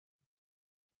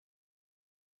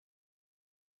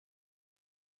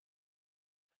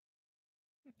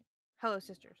Hello,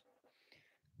 sisters.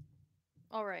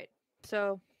 All right.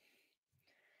 So,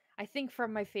 I think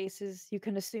from my faces, you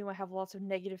can assume I have lots of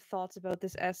negative thoughts about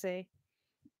this essay.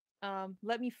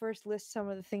 Let me first list some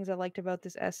of the things I liked about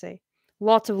this essay.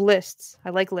 Lots of lists.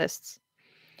 I like lists.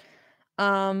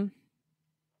 Um,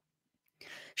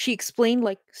 she explained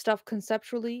like stuff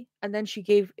conceptually, and then she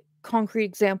gave concrete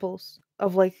examples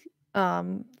of like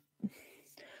um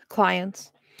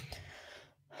clients.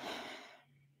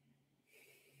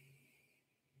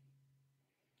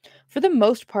 For the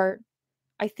most part,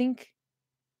 I think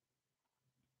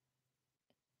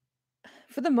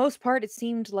for the most part, it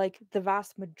seemed like the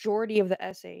vast majority of the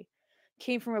essay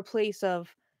came from a place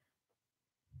of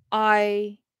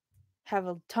I have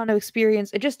a ton of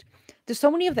experience. It just there's so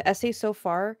many of the essays so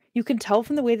far. You can tell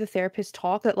from the way the therapists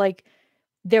talk that like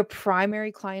their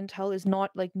primary clientele is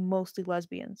not like mostly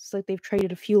lesbians. It's like they've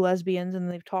traded a few lesbians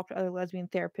and they've talked to other lesbian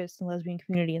therapists and lesbian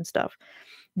community and stuff.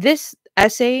 This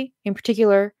essay in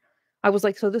particular, I was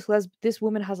like, so this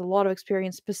woman has a lot of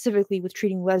experience specifically with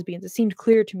treating lesbians. It seemed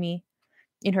clear to me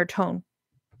in her tone.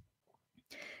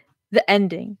 The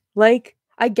ending, like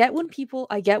I get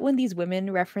when these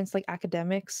women reference like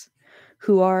academics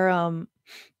who are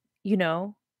you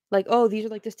know, like, oh, these are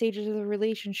like the stages of the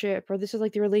relationship, or this is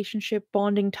like the relationship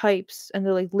bonding types, and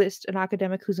they like list an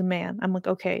academic who's a man. I'm like,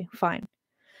 okay, fine.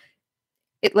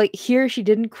 It like here she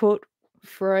didn't quote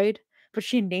Freud, but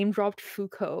she name dropped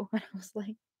Foucault. And I was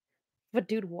like, but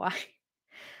dude, why?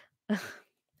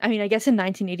 I mean, I guess in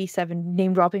 1987,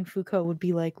 name dropping Foucault would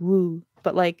be like, woo,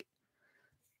 but like,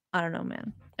 I don't know,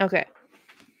 man. Okay.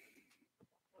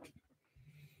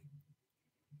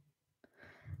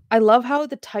 I love how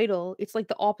the title, it's like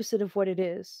the opposite of what it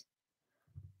is.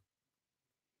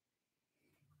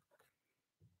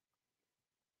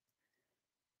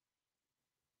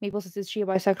 Maple says, is she a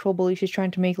bisexual bully? She's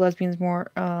trying to make lesbians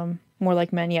more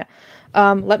like men. Yeah.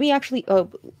 Let me actually. Oh,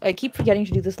 I keep forgetting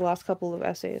to do this last couple of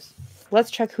essays.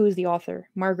 Let's check who is the author.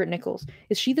 Margaret Nischols.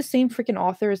 Is she the same freaking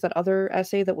author as that other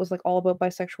essay that was like all about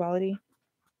bisexuality?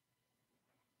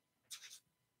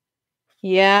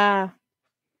 Yeah.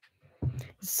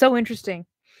 It's so interesting.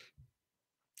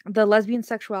 The Lesbian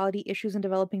Sexuality Issues and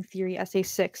Developing Theory, essay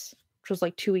 6, which was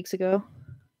like 2 weeks ago.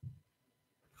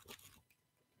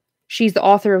 She's the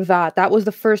author of that. That was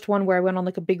the first one where I went on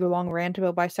like a big long rant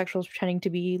about bisexuals pretending to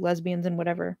be lesbians and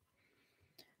whatever.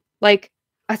 Like,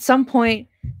 at some point,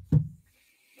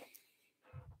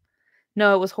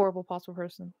 no, it was Horrible Possible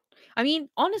Person. I mean,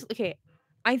 honestly, okay,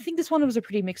 I think this one was a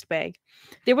pretty mixed bag.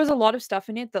 There was a lot of stuff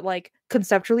in it that, like,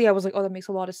 conceptually, I was like, oh, that makes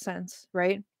a lot of sense,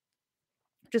 right?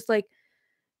 Just like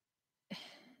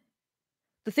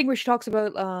the thing where she talks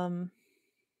about,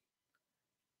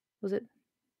 was it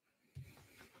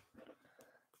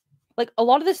like a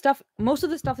lot of this stuff, most of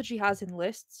the stuff that she has in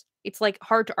lists, it's like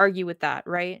hard to argue with that,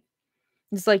 right?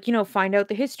 It's like, find out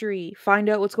the history, find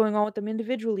out what's going on with them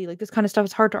individually. Like this kind of stuff,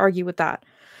 it's hard to argue with that.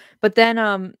 But then,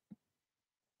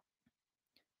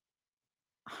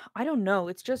 I don't know.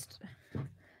 It's just,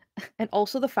 and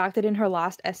also the fact that in the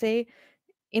last essay,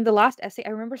 I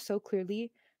remember so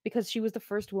clearly because she was the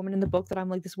first woman in the book that I'm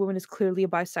like, this woman is clearly a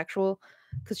bisexual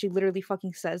because she literally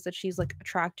fucking says that she's like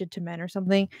attracted to men or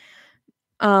something.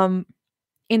 Um,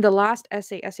 in the last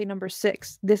essay number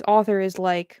 6, this author is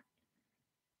like,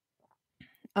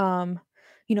 um,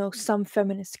 some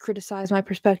feminists criticize my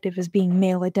perspective as being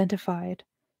male identified.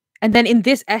 And then in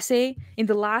this essay, in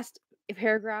the last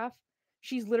paragraph,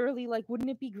 she's literally like,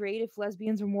 wouldn't it be great if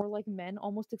lesbians were more like men,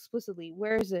 almost explicitly?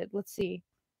 Where is it? Let's see.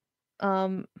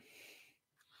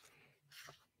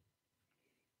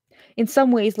 In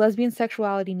some ways, lesbian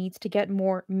sexuality needs to get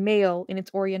more male in its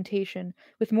orientation,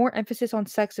 with more emphasis on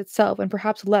sex itself and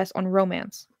perhaps less on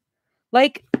romance.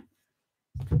 Like,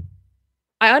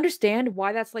 I understand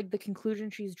why that's like the conclusion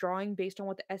she's drawing based on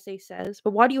what the essay says,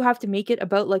 but why do you have to make it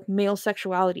about like male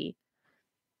sexuality?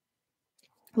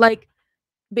 Like,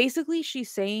 basically,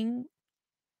 she's saying,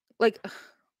 like,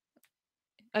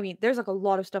 I mean, there's like a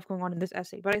lot of stuff going on in this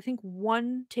essay, but I think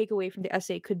one takeaway from the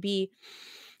essay could be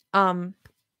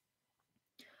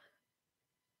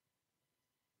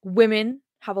women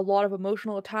have a lot of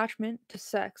emotional attachment to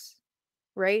sex,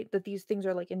 right? That these things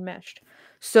are like enmeshed.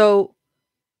 So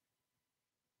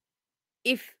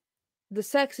if the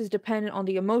sex is dependent on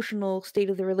the emotional state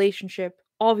of the relationship,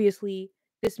 obviously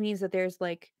this means that there's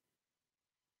like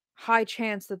high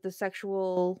chance that the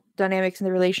sexual dynamics in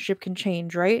the relationship can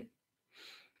change, right?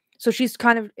 So she's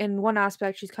kind of, in one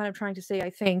aspect, she's kind of trying to say, I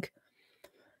think,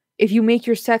 if you make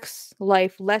your sex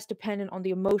life less dependent on the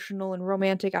emotional and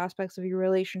romantic aspects of your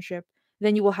relationship,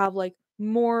 then you will have like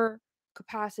more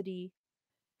capacity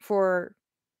for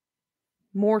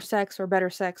more sex or better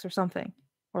sex or something,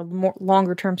 or more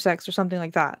longer term sex or something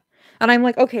like that. And I'm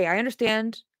like, okay, I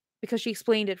understand because she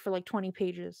explained it for like 20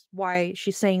 pages why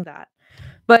she's saying that.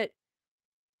 But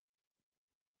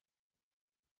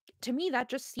to me, that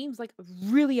just seems like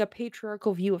really a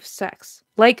patriarchal view of sex.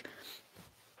 Like,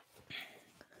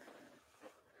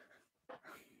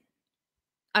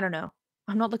 I don't know.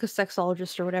 I'm not like a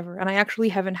sexologist or whatever, and I actually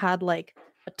haven't had like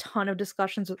a ton of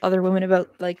discussions with other women about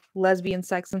like lesbian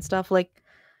sex and stuff. Like,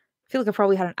 I feel like I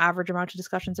probably had an average amount of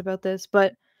discussions about this,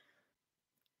 but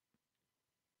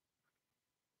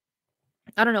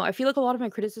I don't know. I feel like a lot of my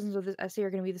criticisms of this essay are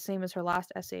going to be the same as her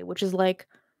last essay, which is like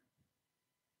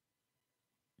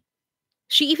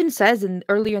she even says in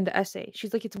earlier in the essay,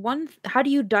 she's like, how do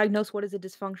you diagnose what is a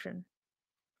dysfunction,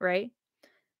 right?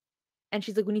 And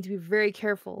she's like, we need to be very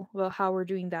careful about how we're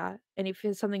doing that, and if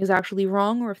something is actually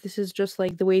wrong, or if this is just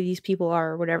like the way these people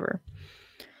are, or whatever.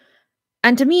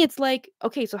 And to me, it's like,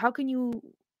 okay, so how can you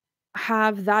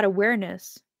have that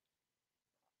awareness,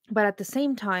 but at the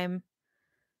same time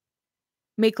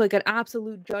make like an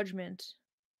absolute judgment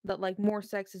that like more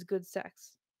sex is good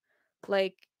sex?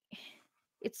 Like,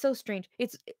 it's so strange.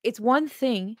 It's one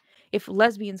thing if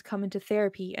lesbians come into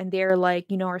therapy and they're like,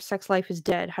 our sex life is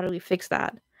dead. How do we fix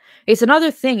that? It's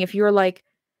another thing if you're like,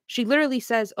 she literally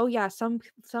says, "Oh yeah, some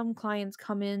clients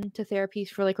come into therapies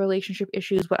for like relationship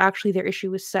issues, but actually their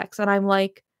issue is sex." And I'm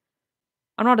like,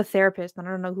 I'm not a therapist and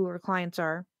I don't know who her clients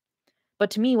are.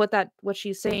 But to me, what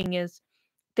she's saying is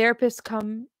clients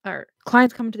come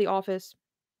to the office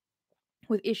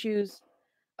with issues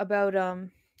about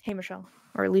hey Michelle,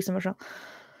 or Lisa Michelle.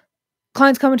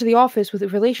 Clients come into the office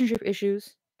with relationship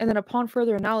issues, and then upon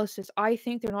further analysis, I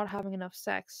think they're not having enough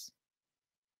sex.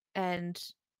 And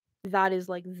that is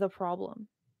like the problem.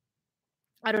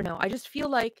 I don't know. I just feel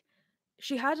like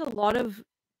she had a lot of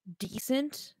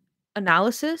decent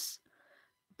analysis,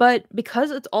 but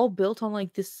because it's all built on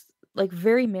like this like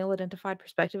very male identified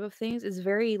perspective of things, is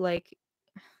very like,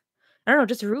 I don't know,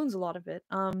 just ruins a lot of it.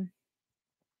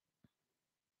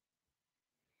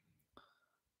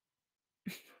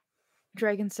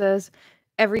 Dragon says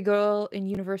every girl in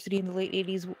university in the late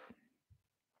 80s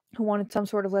who wanted some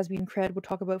sort of lesbian cred would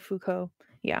talk about Foucault.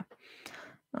 Yeah.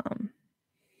 Um,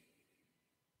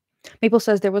 Maple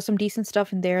says there was some decent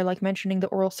stuff in there, like mentioning the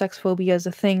oral sex phobia as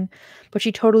a thing, but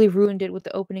she totally ruined it with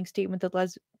the opening statement that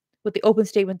with the open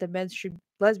statement that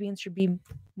lesbians should be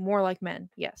more like men.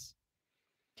 Yes.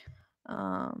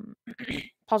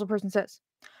 Puzzle person says,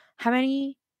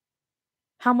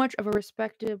 how much of a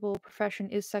respectable profession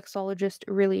is sexologist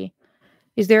really?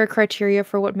 Is there a criteria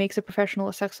for what makes a professional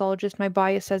a sexologist? My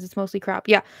bias says it's mostly crap.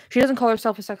 Yeah, she doesn't call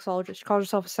herself a sexologist. She calls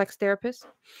herself a sex therapist.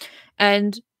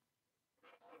 And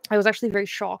I was actually very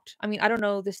shocked. I mean, I don't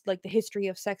know this like the history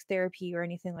of sex therapy or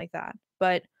anything like that,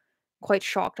 but quite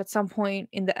shocked at some point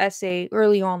in the essay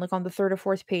early on, like on the third or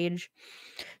fourth page.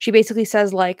 She basically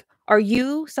says like, "Are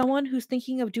you someone who's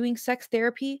thinking of doing sex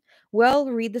therapy? Well,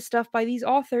 read the stuff by these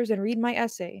authors and read my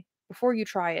essay before you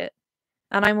try it."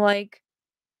 And I'm like,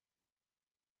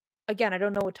 again, I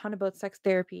don't know a ton about sex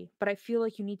therapy, but I feel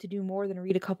like you need to do more than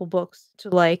read a couple books to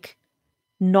like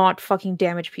not fucking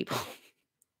damage people.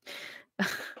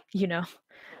 you know.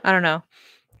 I don't know.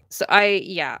 So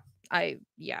yeah.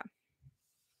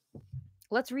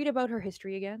 Let's read about her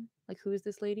history again. Like, who is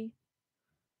this lady?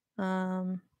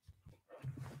 Um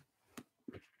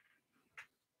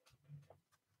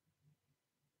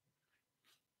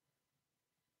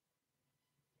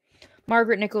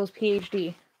Margaret Nischols,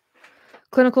 Ph.D.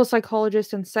 Clinical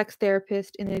psychologist and sex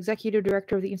therapist and the executive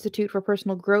director of the Institute for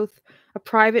Personal Growth, a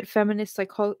private feminist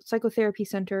psychotherapy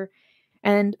center,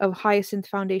 and of Hyacinth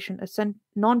Foundation, a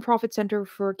nonprofit center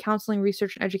for counseling,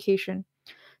 research, and education.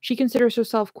 She considers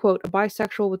herself, quote, a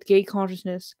bisexual with gay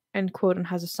consciousness, end quote, and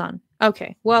has a son.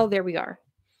 Okay, well, there we are.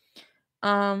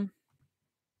 Um,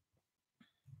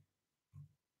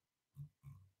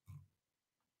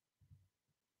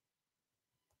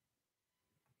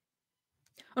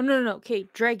 oh, no. Okay,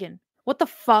 Dragon. What the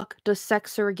fuck does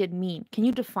sex surrogate mean? Can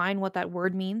you define what that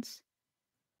word means?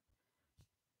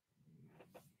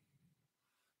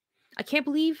 I can't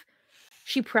believe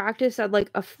she practiced at like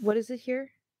what is it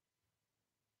here?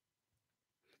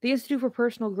 The Institute for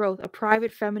Personal Growth, a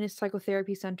private feminist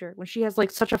psychotherapy center, when she has like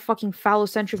such a fucking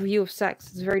phallocentric view of sex.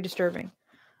 It's very disturbing.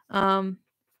 Um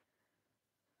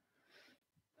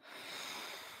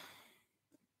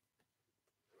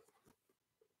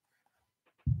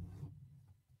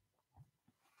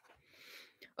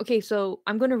Okay, so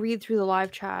I'm going to read through the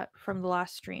live chat from the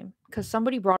last stream because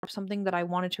somebody brought up something that I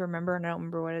wanted to remember and I don't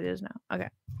remember what it is now. Okay.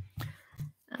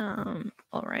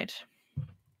 All right.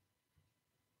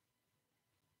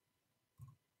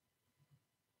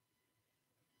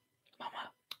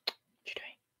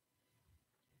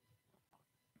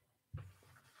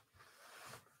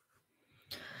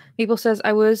 Maple says,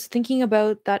 I was thinking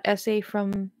about that essay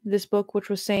from this book, which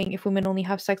was saying if women only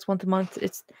have sex once a month,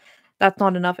 that's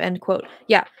not enough, end quote.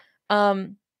 Yeah.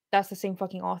 That's the same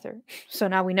fucking author. So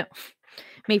now we know.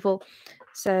 Maple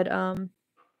said,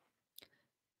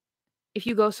 if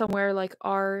you go somewhere like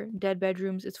our dead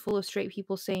bedrooms, it's full of straight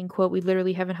people saying, quote, we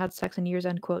literally haven't had sex in years,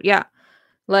 end quote. Yeah.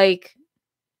 Like,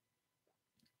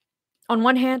 on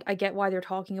one hand, I get why they're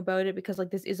talking about it because,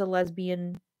 like, this is a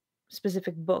lesbian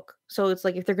specific book. So it's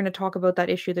like if they're going to talk about that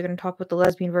issue, they're going to talk about the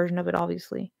lesbian version of it,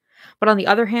 obviously. But on the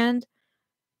other hand,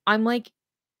 I'm like,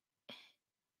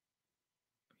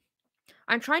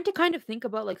 I'm trying to kind of think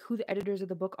about like who the editors of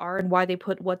the book are and why they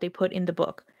put what they put in the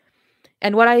book.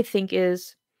 And what I think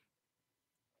is,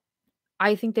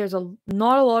 I think there's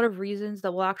not a lot of reasons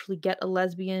that will actually get a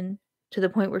lesbian to the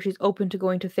point where she's open to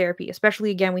going to therapy.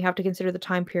 Especially, again, we have to consider the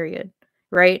time period,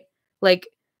 right? Like,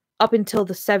 up until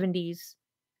the 70s,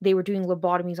 they were doing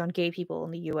lobotomies on gay people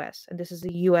in the US, and this is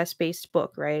a US based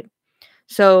book, right?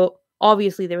 So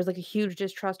obviously there was like a huge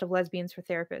distrust of lesbians for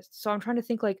therapists. So I'm trying to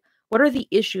think, like, what are the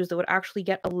issues that would actually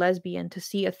get a lesbian to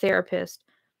see a therapist,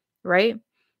 right?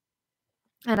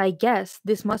 And I guess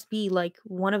this must be like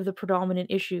one of the predominant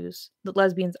issues that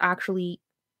lesbians actually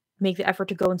make the effort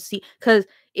to go and see, because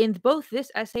in both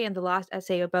this essay and the last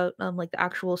essay about like the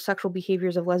actual sexual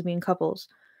behaviors of lesbian couples,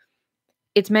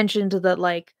 it's mentioned that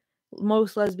like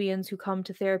most lesbians who come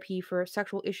to therapy for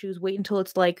sexual issues wait until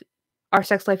it's like our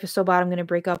sex life is so bad I'm going to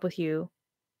break up with you.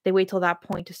 They wait till that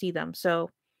point to see them. So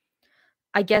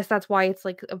I guess that's why it's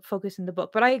like a focus in the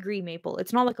book. But I agree, Maple.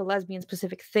 It's not like a lesbian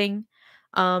specific thing.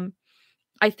 Um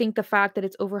I think the fact that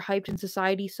it's overhyped in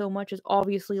society so much is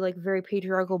obviously like very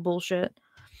patriarchal bullshit.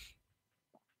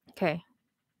 Okay.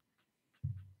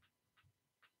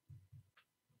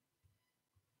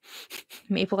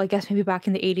 Maple, I guess maybe back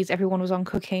in the 80s everyone was on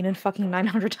cocaine and fucking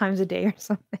 900 times a day or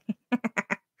something.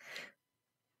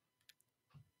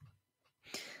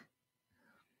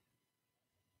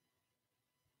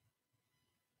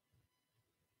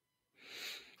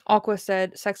 Aqua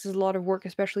said sex is a lot of work,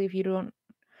 especially if you don't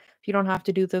have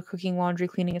to do the cooking, laundry,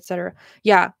 cleaning, etc.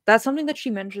 Yeah, that's something that she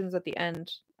mentions at the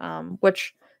end,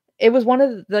 which it was one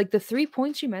of like the 3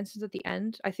 points she mentions at the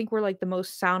end, I think were like the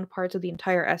most sound parts of the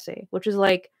entire essay, which is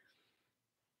like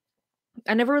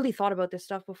I never really thought about this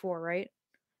stuff before, right?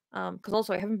 Because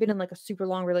also I haven't been in like a super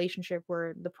long relationship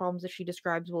where the problems that she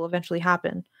describes will eventually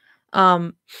happen.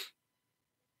 Um,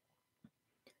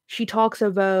 she talks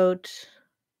about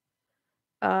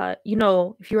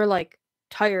if you're like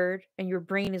tired and your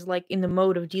brain is like in the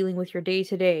mode of dealing with your day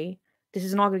to day, this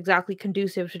is not exactly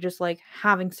conducive to just like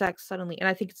having sex suddenly. And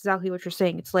I think it's exactly what you're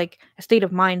saying. It's like a state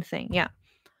of mind thing. Yeah.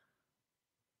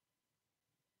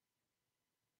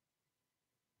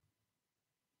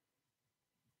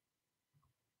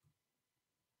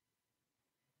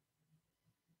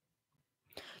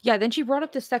 Yeah. Then she brought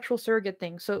up the sexual surrogate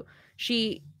thing. So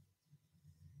she,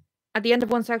 at the end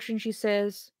of one section, she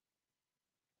says,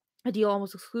 I deal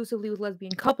almost exclusively with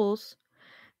lesbian couples,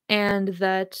 and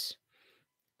that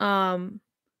um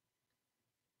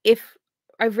if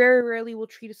I very rarely will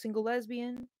treat a single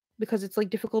lesbian because it's like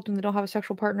difficult and they don't have a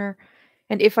sexual partner.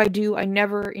 And if I do, I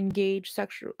never engage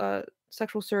sexual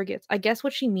surrogates. I guess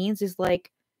what she means is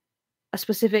like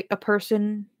a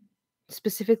person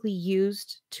specifically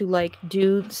used to like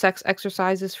do sex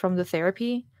exercises from the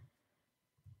therapy.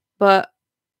 But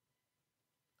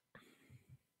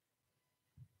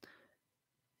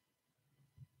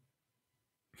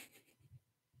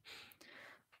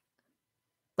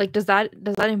like does that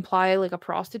imply like a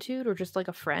prostitute or just like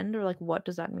a friend, or like what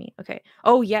does that mean? Okay.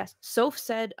 Oh yes. Soph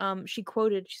said she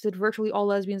said virtually all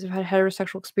lesbians have had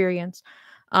heterosexual experience.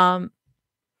 Um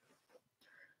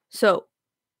so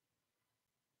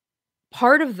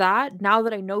part of that, now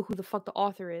that I know who the fuck the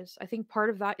author is, I think part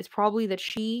of that is probably that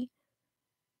she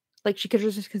could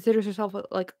just considers herself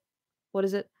like what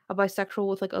is it? A bisexual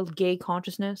with like a gay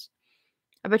consciousness.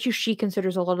 I bet you she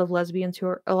considers a lot of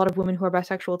women who are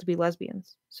bisexual to be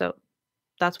lesbians. So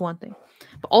that's one thing.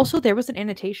 But also there was an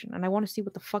annotation and I want to see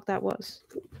what the fuck that was.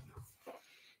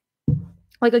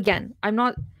 Like again, I'm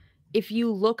not if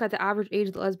you look at the average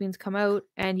age that lesbians come out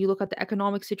and you look at the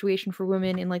economic situation for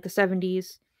women in like the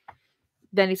 70s,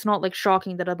 then it's not like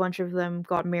shocking that a bunch of them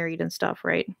got married and stuff,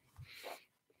 right?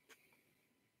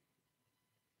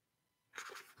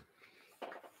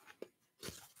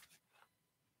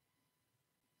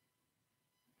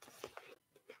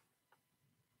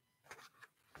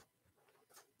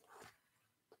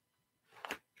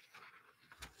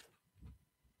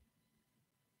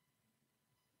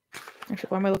 Actually,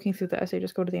 why am I looking through the essay?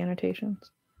 Just go to the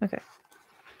annotations. Okay.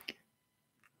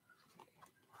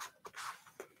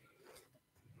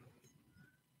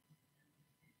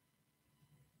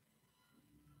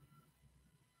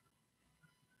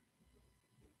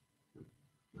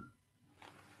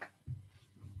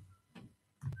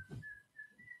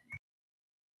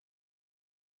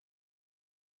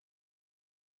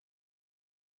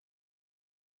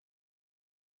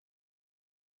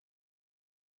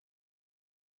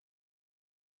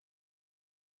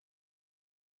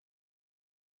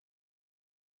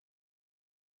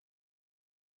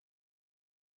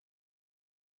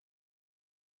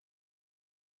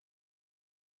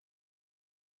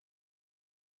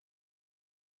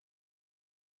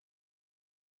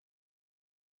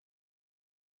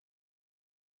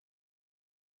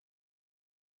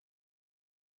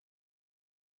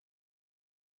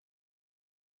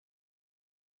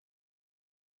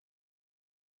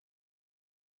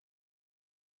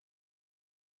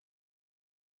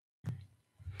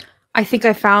 I think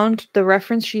I found the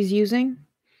reference she's using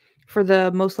for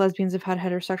the most lesbians have had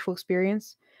heterosexual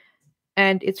experience,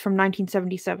 and it's from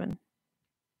 1977.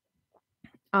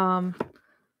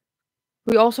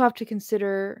 We also have to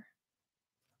consider,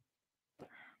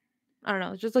 I don't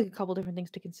know, it's just like a couple different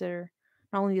things to consider.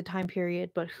 Not only the time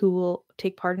period, but who will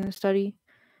take part in the study.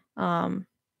 Yeah.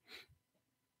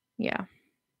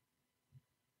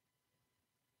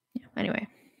 Anyway.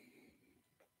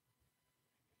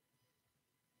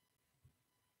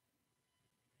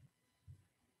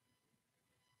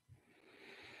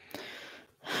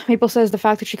 Maple says the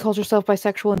fact that she calls herself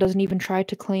bisexual and doesn't even try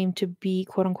to claim to be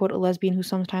quote unquote a lesbian who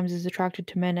sometimes is attracted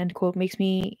to men, end quote, makes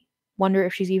me wonder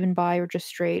if she's even bi or just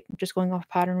straight, just going off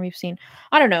pattern we've seen.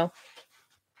 I don't know.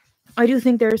 I do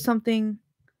think there's something,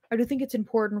 I do think it's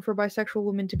important for bisexual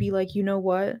women to be like, you know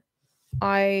what?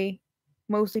 I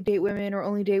mostly date women or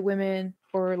only date women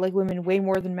or like women way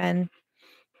more than men,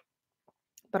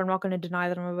 but I'm not going to deny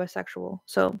that I'm a bisexual.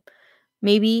 So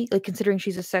maybe, like, considering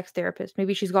she's a sex therapist,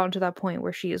 maybe she's gotten to that point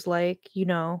where she is like, you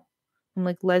know, I'm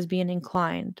like lesbian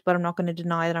inclined, but I'm not going to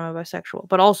deny that I'm a bisexual.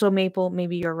 But also, Maple,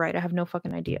 maybe you're right. I have no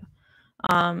fucking idea.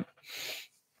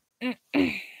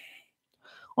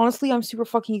 Honestly, I'm super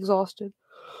fucking exhausted.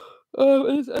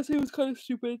 This essay was kind of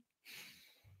stupid.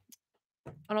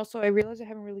 And also, I realized I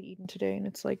haven't really eaten today, and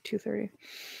it's like 2:30.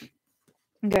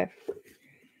 Okay.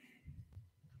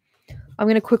 I'm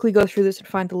going to quickly go through this and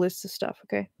find the list of stuff,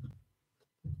 okay?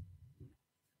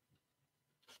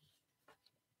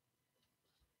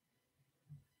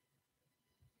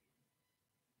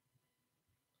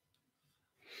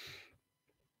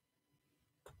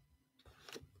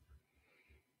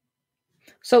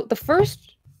 So the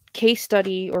first case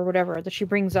study or whatever that she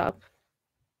brings up,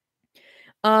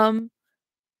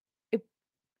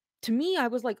 to me, I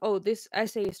was like, oh, this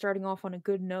essay is starting off on a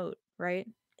good note, right?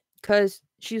 Because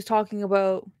she was talking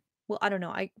about, well, I don't know.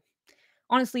 I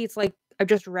honestly, it's like I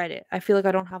just read it. I feel like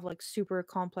I don't have like super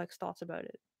complex thoughts about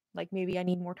it. Like maybe I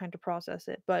need more time to process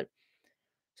it. But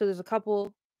so there's a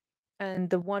couple, and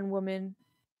the one woman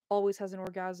always has an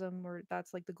orgasm, or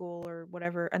that's like the goal, or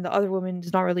whatever, and the other woman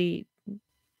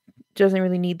doesn't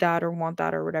really need that or want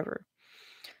that or whatever.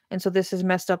 And so this has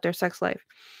messed up their sex life.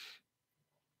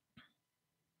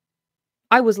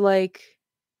 I was like,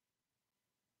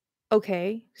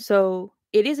 okay, so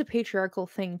it is a patriarchal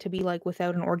thing to be like,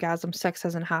 without an orgasm, sex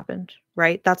hasn't happened,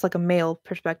 right? That's like a male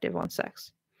perspective on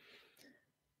sex.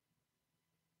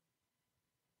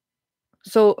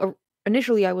 So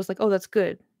initially I was like, oh, that's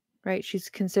good, right? She's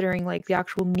considering like the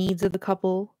actual needs of the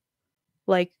couple,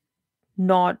 like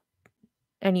not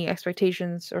any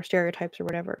expectations or stereotypes or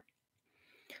whatever.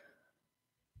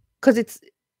 Because it's,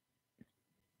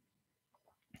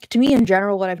 to me in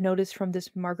general, what I've noticed from this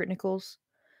Margaret Nichols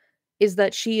is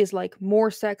that she is like,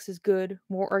 more sex is good,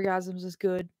 more orgasms is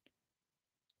good,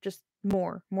 just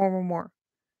more, more, more, more.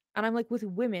 And I'm like, with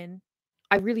women,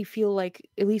 I really feel like,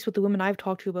 at least with the women I've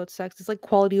talked to about sex, it's like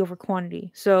quality over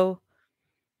quantity. So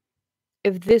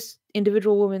if this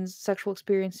individual woman's sexual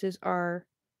experiences are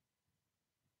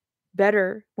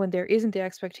better when there isn't the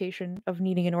expectation of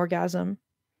needing an orgasm,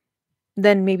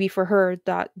 then maybe for her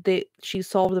that she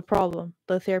solved the problem.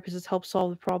 The therapist has helped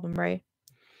solve the problem, right?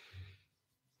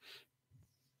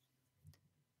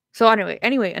 So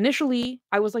anyway, initially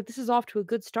I was like, this is off to a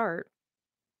good start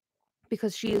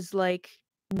because she is like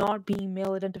not being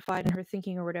male identified in her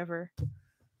thinking or whatever.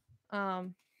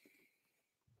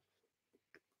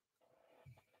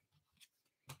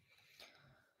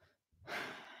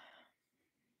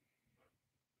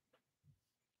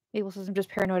 Mabel says, I'm just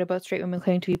paranoid about straight women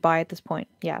claiming to be bi at this point.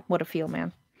 Yeah, what a feel,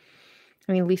 man.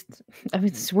 I mean, at least, I mean,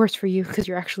 it's worse for you because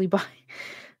you're actually bi.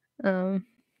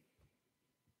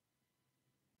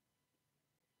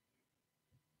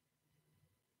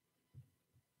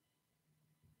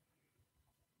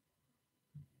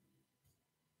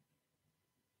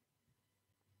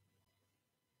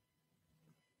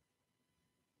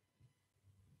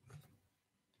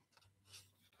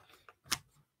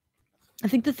 I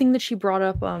think the thing that she brought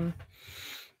up,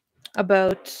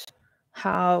 about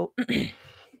how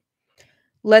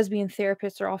lesbian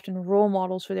therapists are often role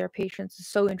models for their patients is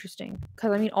so interesting.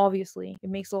 Because, I mean, obviously, it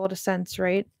makes a lot of sense,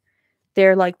 right?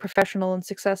 They're like professional and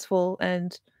successful,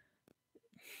 and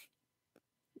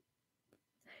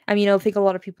I mean, I think a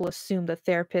lot of people assume that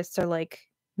therapists are like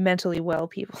mentally well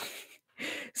people.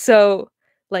 So,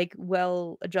 like,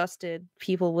 well adjusted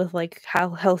people with like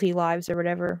healthy lives or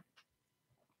whatever.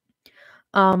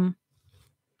 And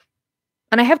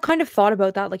I have kind of thought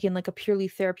about that, like in like a purely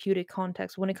therapeutic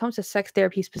context. When it comes to sex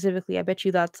therapy specifically, I bet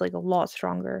you that's like a lot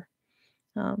stronger.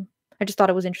 I just thought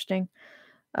it was interesting.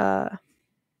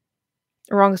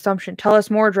 Wrong assumption. Tell us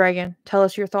more, Dragon. Tell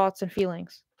us your thoughts and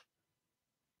feelings.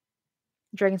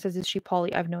 Dragon says, is she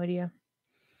poly? I have no idea.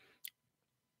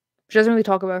 She doesn't really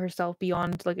talk about herself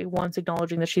beyond, like, once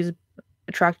acknowledging that she's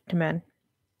attracted to men.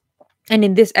 And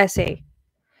in this essay,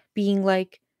 being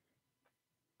like,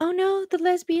 oh no, the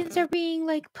lesbians are being,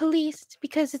 like, policed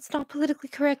because it's not politically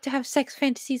correct to have sex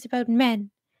fantasies about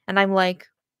men. And I'm like,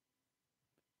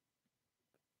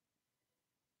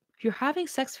 if you're having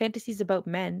sex fantasies about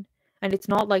men, and it's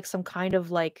not, like, some kind of,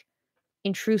 like,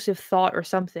 intrusive thought or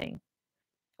something,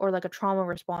 or, like, a trauma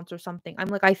response or something, I'm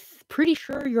like, pretty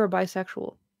sure you're a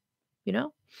bisexual, you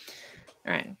know?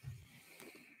 Alright.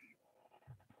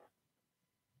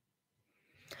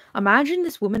 Imagine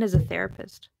this woman as a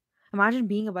therapist. Imagine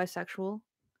being a bisexual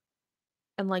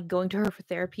and, like, going to her for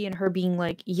therapy and her being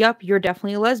like, yup, you're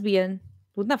definitely a lesbian.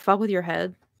 Wouldn't that fuck with your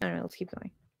head? Anyway, let's keep going.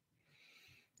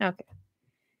 Okay.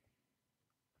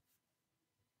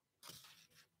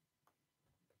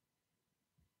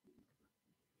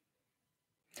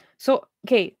 So,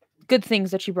 okay, good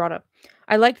things that she brought up.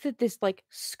 I liked that this, like,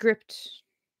 script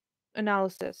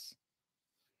analysis.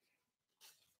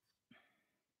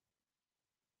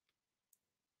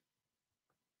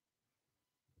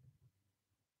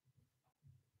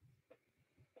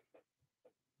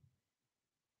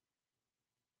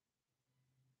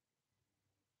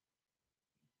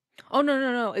 Oh, no,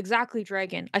 no, no, exactly,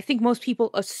 Dragon. I think most people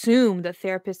assume that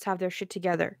therapists have their shit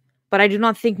together, but I do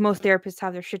not think most therapists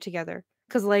have their shit together.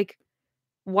 Because, like,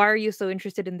 why are you so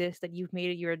interested in this that you've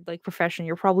made it your, like, profession?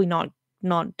 You're probably not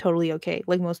totally okay,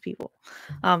 like most people.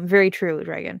 Very true,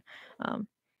 Dragon. Um,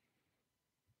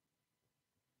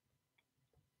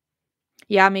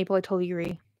 yeah, Maple, I totally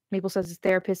agree. Maple says it's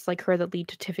therapists like her that lead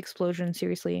to TIFF explosion.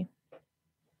 Seriously.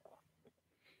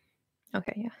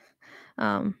 Okay, yeah.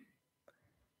 Um,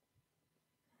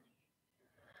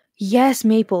 yes,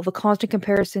 Maple, the constant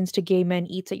comparisons to gay men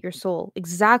eats at your soul.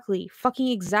 Exactly. Fucking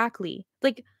exactly.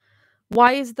 Like,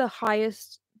 why is the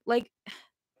highest, like,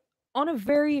 on a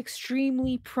very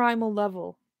extremely primal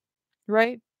level,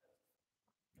 right?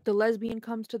 The lesbian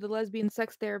comes to the lesbian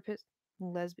sex therapist.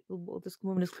 Well, this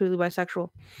woman is clearly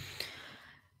bisexual,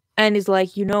 and is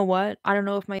like, you know what? I don't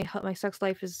know if my sex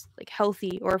life is, like,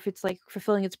 healthy, or if it's, like,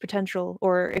 fulfilling its potential,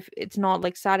 or if it's not,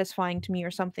 like, satisfying to me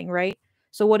or something, right?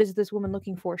 So what is this woman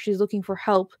looking for? She's looking for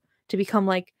help to become,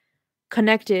 like,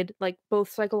 connected, like, both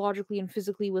psychologically and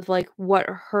physically with, like, what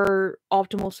her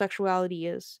optimal sexuality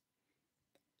is.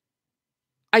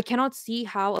 I cannot see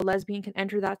how a lesbian can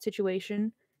enter that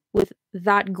situation with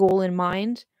that goal in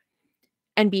mind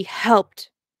and be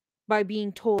helped by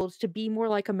being told to be more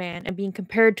like a man and being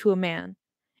compared to a man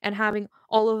and having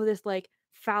all of this, like,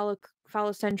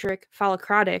 phallocentric,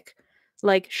 phallocratic,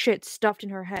 like, shit stuffed in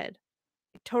her head.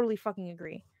 I totally fucking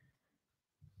agree.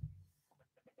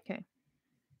 Okay.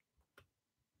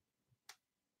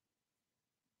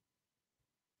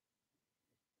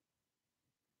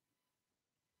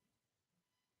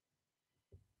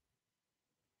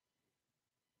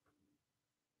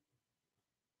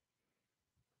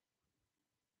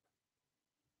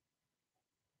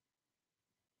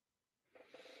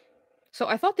 So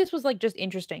I thought this was, like, just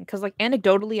interesting because, like,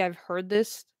 anecdotally I've heard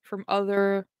this from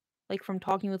other, like, from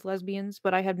talking with lesbians,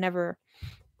 but I have never,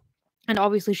 and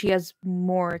obviously she has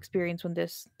more experience with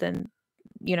this than,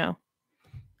 you know,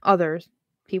 others,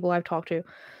 people I've talked to.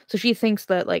 So she thinks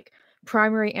that, like,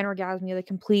 primary anorgasmia, the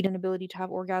complete inability to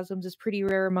have orgasms, is pretty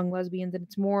rare among lesbians, and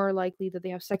it's more likely that they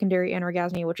have secondary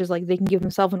anorgasmia, which is, like, they can give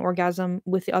themselves an orgasm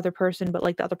with the other person, but,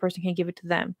 like, the other person can't give it to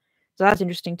them. So that's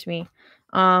interesting to me.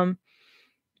 Um,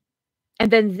 and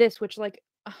then this, which, like,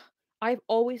 I've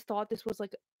always thought this was,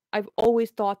 like, I've always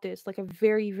thought this, like, a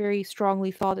very, very strongly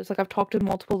thought this. Like, I've talked to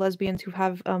multiple lesbians who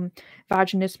have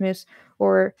vaginismus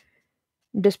or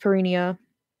dyspareunia,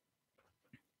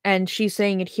 and she's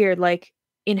saying it here, like,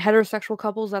 in heterosexual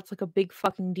couples, that's, like, a big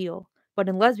fucking deal. But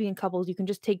in lesbian couples, you can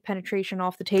just take penetration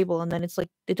off the table, and then it's like,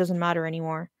 it doesn't matter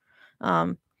anymore.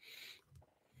 Um,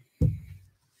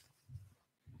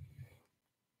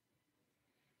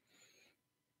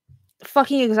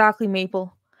 fucking exactly,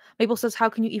 Maple. Maple says, how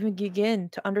can you even begin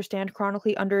to understand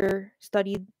chronically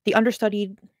understudied, the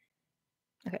understudied,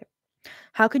 okay.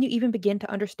 How can you even begin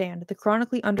to understand the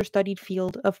chronically understudied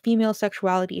field of female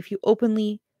sexuality if you're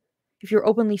openly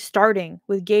starting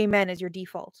with gay men as your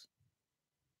default?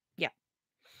 Yeah.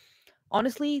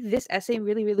 Honestly, this essay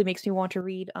really, really makes me want to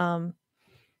read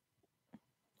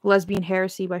Lesbian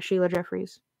Heresy by Sheila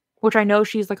Jeffries, which I know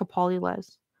she's, like, a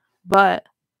poly-les, but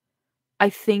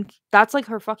I think that's, like,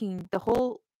 her fucking the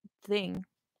whole thing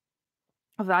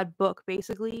of that book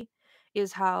basically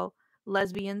is how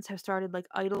lesbians have started, like,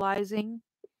 idolizing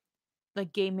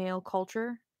like gay male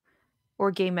culture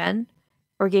or gay men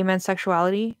or gay men's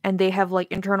sexuality, and they have like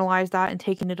internalized that and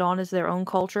taken it on as their own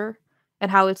culture, and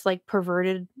how it's like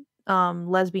perverted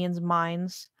lesbians'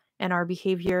 minds and our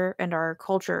behavior and our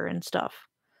culture and stuff.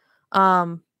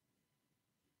 Um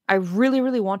I really,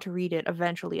 really want to read it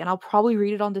eventually, and I'll probably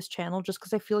read it on this channel just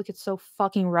because I feel like it's so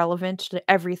fucking relevant to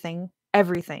everything,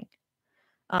 everything.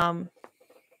 Um,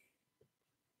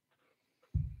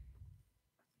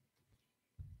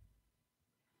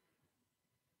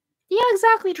 yeah,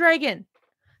 exactly, Dragon.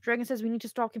 Dragon says we need to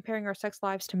stop comparing our sex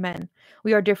lives to men.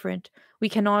 We are different. We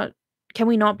cannot. Can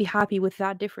we not be happy with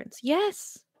that difference?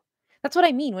 Yes, that's what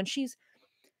I mean when she's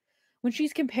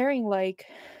comparing like,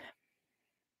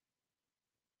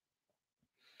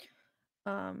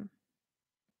 um,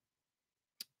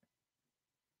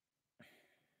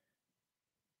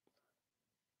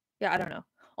 yeah, I don't know.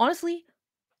 Honestly,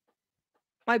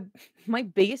 my my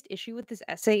biggest issue with this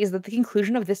essay is that the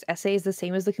conclusion of this essay is the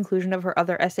same as the conclusion of her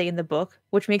other essay in the book,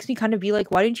 which makes me kind of be like,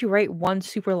 why didn't you write one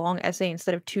super long essay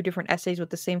instead of two different essays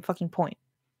with the same fucking point?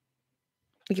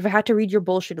 Like, if I had to read your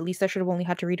bullshit, at least I should have only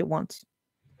had to read it once.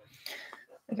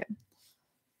 Okay.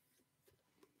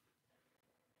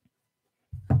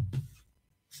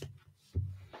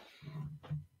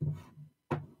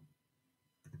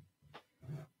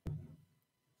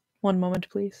 One moment,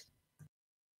 please.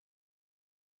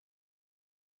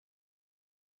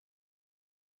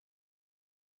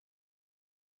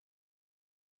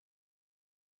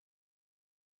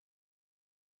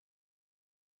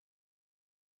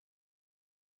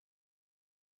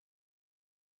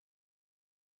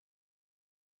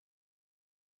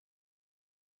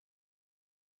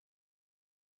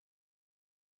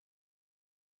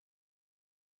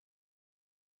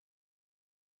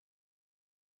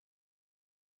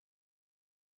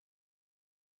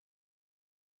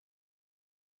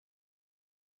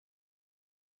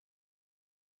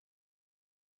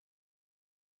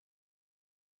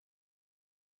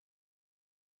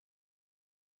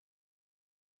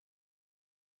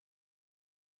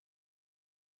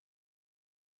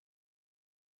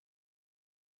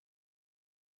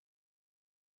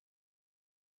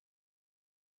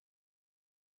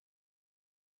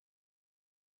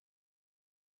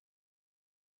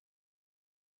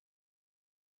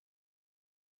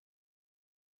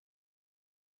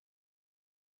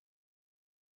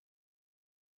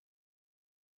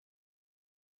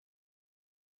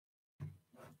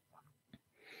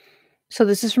 So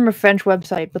this is from a French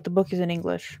website, but the book is in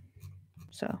English.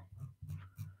 So,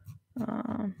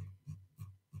 um,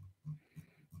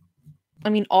 I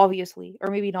mean, obviously,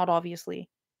 or maybe not obviously,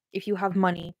 if you have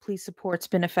money, please support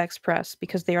Spinifex Press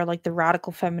because they are like the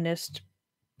radical feminist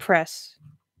press,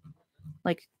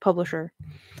 like publisher.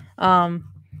 Um,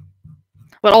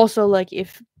 but also, like,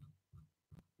 if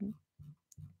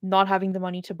not having the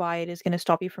money to buy it is going to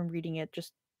stop you from reading it,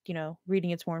 just,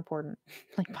 reading it's more important.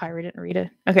 Like, pirate it and read it.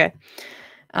 Okay.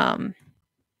 Um,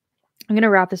 I'm going to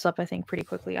wrap this up, I think, pretty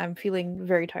quickly. I'm feeling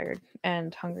very tired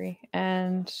and hungry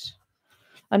and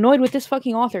annoyed with this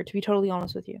fucking author, to be totally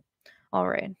honest with you. All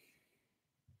right.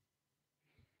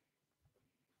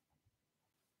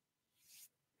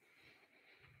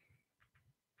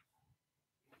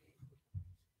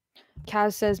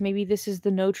 Kaz says maybe this is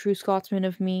the no true Scotsman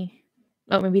of me.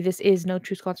 Oh, maybe this is no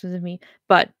true Scotsman of me.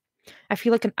 But I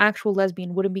feel like an actual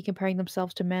lesbian wouldn't be comparing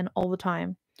themselves to men all the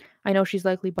time. I know she's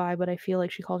likely bi, but I feel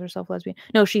like she calls herself lesbian.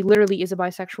 No, she literally is a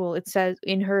bisexual. It says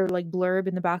in her like blurb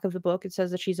in the back of the book, it says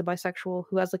that she's a bisexual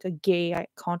who has like a gay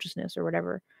consciousness or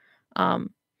whatever.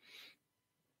 Um,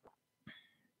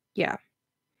 yeah.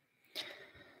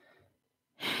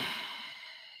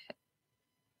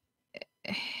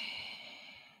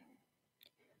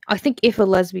 I think if a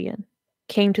lesbian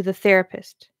came to the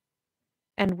therapist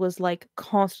and was like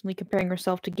constantly comparing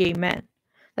herself to gay men,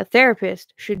 the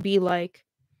therapist should be like,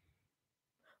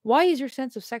 why is your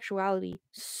sense of sexuality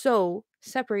so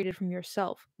separated from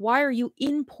yourself? Why are you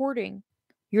importing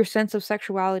your sense of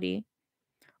sexuality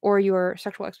or your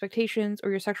sexual expectations or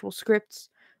your sexual scripts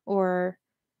or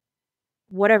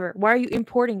whatever? Why are you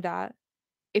importing that?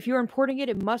 If you're importing it,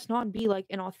 it must not be like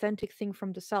an authentic thing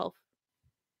from the self,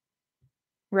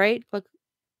 right? Like,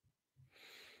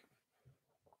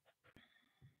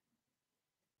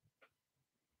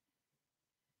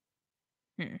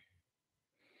 hmm.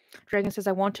 Dragon says,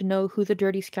 I want to know who the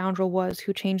dirty scoundrel was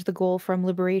who changed the goal from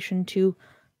liberation to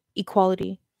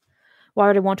equality. Why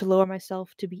would I want to lower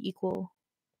myself to be equal?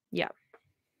 Yeah.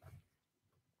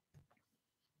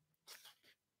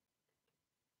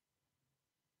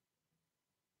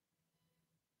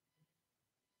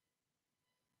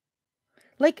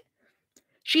 Like,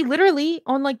 she literally,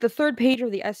 on like the third page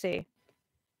of the essay,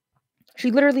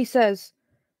 She literally says,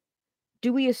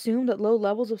 "Do we assume that low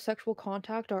levels of sexual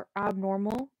contact are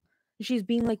abnormal?" And she's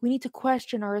being like, "We need to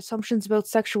question our assumptions about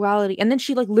sexuality." And then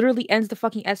she like literally ends the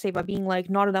fucking essay by being like,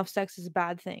 "Not enough sex is a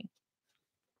bad thing."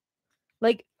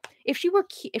 Like, if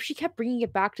she kept bringing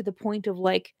it back to the point of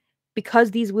like,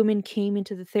 because these women came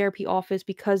into the therapy office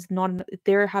because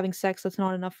they're having sex, that's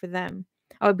not enough for them,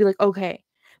 I would be like, okay.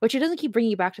 But she doesn't keep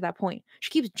bringing it back to that point. She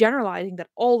keeps generalizing that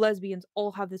all lesbians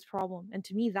all have this problem, and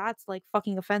to me, that's like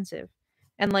fucking offensive,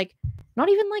 and like, not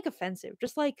even like offensive,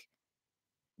 just like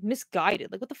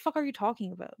misguided. Like, what the fuck are you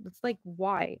talking about? It's like,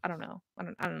 why? I don't know. I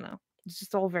don't know. It's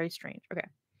just all very strange. Okay.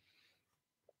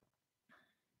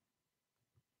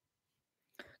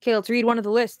 Okay, let's read one of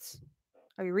the lists.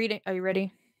 Are you reading? Are you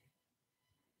ready?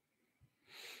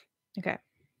 Okay.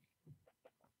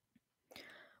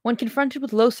 When confronted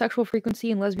with low sexual frequency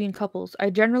in lesbian couples,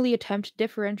 I generally attempt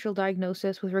differential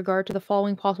diagnosis with regard to the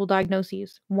following possible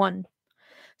diagnoses. 1.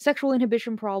 Sexual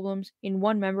inhibition problems in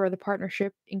one member of the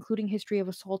partnership, including history of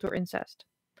assault or incest.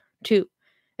 2.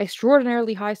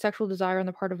 Extraordinarily high sexual desire on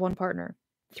the part of one partner.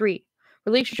 3.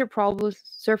 Relationship problems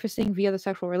surfacing via the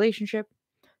sexual relationship.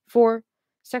 4.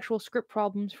 Sexual script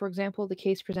problems, for example, the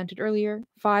case presented earlier.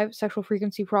 5. Sexual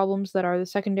frequency problems that are the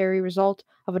secondary result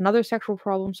of another sexual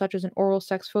problem, such as an oral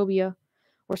sex phobia.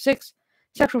 Or 6.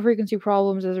 Sexual frequency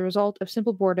problems as a result of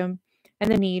simple boredom and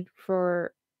the need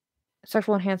for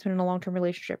sexual enhancement in a long term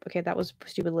relationship. Okay, that was a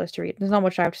stupid list to read. There's not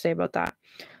much I have to say about that.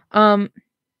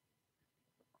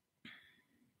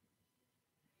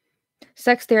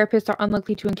 Sex therapists are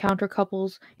unlikely to encounter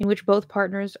couples in which both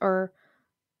partners are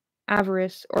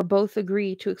avarice or both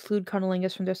agree to exclude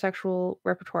cunnilingus from their sexual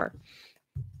repertoire.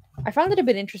 I found it a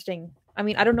bit interesting. I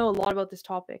mean, I don't know a lot about this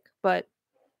topic, but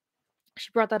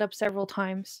she brought that up several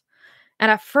times. And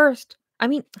at first, I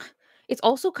mean, it's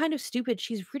also kind of stupid.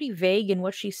 She's pretty vague in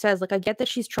what she says. Like, I get that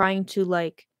she's trying to,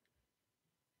 like,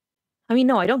 I mean,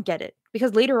 no, I don't get it.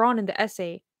 Because later on in the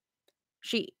essay,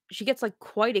 she gets like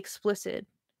quite explicit.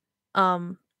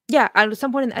 Um, yeah, at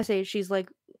some point in the essay, she's like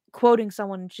quoting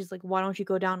someone, and she's like, "Why don't you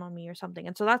go down on me?" or something.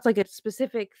 And so that's like a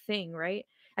specific thing, right?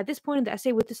 At this point in the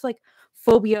essay, with this like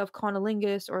phobia of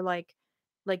conolingus or like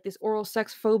this oral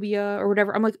sex phobia or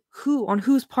whatever, I'm like, who on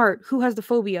whose part? Who has the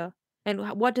phobia?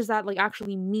 And what does that like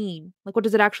actually mean? Like, what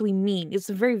does it actually mean? It's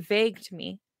very vague to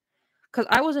me because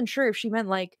I wasn't sure if she meant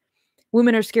like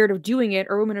women are scared of doing it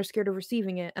or women are scared of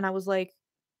receiving it. And I was like,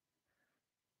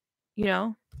 you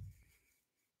know,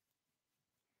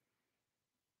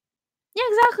 yeah,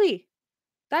 exactly.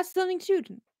 That's something too.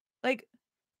 Like,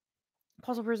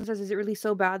 Puzzle person says, "Is it really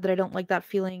so bad that I don't like that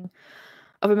feeling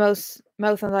of a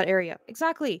mouth on that area?"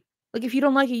 Exactly. Like, if you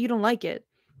don't like it, you don't like it.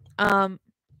 Um,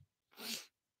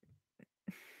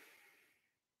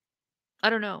 I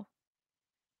don't know.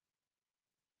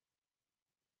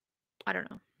 I don't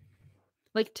know.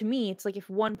 Like, to me, it's like if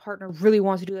one partner really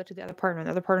wants to do that to the other partner, and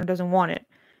the other partner doesn't want it.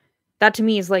 That to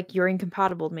me is like you're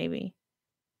incompatible, maybe.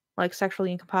 Like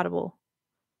sexually incompatible.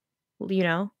 You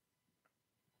know?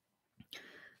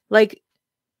 Like,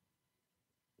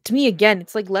 to me again,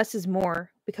 it's like less is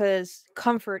more because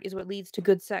comfort is what leads to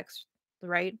good sex,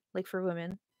 right? Like for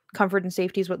women. Comfort and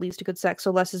safety is what leads to good sex,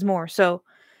 so less is more. So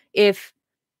if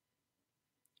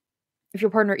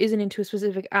your partner isn't into a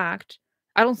specific act,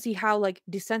 I don't see how like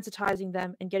desensitizing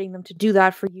them and getting them to do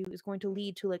that for you is going to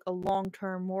lead to like a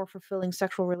long-term, more fulfilling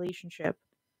sexual relationship,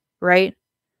 right?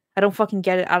 I don't fucking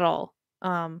get it at all.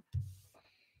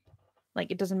 Like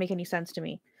it doesn't make any sense to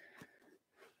me.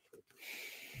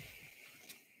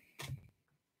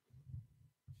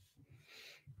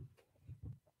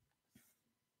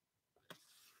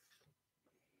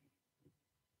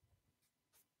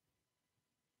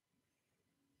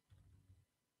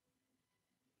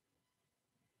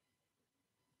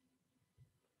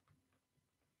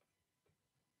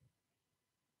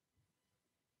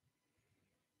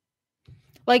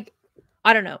 Like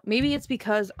I don't know. Maybe it's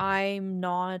because I'm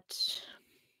not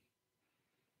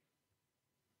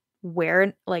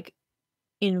where like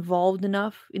involved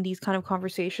enough in these kind of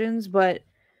conversations, but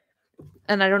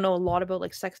and I don't know a lot about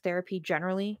like sex therapy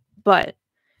generally, but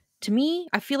to me,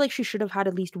 I feel like she should have had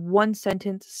at least one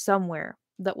sentence somewhere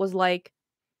that was like,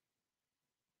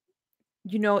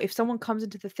 you know, if someone comes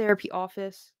into the therapy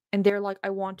office and they're like, I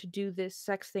want to do this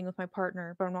sex thing with my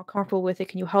partner, but I'm not comfortable with it.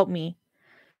 Can you help me?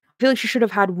 I feel like she should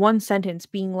have had one sentence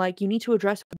being like, you need to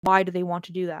address why do they want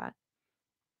to do that?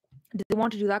 Do they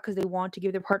want to do that because they want to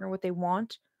give their partner what they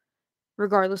want,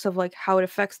 regardless of like how it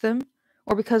affects them?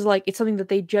 Or because like it's something that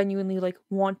they genuinely like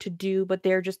want to do, but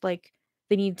they're just like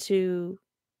they need to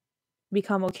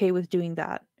become okay with doing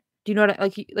that. Do you know what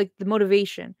like the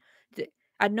motivation?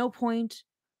 At no point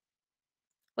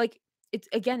like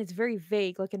it's very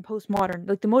vague, like in postmodern.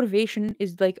 Like the motivation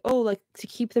is like, oh, like to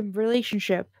keep the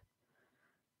relationship.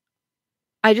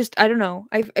 I don't know.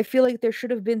 I feel like there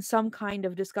should have been some kind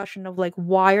of discussion of like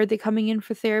why are they coming in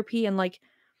for therapy, and like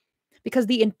because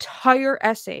the entire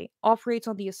essay operates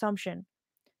on the assumption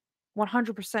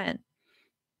 100%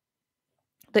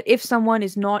 that if someone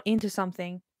is not into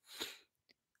something,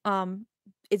 um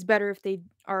it's better if they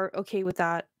are okay with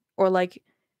that, or like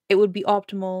it would be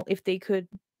optimal if they could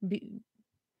be,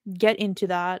 get into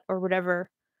that or whatever.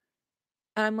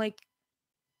 And I'm like,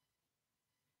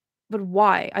 but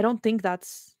why? I don't think that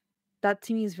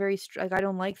to me is very like I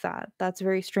don't like that. That's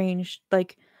very strange.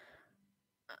 Like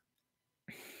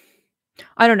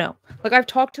I don't know. Like I've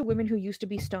talked to women who used to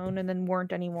be stoned and then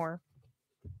weren't anymore.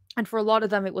 And for a lot of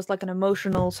them it was like an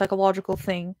emotional, psychological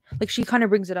thing. Like she kind of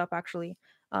brings it up actually.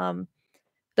 Um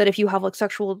that if you have like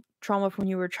sexual trauma from when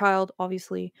you were a child,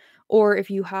 obviously, or if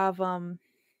you had like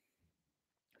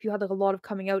a lot of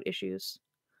coming out issues,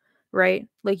 right?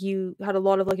 Like you had a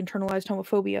lot of like internalized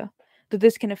homophobia, that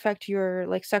this can affect your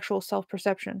like sexual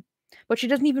self-perception. But she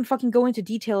doesn't even fucking go into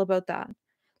detail about that.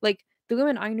 Like the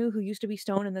women I knew who used to be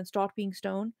stoned and then stopped being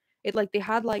stoned, it like they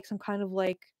had like some kind of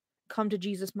like come to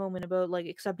Jesus moment about like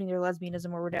accepting their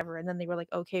lesbianism or whatever, and then they were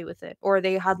like okay with it. Or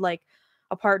they had like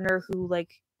a partner who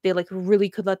like they like really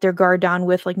could let their guard down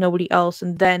with like nobody else,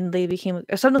 and then they became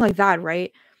something like that,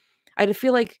 right? I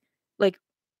feel like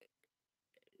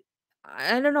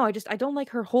I don't know. I don't like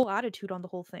her whole attitude on the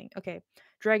whole thing. Okay.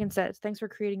 Dragon says, "Thanks for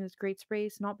creating this great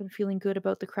space. Not been feeling good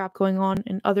about the crap going on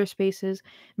in other spaces.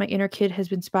 My inner kid has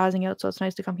been spazzing out, so it's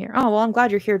nice to come here." Oh, well, I'm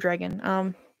glad you're here, Dragon.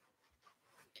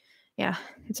 Yeah,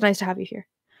 it's nice to have you here.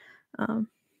 Um,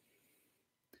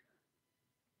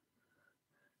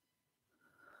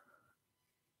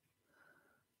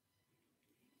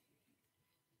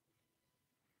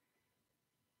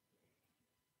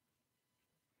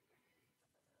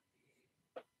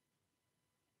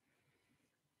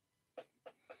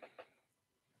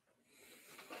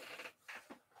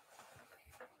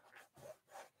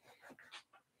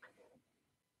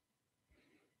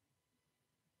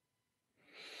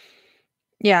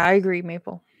 yeah, I agree,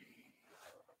 Maple.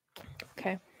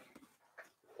 Okay.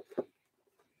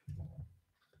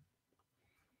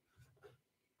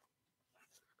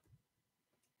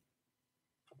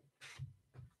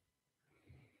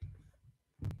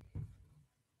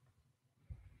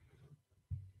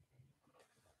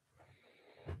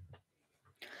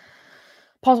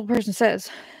 Possible person says,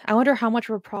 "I wonder how much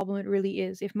of a problem it really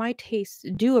is. If my tastes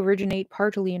do originate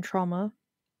partly in trauma,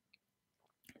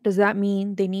 does that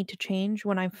mean they need to change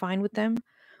when I'm fine with them,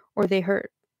 or they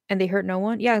hurt and they hurt no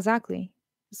one?" Yeah, exactly.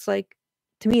 It's like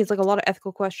to me, it's like a lot of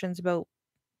ethical questions about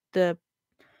the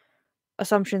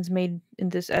assumptions made in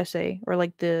this essay, or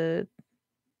like the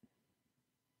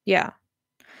yeah.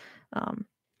 Um,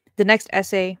 the next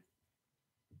essay,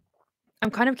 I'm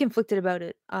kind of conflicted about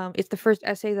it. It's the first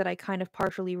essay that I kind of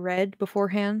partially read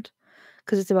beforehand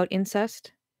because it's about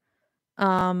incest.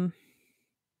 Um,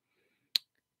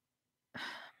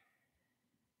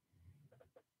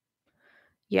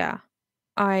 yeah,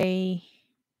 I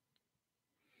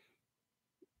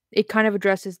it kind of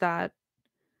addresses that.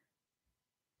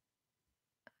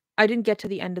 I didn't get to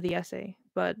the end of the essay,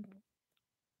 but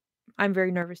I'm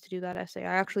very nervous to do that essay.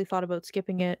 I actually thought about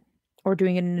skipping it or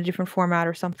doing it in a different format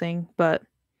or something, but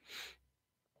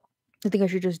I think I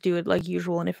should just do it like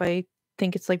usual. And if I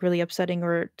think it's like really upsetting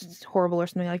or it's horrible or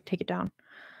something, like take it down.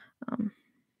 Um,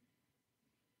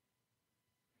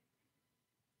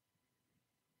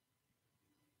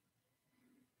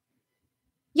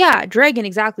 yeah, dragon,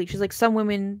 exactly. She's like, some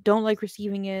women don't like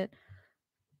receiving it,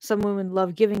 some women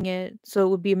love giving it, so it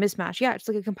would be a mismatch. Yeah, it's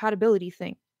like a compatibility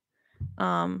thing.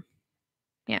 Um,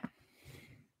 yeah,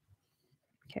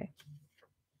 okay.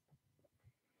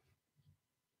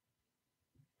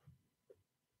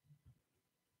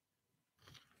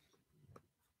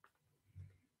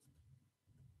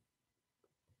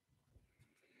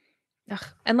 Ugh.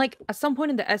 And like at some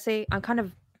point in the essay, I'm kind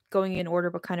of going in order,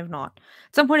 but kind of not.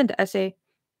 At some point in the essay,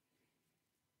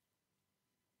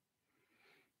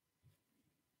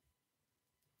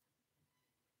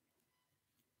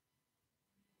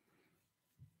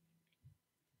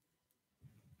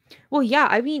 well, yeah,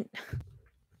 I mean,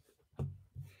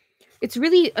 it's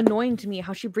really annoying to me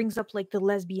how she brings up like the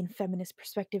lesbian feminist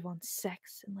perspective on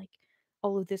sex and like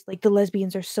all of this. Like the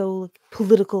lesbians are so like,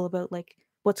 political about like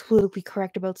what's politically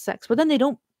correct about sex, but then they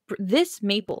don't. This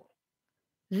Maple,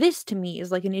 this to me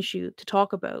is like an issue to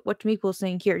talk about. What Maple is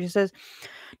saying here, she says,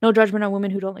 "No judgment on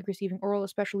women who don't like receiving oral,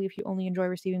 especially if you only enjoy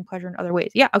receiving pleasure in other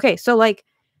ways." Yeah, okay, so like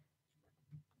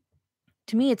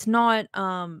to me, it's not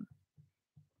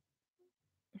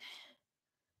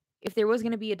if there was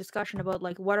going to be a discussion about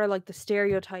like what are like the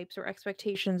stereotypes or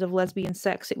expectations of lesbian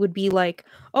sex, it would be like,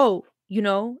 oh,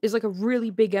 is like a really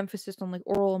big emphasis on like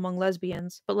oral among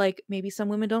lesbians, but like maybe some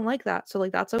women don't like that, so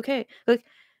like that's okay. Like,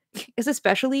 it's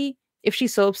especially if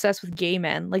she's so obsessed with gay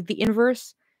men, like the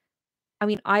inverse. I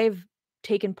mean, I've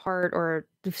taken part or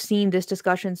seen this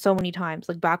discussion so many times,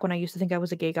 like back when I used to think I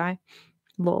was a gay guy.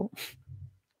 Lol.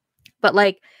 But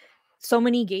like so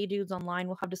many gay dudes online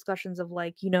will have discussions of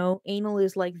like, anal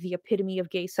is like the epitome of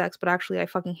gay sex, but actually I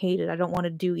fucking hate it. I don't want to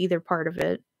do either part of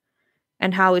it.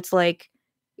 And how it's like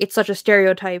it's such a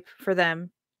stereotype for them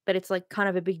that it's like kind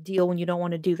of a big deal when you don't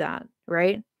want to do that,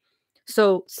 right?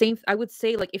 So same I would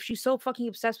say like if she's so fucking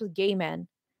obsessed with gay men,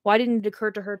 why didn't it occur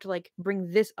to her to like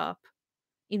bring this up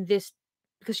in this,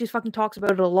 because she fucking talks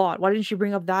about it a lot. Why didn't she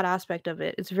bring up that aspect of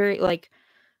it? It's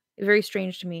very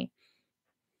strange to me.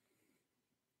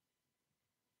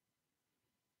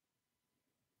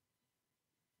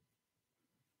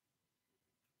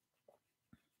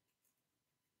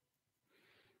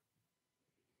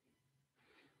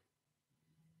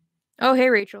 Oh, hey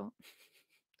Rachel.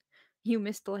 You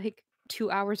missed like 2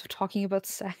 hours of talking about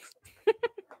sex.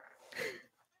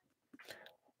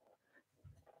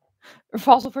 A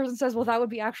fossil person says, well, that would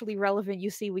be actually relevant. You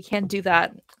see, we can't do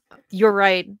that. You're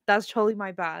right. That's totally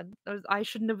my bad. I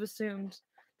shouldn't have assumed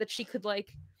that she could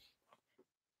like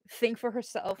think for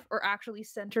herself or actually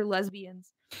center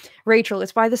lesbians. Rachel,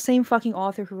 it's by the same fucking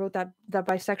author who wrote that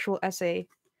bisexual essay.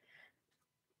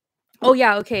 Oh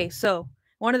yeah, okay. So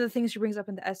one of the things she brings up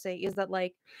in the essay is that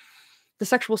like the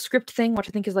sexual script thing, which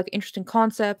I think is like an interesting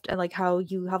concept, and like how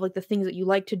you have like the things that you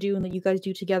like to do and that you guys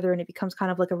do together, and it becomes kind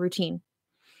of like a routine,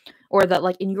 or that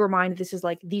like in your mind this is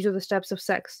like these are the steps of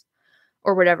sex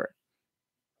or whatever,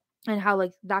 and how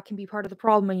like that can be part of the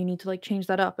problem and you need to like change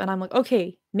that up. And I'm like,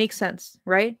 okay, makes sense,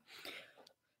 right?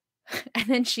 And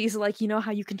then she's like, you know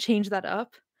how you can change that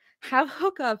up? Have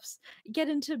hookups, get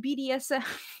into BDSM.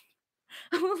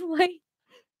 I was like,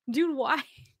 dude, why?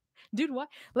 Dude, why?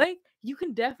 Like, you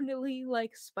can definitely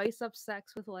like spice up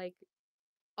sex with like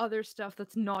other stuff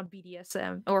that's not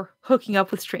BDSM or hooking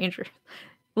up with strangers.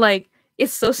 Like,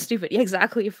 it's so stupid. Yeah,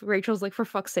 exactly. If Rachel's like, for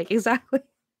fuck's sake, exactly.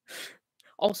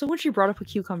 Also, when she brought up a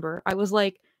cucumber, I was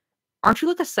like, aren't you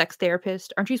like a sex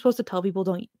therapist? Aren't you supposed to tell people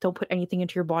don't put anything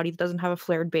into your body that doesn't have a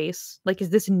flared base? Like, is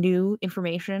this new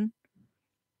information?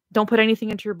 Don't put anything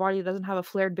into your body that doesn't have a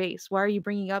flared base. Why are you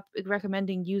bringing up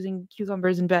recommending using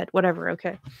cucumbers in bed? Whatever,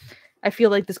 okay. I feel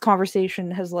like this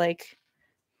conversation has like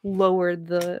lowered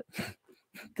the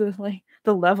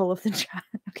level of the chat.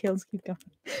 Okay, let's keep going.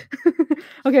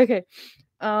 Okay.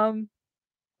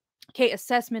 Okay,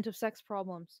 assessment of sex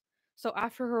problems. So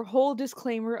after her whole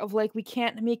disclaimer of like we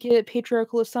can't make it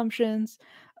patriarchal assumptions,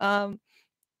 um,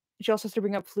 she also has to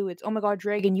bring up fluids. Oh my god,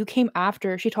 Dragon, you came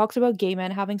after. She talks about gay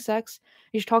men having sex.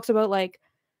 She talks about like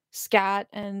scat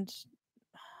and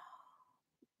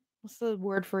what's the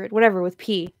word for it? Whatever with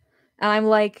P. And I'm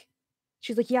like,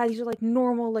 she's like, yeah, these are like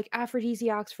normal like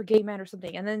aphrodisiacs for gay men or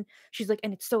something. And then she's like,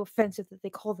 and it's so offensive that they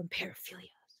call them paraphilias.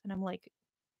 And I'm like,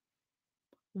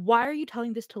 why are you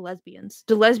telling this to lesbians?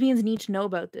 Do lesbians need to know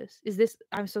about this? Is this,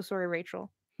 I'm so sorry,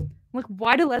 Rachel. I'm like,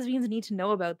 why do lesbians need to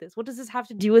know about this? What does this have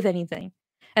to do with anything?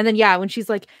 And then yeah, when she's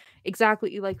like,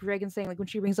 exactly like Reagan's saying, like when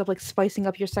she brings up like spicing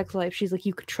up your sex life, she's like,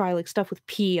 you could try like stuff with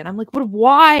pee. And I'm like, but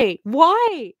why?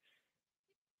 Why?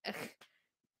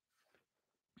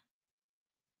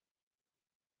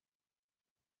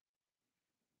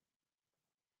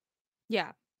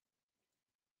 Yeah.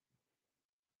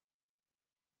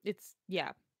 It's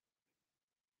yeah.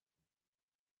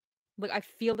 Like I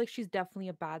feel like she's definitely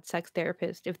a bad sex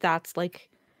therapist if that's like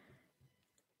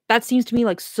that seems to me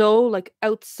like so like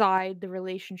outside the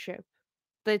relationship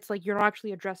that it's like you're not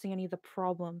actually addressing any of the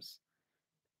problems.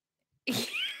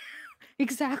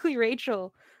 Exactly,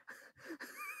 Rachel.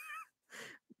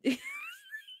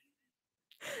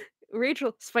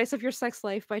 Rachel, spice up your sex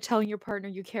life by telling your partner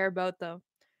you care about them.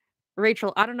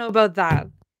 Rachel, I don't know about that.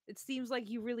 It seems like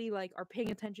you really like are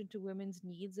paying attention to women's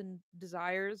needs and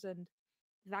desires and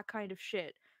that kind of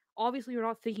shit. Obviously, you're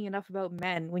not thinking enough about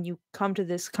men when you come to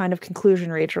this kind of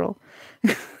conclusion, Rachel.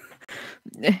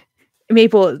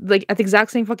 Maple, like at the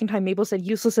exact same fucking time, Maple said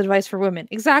useless advice for women.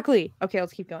 Exactly. Okay,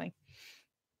 let's keep going.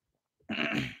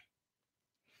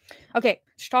 Okay,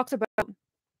 she talks about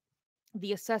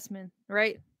the assessment,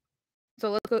 right?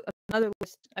 So let's go another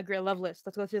list. I love list.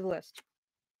 Let's go through the list.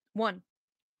 One,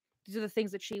 these are the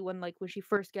things that she when she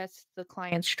first gets the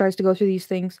clients, she tries to go through these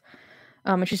things.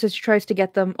 And she says she tries to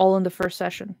get them all in the first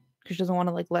session because she doesn't want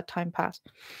to like let time pass.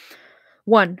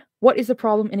 One, what is the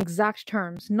problem in exact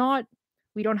terms? Not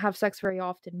we don't have sex very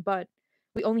often, but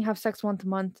We only have sex once a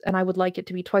month, and I would like it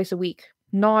to be twice a week.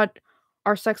 Not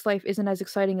our sex life isn't as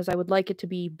exciting as I would like it to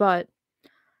be, but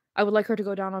I would like her to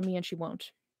go down on me and she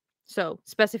won't. So,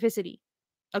 specificity.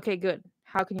 Okay, good.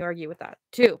 How can you argue with that?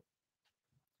 2.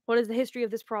 What is the history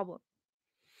of this problem?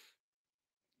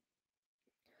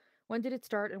 When did it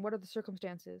start and what are the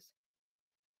circumstances?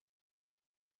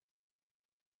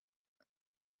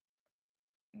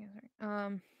 Yeah,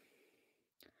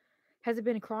 has it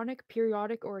been chronic,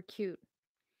 periodic, or acute?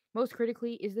 Most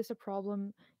critically, is this a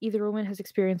problem either woman has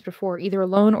experienced before, either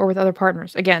alone or with other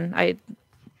partners? Again, I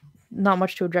not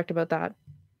much to object about that.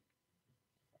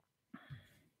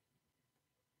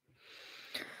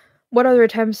 What other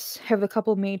attempts have the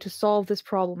couple made to solve this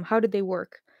problem? How did they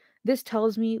work? This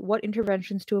tells me what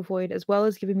interventions to avoid, as well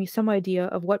as giving me some idea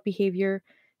of what behavior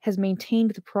has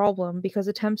maintained the problem, because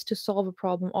attempts to solve a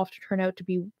problem often turn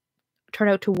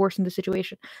out to worsen the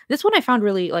situation. This one I found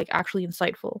really like actually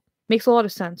insightful. Makes a lot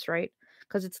of sense, right?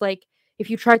 Because it's like if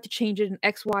you tried to change it in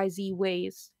XYZ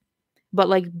ways, but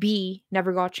like B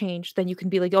never got changed, then you can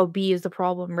be like, oh, B is the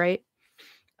problem, right?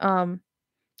 Um,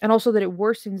 and also that it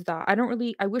worsens that.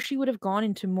 I wish she would have gone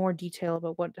into more detail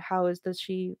about how has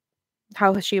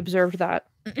she observed that.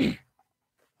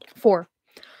 4.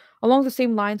 Along the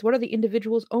same lines, what are the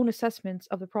individual's own assessments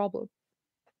of the problem?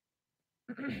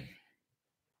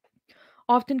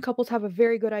 Often couples have a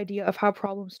very good idea of how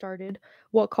problems started,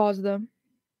 what caused them.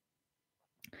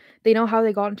 They know how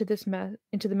they got into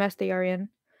the mess they are in.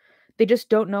 They just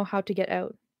don't know how to get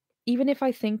out. Even if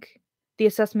I think the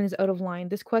assessment is out of line,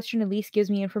 this question at least gives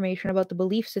me information about the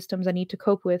belief systems I need to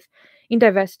cope with in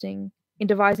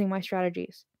devising my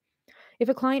strategies. If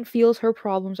a client feels her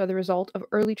problems are the result of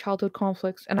early childhood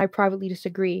conflicts and I privately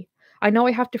disagree, I know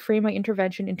I have to frame my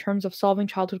intervention in terms of solving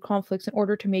childhood conflicts in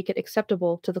order to make it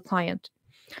acceptable to the client.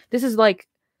 This is like,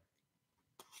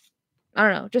 I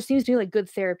don't know, just seems to be like good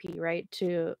therapy, right?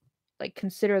 To like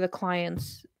consider the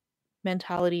client's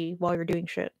mentality while you're doing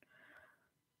shit.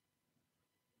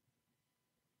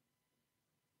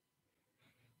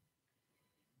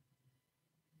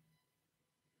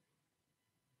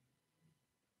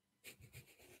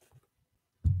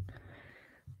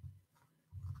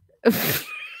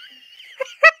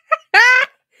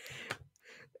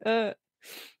 uh,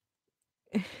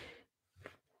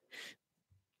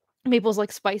 Maple's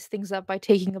like spice things up by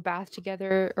taking a bath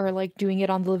together or like doing it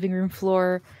on the living room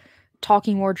floor,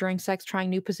 talking more during sex, trying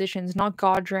new positions, not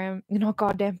goddamn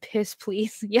piss,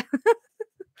 please. Yeah.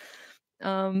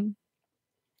 Um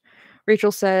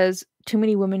Rachel says too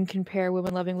many women compare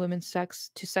women loving women's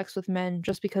sex to sex with men.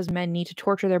 Just because men need to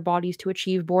torture their bodies to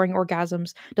achieve boring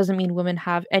orgasms doesn't mean women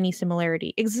have any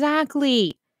similarity.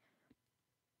 Exactly.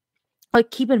 Like,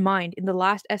 keep in mind, in the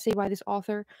last essay by this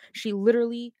author, she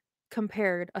literally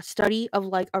compared a study of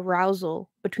like arousal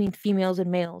between females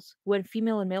and males, when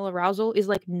female and male arousal is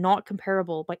like not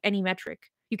comparable by any metric.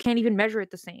 You can't even measure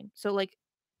it the same. So like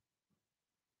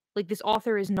this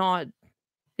author is not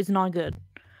good.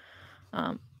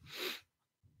 Um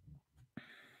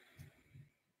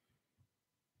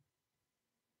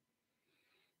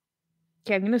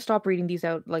okay, I'm gonna stop reading these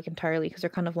out like entirely because they're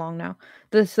kind of long now.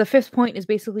 The fifth point is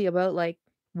basically about like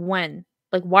when,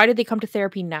 like why did they come to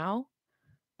therapy now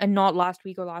and not last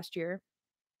week or last year?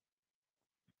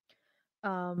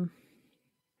 Um,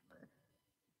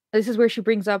 this is where she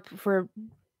brings up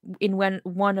when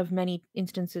one of many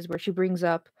instances where she brings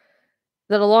up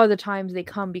that a lot of the times they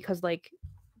come because like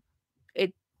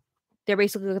it they're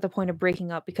basically at the point of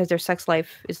breaking up because their sex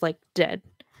life is like dead.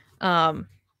 Um,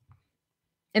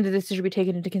 and that this should be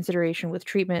taken into consideration with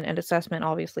treatment and assessment,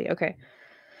 obviously. Okay.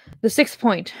 The sixth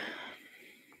point.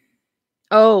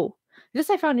 Oh, this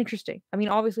I found interesting. I mean,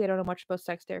 obviously, I don't know much about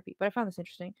sex therapy, but I found this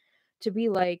interesting to be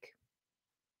like,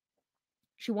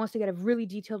 she wants to get a really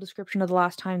detailed description of the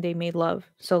last time they made love.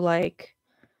 So, like,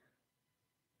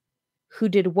 who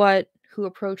did what, who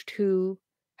approached who,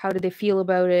 how did they feel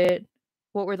about it,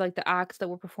 what were like the acts that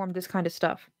were performed, this kind of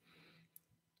stuff.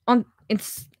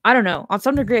 It's I don't know. On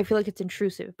some degree, I feel like it's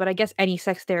intrusive, but I guess any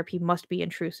sex therapy must be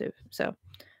intrusive. So,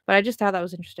 but I just thought that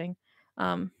was interesting.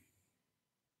 Um,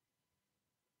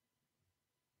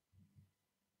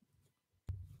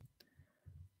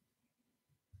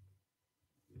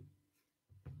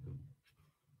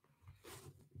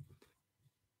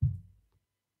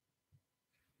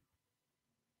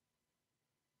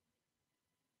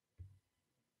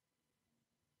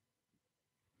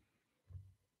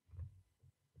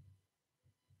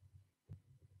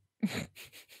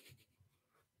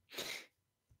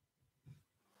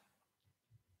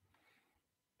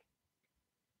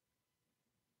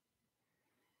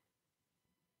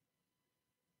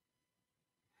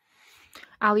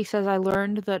 Ali says, I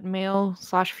learned that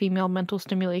male/female mental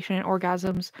stimulation and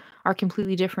orgasms are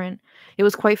completely different. It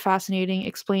was quite fascinating,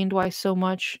 explained why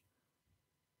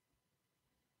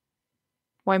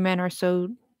men are so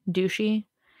douchey, and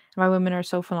why women are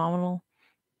so phenomenal.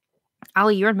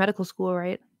 Ali, you're in medical school,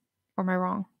 right? Or am I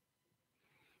wrong?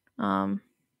 Um,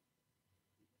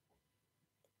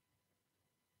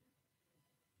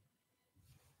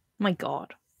 my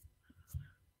God.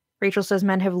 Rachel says,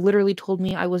 men have literally told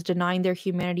me I was denying their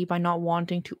humanity by not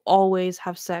wanting to always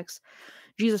have sex.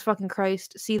 Jesus fucking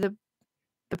Christ. See the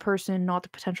person, not the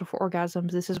potential for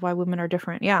orgasms. This is why women are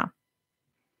different. Yeah.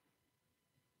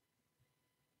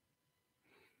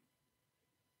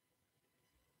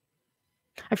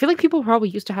 I feel like people probably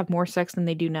used to have more sex than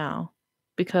they do now.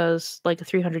 Because, like,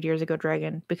 300 years ago,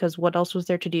 Dragon. Because what else was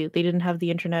there to do? They didn't have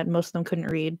the internet. Most of them couldn't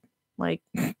read. Like,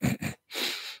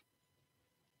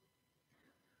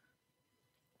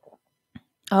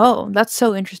 oh, that's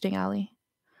so interesting, Ali.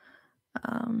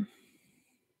 Um,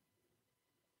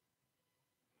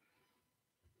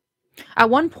 at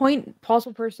one point,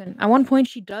 possible person. At one point,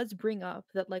 she does bring up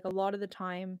that, like, a lot of the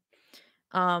time,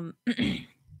 um,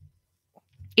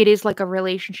 it is like a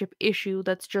relationship issue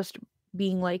that's just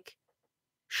being like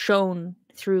shown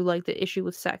through like the issue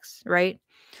with sex, right?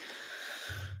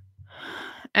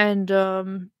 And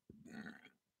I'm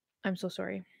so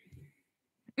sorry.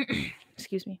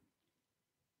 Excuse me.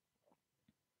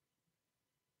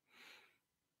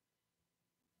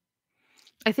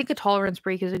 I think a tolerance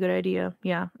break is a good idea.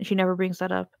 Yeah, she never brings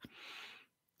that up.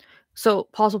 So,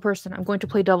 possible person, I'm going to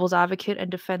play devil's advocate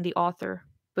and defend the author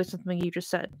with something you just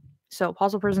said. So,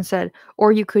 possible person said,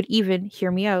 or you could even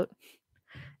hear me out,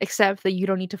 except that you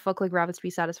don't need to fuck like rabbits to be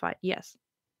satisfied. Yes.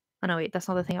 Oh no, wait, that's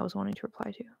not the thing I was wanting to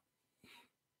reply to.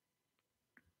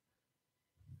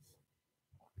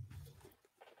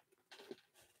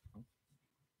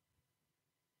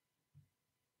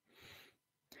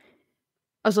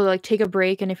 Also, like, take a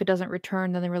break, and if it doesn't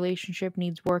return, then the relationship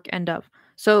needs work. End of.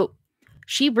 So,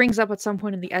 she brings up at some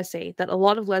point in the essay that a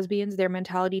lot of lesbians, their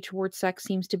mentality towards sex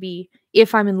seems to be,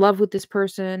 if I'm in love with this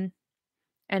person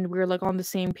and we're like on the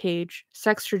same page,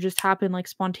 sex should just happen like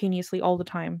spontaneously all the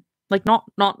time. Like not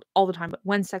all the time, but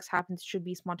when sex happens, it should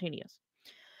be spontaneous.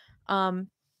 Um,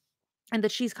 and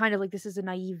that she's kind of like, this is a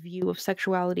naive view of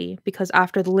sexuality because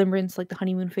after the limerence, like the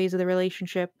honeymoon phase of the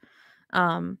relationship,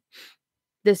 um,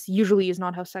 this usually is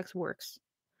not how sex works.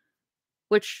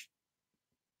 Which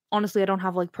honestly, I don't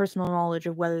have like personal knowledge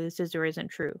of whether this is or isn't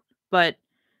true, but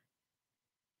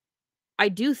I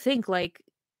do think like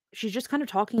she's just kind of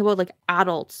talking about like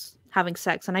adults having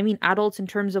sex, and I mean adults in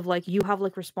terms of like you have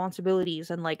like responsibilities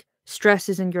and like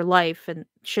stresses in your life and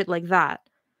shit like that.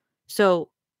 So,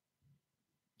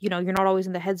 you're not always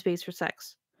in the headspace for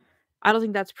sex. I don't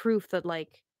think that's proof that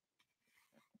like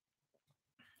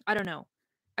I don't know.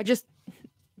 I just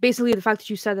basically the fact that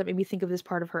you said that made me think of this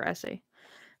part of her essay.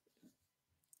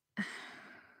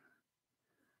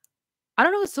 I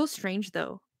don't know, it's so strange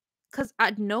though. Cuz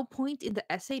at no point in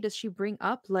the essay does she bring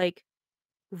up like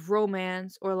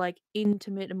romance or like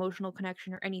intimate emotional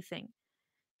connection or anything.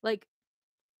 Like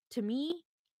to me,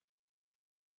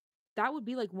 that would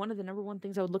be like one of the number one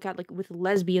things I would look at like with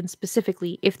lesbians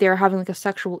specifically if they're having like a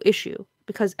sexual issue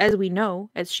because as we know,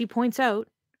 as she points out,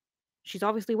 she's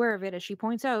obviously aware of it as she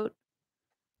points out,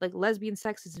 like lesbian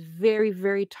sex is very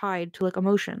very tied to like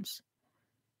emotions.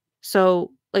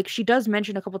 So, like she does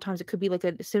mention a couple times it could be like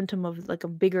a symptom of like a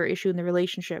bigger issue in the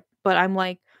relationship, but I'm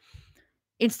like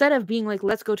instead of being like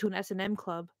let's go to an S&M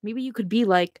club, maybe you could be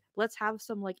like let's have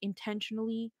some like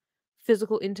intentionally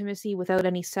physical intimacy without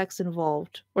any sex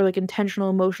involved or like intentional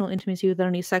emotional intimacy without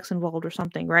any sex involved or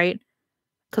something, right?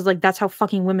 Cuz like that's how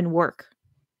fucking women work.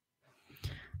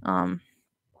 Um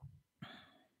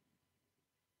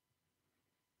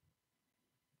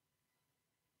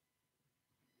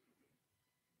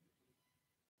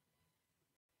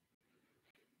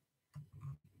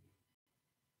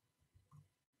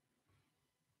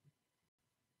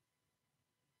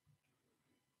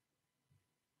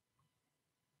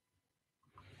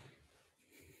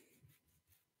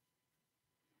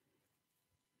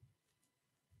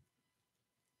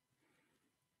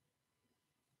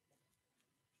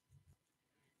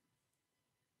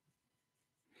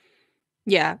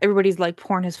yeah, everybody's like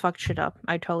porn has fucked shit up.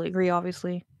 I totally agree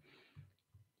obviously.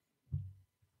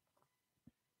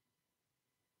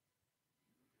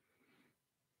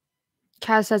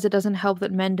 Kaz says it doesn't help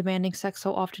that men demanding sex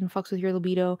so often fucks with your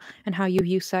libido and how you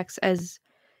view sex as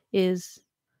is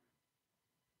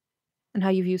and how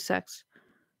you view sex.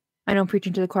 I know I'm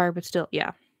preaching to the choir, but still,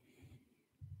 yeah.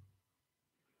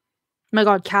 My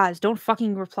god, Kaz, don't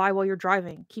fucking reply while you're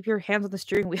driving. Keep your hands on the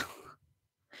steering wheel.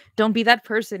 Don't be that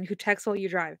person who texts while you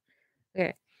drive.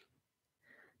 Okay.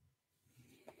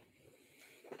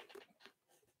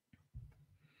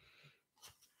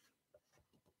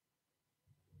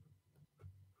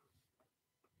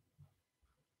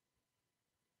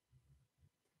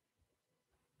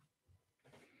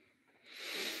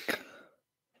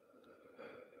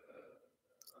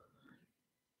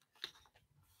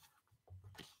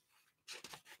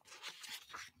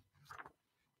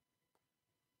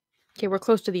 Okay, we're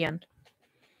close to the end.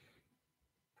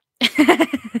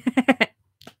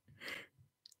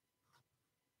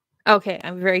 Okay,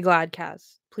 I'm very glad,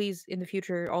 Kaz. Please, in the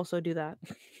future, also do that.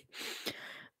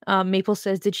 Maple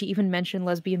says, did she even mention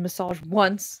lesbian massage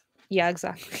once? Yeah,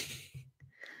 exactly.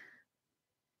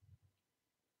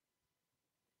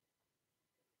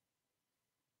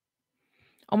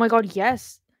 Oh my god,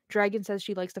 yes. Dragon says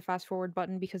she likes the fast forward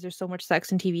button because there's so much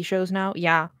sex in TV shows now.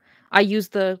 Yeah. I use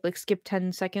the like skip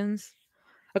 10 seconds.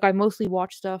 Like I mostly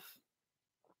watch stuff.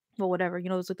 Well, whatever. You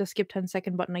know, it's like the skip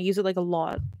 10-second button. I use it like a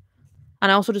lot.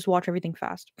 And I also just watch everything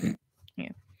fast. Yeah.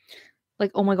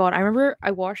 Like, oh my god, I remember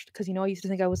I watched because I used to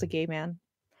think I was a gay man.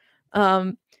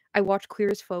 Um, I watched Queer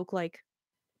as Folk, like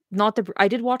not the I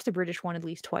did watch the British one at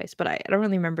least twice, but I don't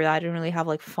really remember that. I didn't really have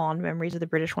like fond memories of the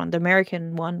British one. The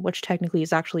American one, which technically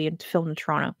is actually filmed in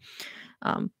Toronto,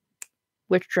 um,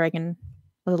 which Dragon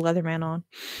was a Leatherman on.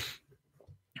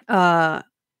 Uh,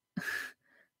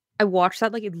 I watched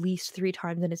that like at least 3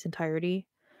 times in its entirety,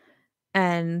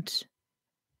 and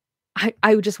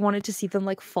I just wanted to see them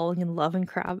like falling in love and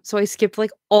crap. So I skipped like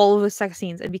all of the sex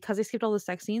scenes, and because I skipped all the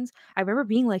sex scenes, I remember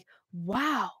being like,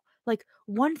 "Wow, like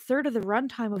 1/3 of the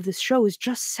runtime of this show is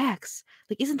just sex.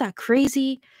 Like, isn't that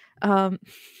crazy?" Um,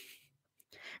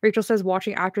 Rachel says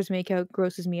watching actors make out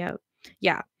grosses me out.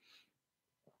 Yeah,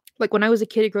 like when I was a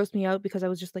kid, it grossed me out because I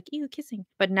was just like, "Ew, kissing."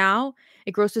 But now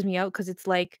it grosses me out because it's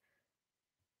like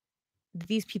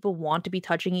these people want to be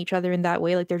touching each other in that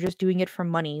way. Like they're just doing it for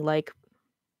money. Like,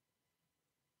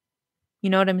 you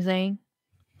know what I'm saying?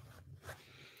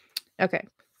 Okay,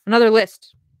 another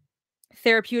list.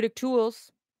 Therapeutic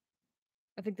tools.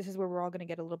 I think this is where we're all going to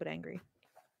get a little bit angry.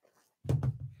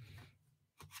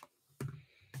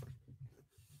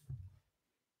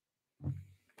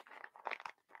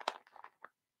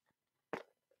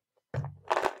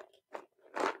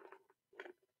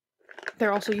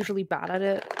 They're also usually bad at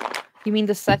it. You mean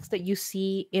the sex that you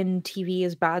see in TV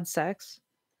is bad sex?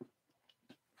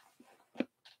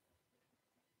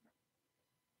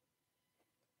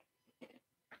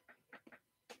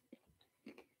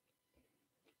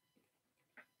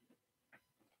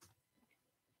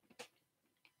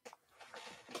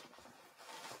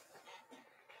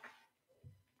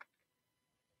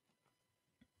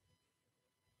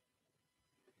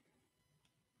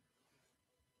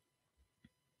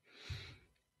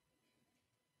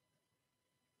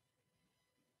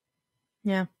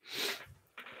 Yeah.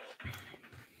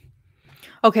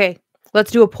 Okay,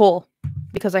 let's do a poll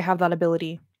because I have that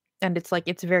ability. And it's like,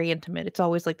 it's very intimate. It's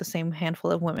always like the same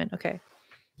handful of women. Okay.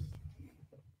 I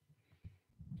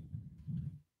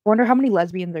wonder how many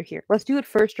lesbians are here. Let's do it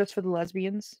first just for the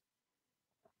lesbians.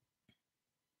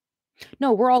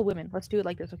 No, we're all women. Let's do it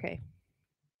like this, okay?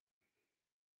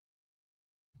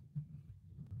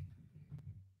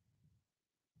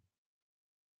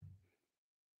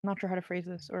 I'm not sure how to phrase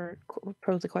this or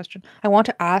pose the question. I want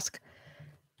to ask,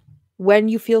 when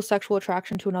you feel sexual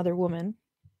attraction to another woman,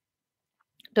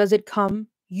 does it come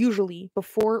usually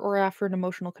before or after an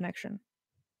emotional connection?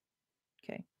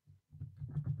 Okay.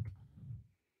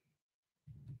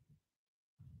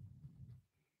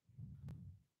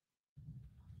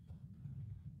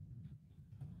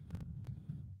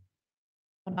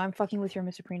 Well, I'm fucking with your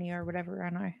Misoprenia or whatever,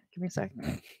 aren't I? Give me a sec.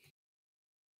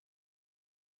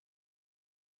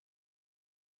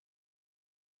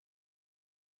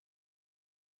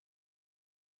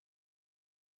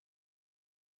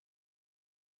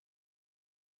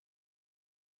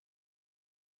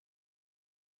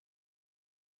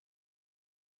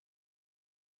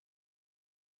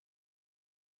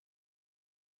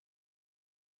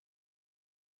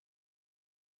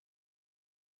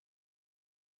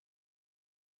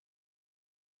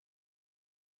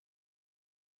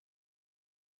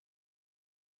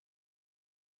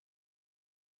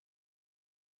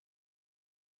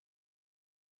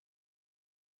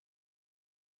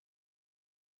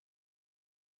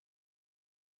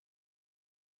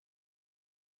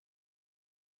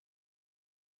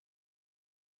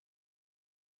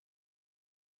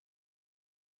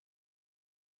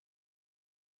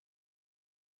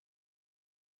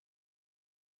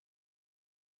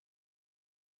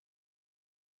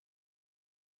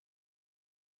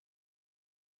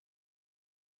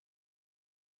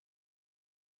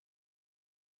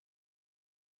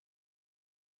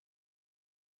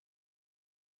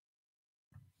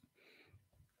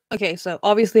 Okay, so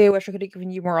obviously I wish I could have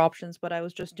given you more options, but I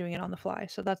was just doing it on the fly.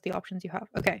 So that's the options you have.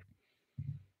 Okay.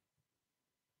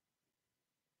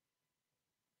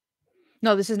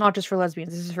 No, this is not just for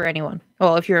lesbians. This is for anyone.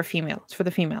 Well, if you're a female, it's for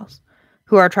the females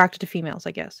who are attracted to females,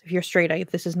 I guess. If you're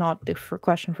straight, this is not the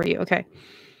question for you. Okay.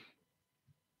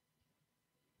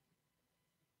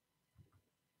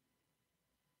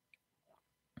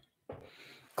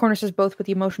 Corner says both, but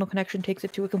the emotional connection takes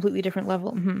it to a completely different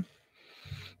level.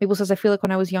 Mabel says, I feel like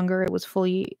when I was younger, it was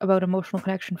fully about emotional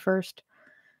connection first,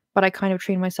 but I kind of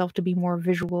trained myself to be more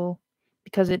visual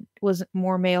because it was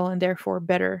more male and therefore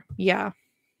better. Yeah.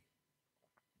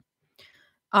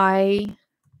 I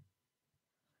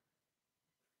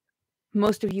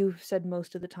Most of you have said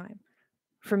most of the time.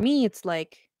 For me, it's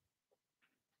like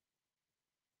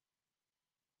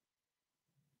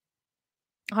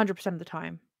 100% of the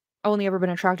time. I've only ever been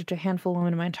attracted to a handful of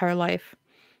women in my entire life.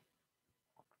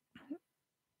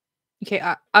 Okay,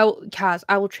 I will, Kaz,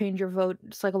 I will change your vote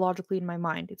psychologically in my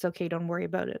mind. It's okay, don't worry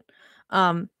about it.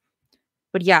 Um,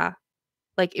 but yeah,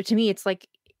 like to me, it's like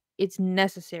it's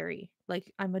necessary.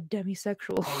 Like I'm a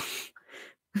demisexual,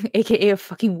 aka a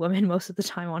fucking woman most of the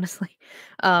time, honestly.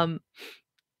 Um,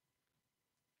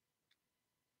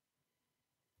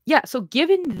 yeah. So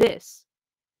given this,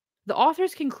 the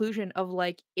author's conclusion of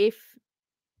like if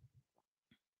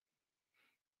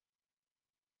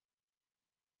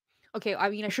okay, I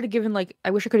mean, I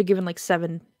wish I could have given like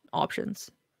 7 options,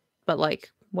 but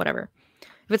like whatever.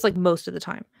 If it's like most of the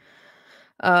time.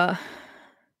 Uh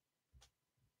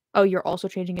oh, you're also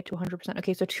changing it to 100%.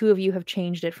 Okay, so 2 of you have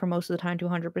changed it for most of the time to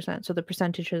 100%. So the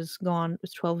percentage has gone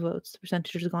it's 12 votes. The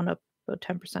percentage has gone up about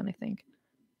 10%, I think.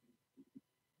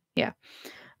 Yeah.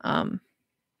 Um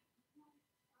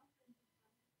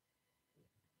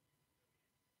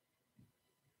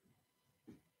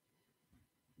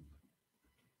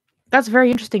That's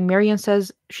very interesting. Marianne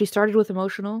says she started with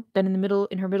emotional, then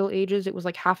in her middle ages it was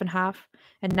like half and half,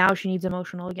 and now she needs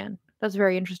emotional again. That's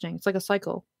very interesting. It's like a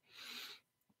cycle.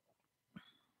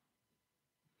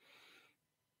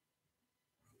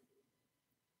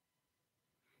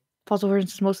 Fossil version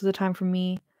says most of the time for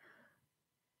me,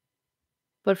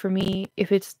 but for me,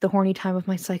 if it's the horny time of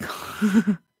my cycle,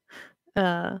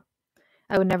 uh,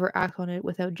 I would never act on it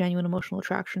without genuine emotional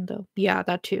attraction, though. Yeah,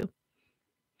 that too.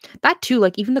 That too,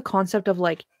 like even the concept of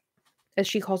like, as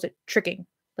she calls it, tricking,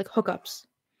 like hookups.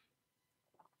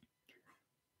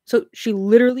 So she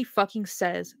literally fucking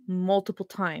says multiple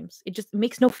times. It just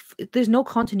makes there's no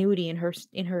continuity in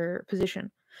her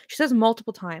position. She says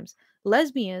multiple times,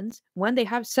 lesbians when they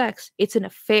have sex, it's an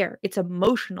affair. It's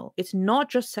emotional. It's not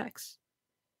just sex.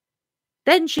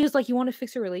 Then she's like, you want to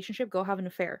fix your relationship? Go have an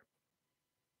affair.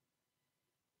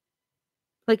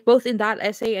 Like both in that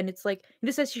essay and it's like in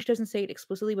this essay she doesn't say it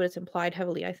explicitly, but it's implied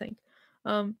heavily, I think.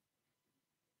 Um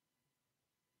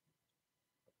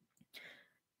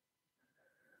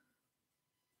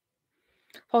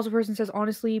False person says,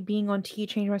 honestly, being on T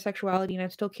changed my sexuality and I'm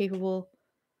still capable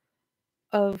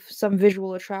of some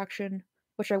visual attraction,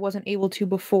 which I wasn't able to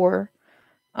before.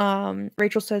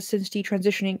 Rachel says since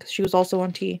detransitioning, because she was also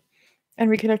on T, and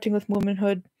reconnecting with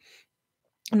womanhood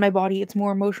and my body, it's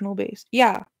more emotional based.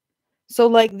 Yeah. So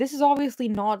like this is obviously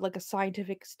not like a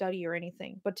scientific study or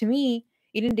anything, but to me,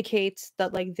 it indicates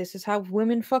that like this is how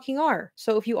women fucking are.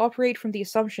 So if you operate from the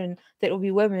assumption that it would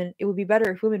be women, it would be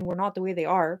better if women were not the way they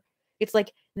are. It's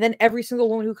like then every single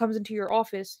woman who comes into your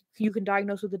office, you can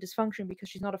diagnose with a dysfunction because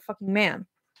she's not a fucking man.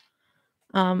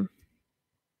 Um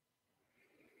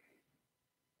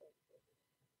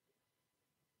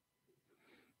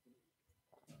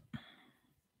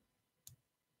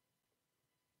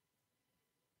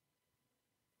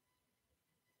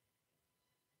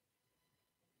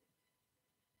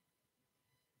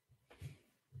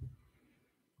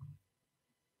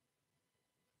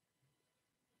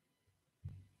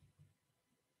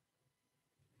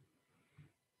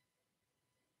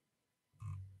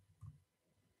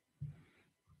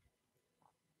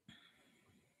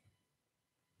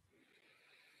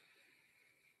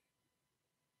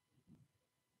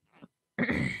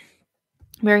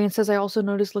Marion says I also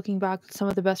noticed looking back that some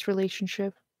of the best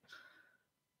relationships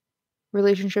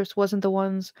wasn't the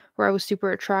ones where I was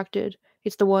super attracted.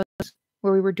 It's the ones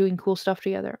where we were doing cool stuff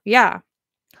together. Yeah.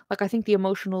 Like I think the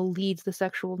emotional leads the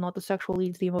sexual, not the sexual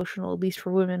leads the emotional, at least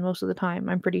for women most of the time,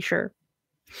 I'm pretty sure.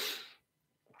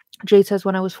 Jade says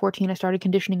when I was 14 I started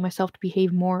conditioning myself to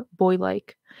behave more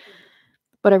boy-like.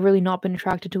 But I've really not been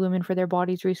attracted to women for their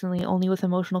bodies recently, only with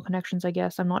emotional connections, I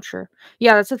guess. I'm not sure.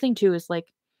 Yeah, that's the thing too, is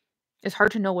like it's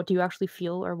hard to know what do you actually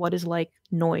feel or what is like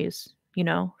noise,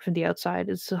 from the outside.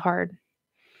 It's hard.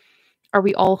 Are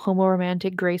we all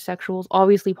homoromantic gray sexuals?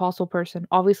 Obviously, possible person.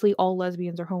 Obviously, all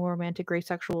lesbians are homoromantic gray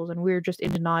sexuals, and we're just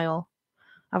in denial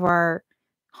of our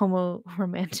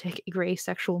homoromantic gray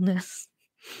sexualness.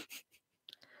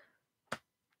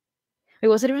 Wait,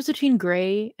 was it difference between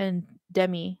gray and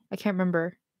demi? I can't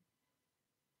remember.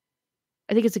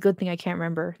 I think it's a good thing I can't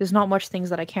remember. There's not much things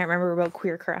that I can't remember about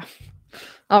queer crap.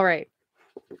 All right.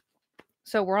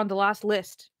 So we're on the last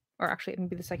list. Or actually, it can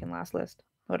be the second last list.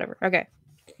 Whatever. Okay.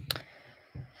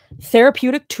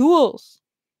 Therapeutic tools.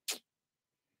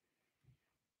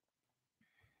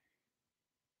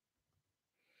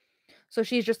 So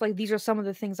she's just like, these are some of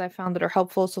the things I found that are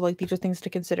helpful. So, like, these are things to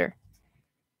consider.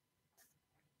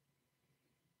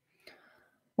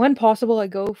 When possible, I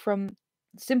go from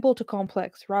simple to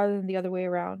complex rather than the other way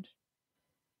around.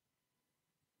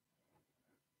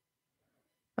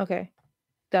 Okay.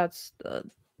 That's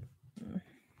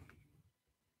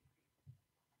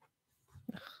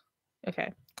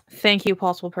okay. Thank you,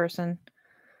 possible person.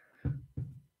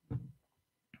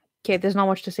 Okay, there's not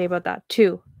much to say about that.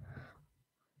 2.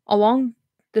 Along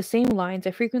the same lines,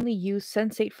 I frequently use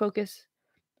sensate focus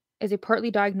as a partly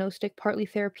diagnostic, partly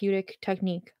therapeutic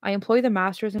technique. I employ the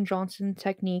Masters and Johnson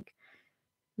technique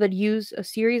that use a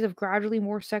series of gradually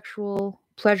more sexual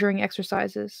pleasuring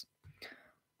exercises.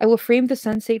 I will frame the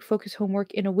sensate focus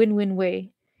homework in a win-win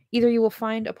way. Either you will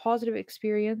find a positive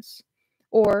experience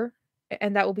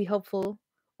and that will be helpful,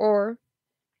 or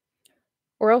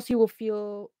else you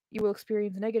will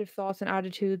experience negative thoughts and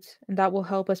attitudes, and that will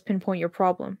help us pinpoint your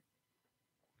problem.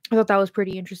 I thought that was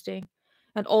pretty interesting.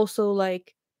 And also,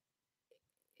 like,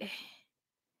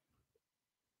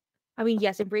 I mean,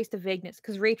 yes, embrace the vagueness,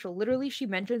 because Rachel, literally, she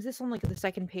mentions this on, like, the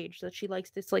second page, that she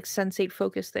likes this, like, sensate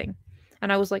focus thing.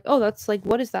 And I was like, oh, that's, like,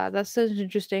 what is that? That sounds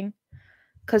interesting.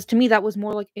 Because to me, that was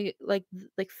more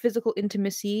like physical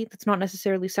intimacy that's not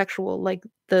necessarily sexual. Like,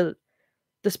 the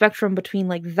spectrum between,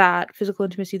 like, that physical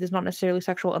intimacy that's not necessarily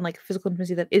sexual and, like, physical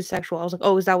intimacy that is sexual. I was like,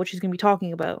 oh, is that what she's gonna be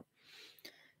talking about?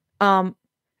 Um,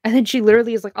 and then she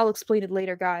literally is like, I'll explain it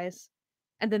later, guys.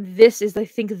 And then this is, I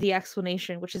think, the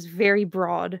explanation, which is very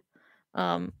broad.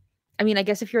 Um, I mean, I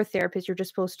guess if you're a therapist, you're just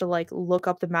supposed to, like, look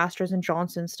up the Masters and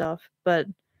Johnson stuff, but,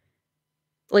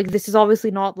 like, this is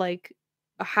obviously not, like,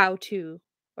 a how-to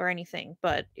or anything,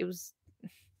 but it was.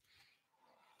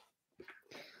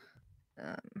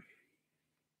 Um,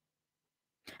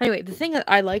 anyway, the thing that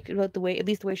I liked about the way, at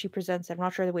least the way she presents it, I'm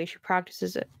not sure the way she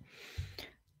practices it,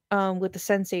 with the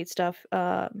sensate stuff,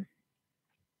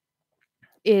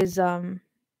 is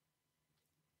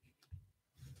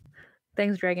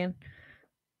thanks, Dragon.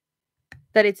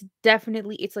 That it's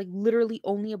like literally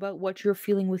only about what you're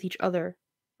feeling with each other,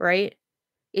 right?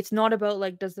 It's not about,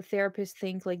 like, does the therapist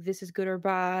think, like, this is good or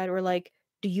bad, or, like,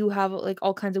 do you have, like,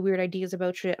 all kinds of weird ideas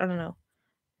about shit? I don't know.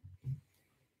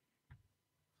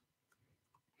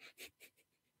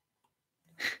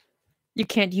 You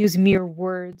can't use mere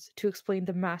words to explain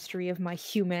the mastery of my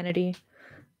humanity.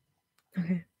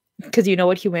 Okay. Because you know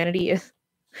what humanity is.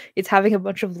 It's having a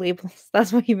bunch of labels.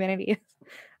 That's what humanity is.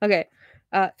 Okay.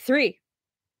 3.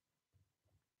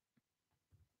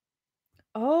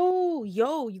 Oh,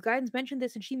 yo, you guys mentioned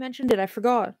this and she mentioned it. I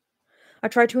forgot. I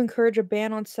try to encourage a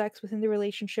ban on sex within the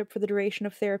relationship for the duration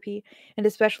of therapy, and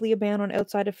especially a ban on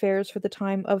outside affairs for the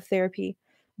time of therapy.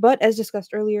 But as discussed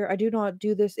earlier, I do not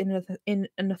do this in an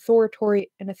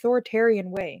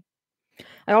authoritarian way.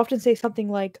 I often say something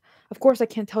like, "Of course, I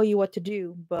can't tell you what to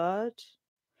do, but,"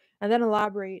 and then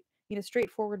elaborate in a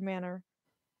straightforward manner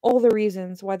all the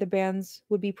reasons why the bans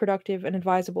would be productive and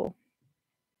advisable.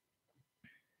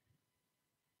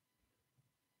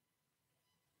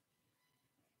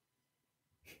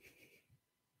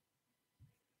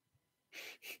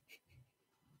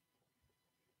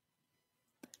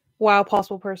 Wow,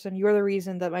 possible person, you're the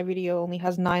reason that my video only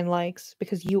has 9 likes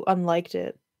because you unliked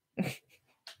it.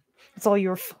 It's all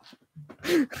your fault.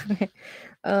 Okay.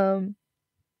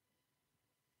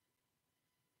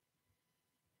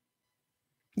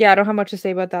 Yeah, I don't have much to say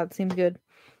about that. Seems good.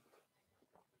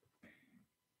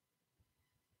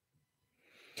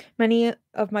 Many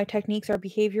of my techniques are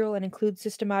behavioral and include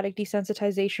systematic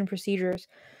desensitization procedures.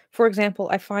 For example,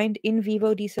 I find in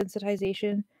vivo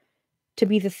desensitization to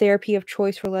be the therapy of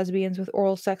choice for lesbians with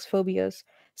oral sex phobias,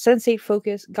 sensate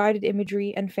focus, guided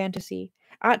imagery, and fantasy.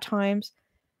 At times,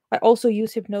 I also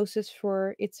use hypnosis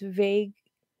for its value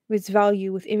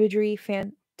with imagery,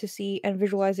 fantasy, and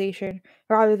visualization,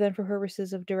 rather than for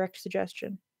purposes of direct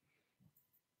suggestion.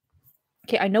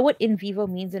 Okay, I know what in vivo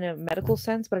means in a medical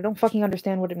sense, but I don't fucking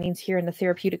understand what it means here in the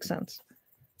therapeutic sense.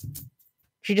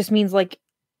 She just means, like,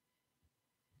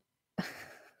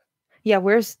 yeah,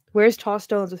 where's Toss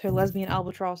Stones with her lesbian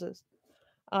albatrosses?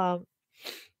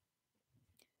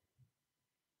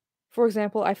 For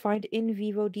example, I find in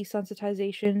vivo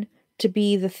desensitization to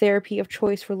be the therapy of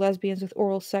choice for lesbians with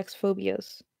oral sex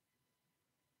phobias.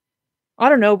 I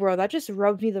don't know, bro. That just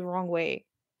rubbed me the wrong way.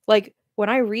 Like, when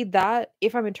I read that,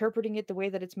 if I'm interpreting it the way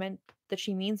that it's meant, that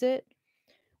she means it,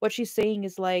 what she's saying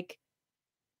is like,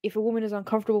 if a woman is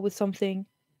uncomfortable with something,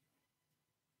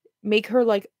 make her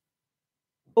like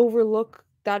overlook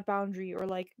that boundary or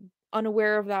like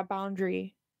unaware of that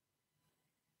boundary,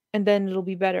 and then it'll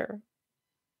be better.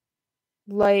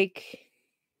 Like,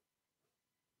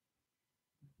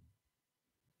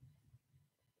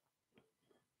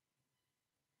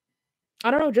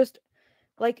 I don't know, just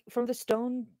like from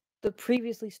the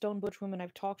previously stone butch women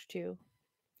I've talked to,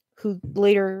 who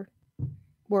later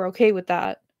were okay with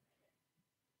that.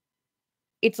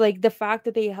 It's like the fact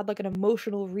that they had like an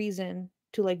emotional reason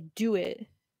to like do it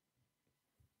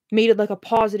made it like a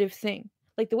positive thing.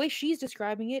 Like the way she's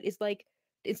describing it is like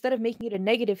instead of making it a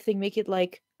negative thing, make it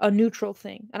like a neutral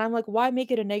thing. And I'm like, why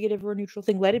make it a negative or a neutral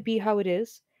thing? Let it be how it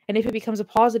is. And if it becomes a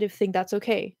positive thing, that's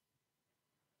okay.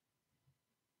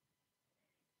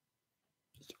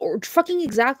 Or fucking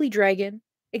exactly, Dragon.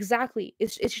 Exactly.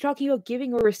 Is she talking about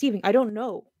giving or receiving? I don't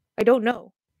know. I don't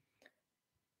know.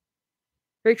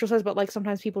 Rachel says, but like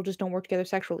sometimes people just don't work together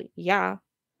sexually. Yeah.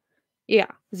 Yeah.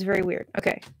 It's very weird.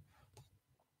 Okay.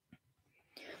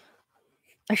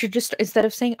 I should just, instead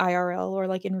of saying IRL or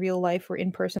like in real life or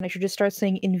in person, I should just start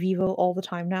saying in vivo all the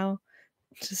time now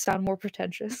to sound more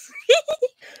pretentious.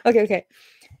 Okay, okay.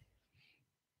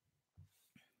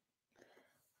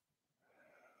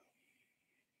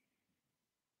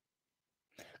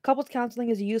 Couples counseling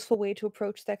is a useful way to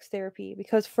approach sex therapy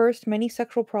because, first, many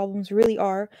sexual problems really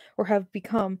are or have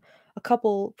become a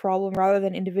couple problem rather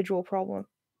than individual problem.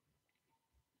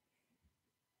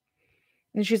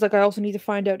 And she's like, I also need to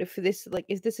find out if this like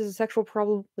is this is a sexual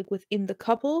problem like within the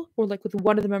couple or like with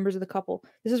one of the members of the couple.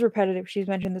 This is repetitive. She's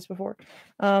mentioned this before.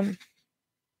 Um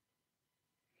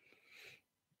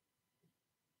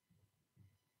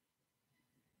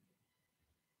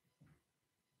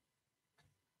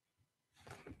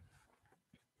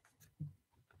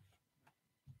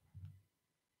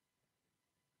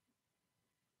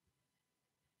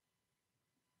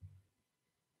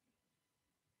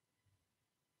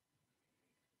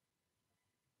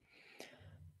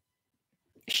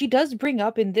she does bring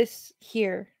up in this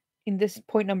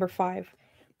point number 5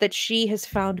 that she has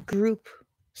found group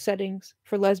settings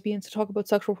for lesbians to talk about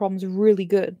sexual problems really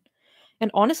good. And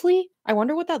honestly, I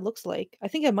wonder what that looks like. I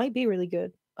think it might be really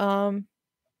good. But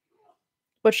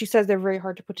she says they're very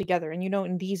hard to put together, and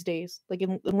in these days, like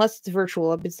unless it's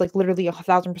virtual, it's like literally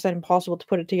 1,000% impossible to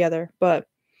put it together. But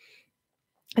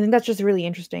I think that's just really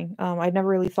interesting. I'd never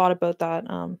really thought about that.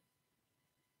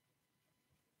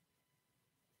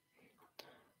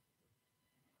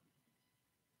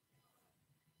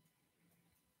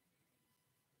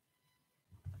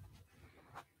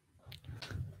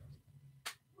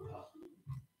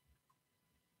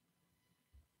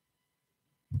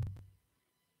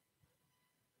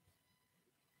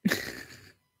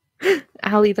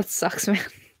 Allie, that sucks, man.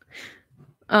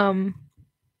 Um,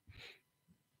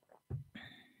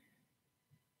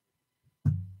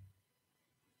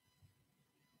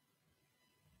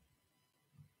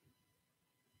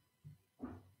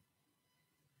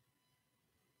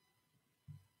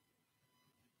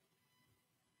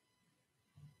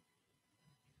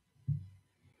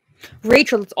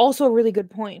 Rachel, it's also a really good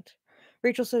point.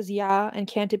 Rachel says, "Yeah, and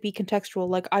can't it be contextual?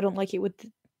 Like, I don't like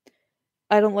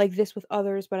this with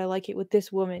others, but I like it with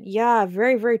this woman." Yeah,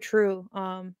 very, very true.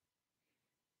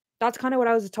 That's kind of what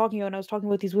I was talking about when I was talking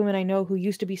about these women I know who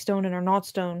used to be stoned and are not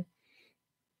stoned.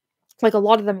 Like a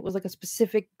lot of them, it was like a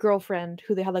specific girlfriend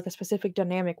who they had like a specific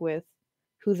dynamic with,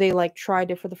 who they like tried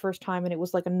it for the first time, and it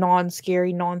was like a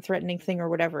non-scary, non-threatening thing or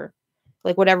whatever,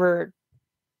 like whatever,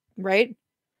 right?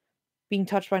 Being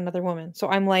touched by another woman. So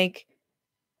I'm like,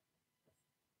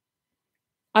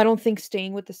 I don't think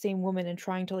staying with the same woman and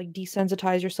trying to like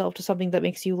desensitize yourself to something that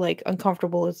makes you like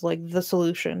uncomfortable is like the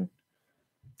solution.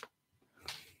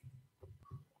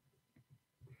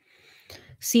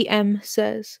 CM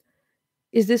says,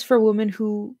 is this for women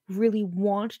who really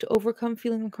want to overcome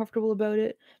feeling uncomfortable about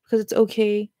it? Because it's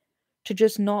okay to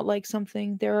just not like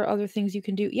something. There are other things you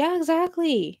can do. Yeah,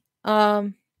 exactly.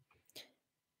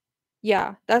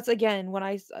 Yeah, that's again when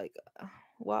like,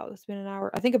 wow, it's been an hour.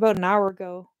 I think about an hour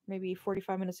ago, maybe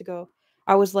 45 minutes ago.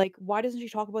 I was like, why doesn't she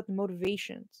talk about the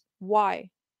motivations? Why?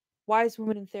 Why is this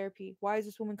woman in therapy? Why is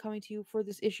this woman coming to you for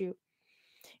this issue?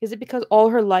 Is it because all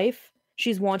her life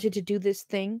she's wanted to do this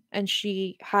thing and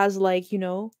she has like,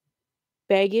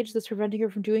 baggage that's preventing her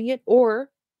from doing it? Or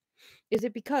Is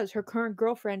it because her current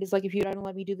girlfriend is like, if you don't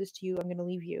let me do this to you, I'm going to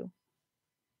leave you?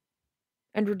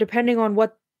 And depending on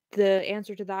what the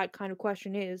answer to that kind of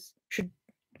question is, should,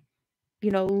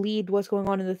 lead what's going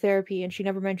on in the therapy. And she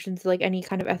never mentions like any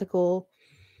kind of ethical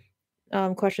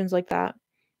questions like that.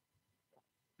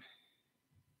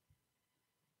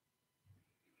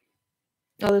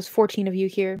 Oh, there's 14 of you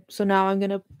here. So now I'm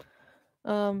going to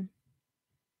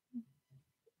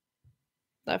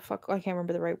I can't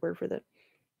remember the right word for that.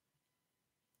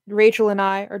 Rachel and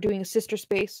I are doing a sister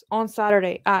space on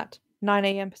Saturday at 9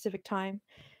 a.m. Pacific time,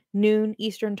 noon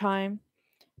Eastern time,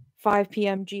 5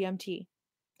 p.m. GMT.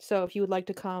 So if you would like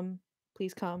to come,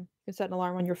 please come. You can set an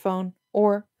alarm on your phone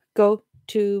or go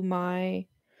to my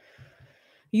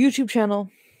YouTube channel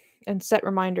and set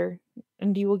reminder,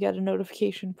 and you will get a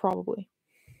notification probably.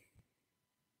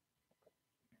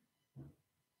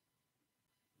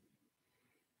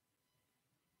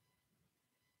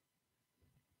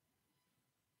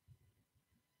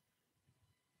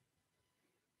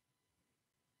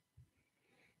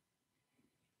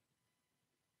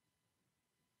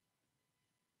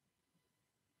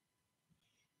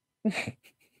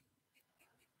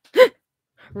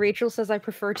 Rachel says I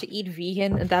prefer to eat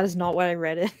vegan, and that is not what I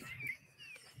read it.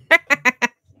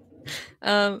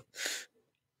 Ugh,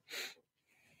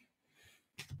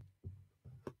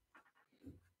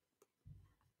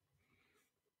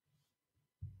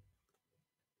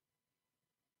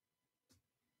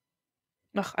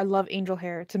 I love angel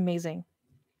hair. It's amazing.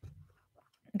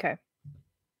 Okay.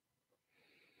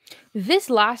 This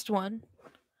last one,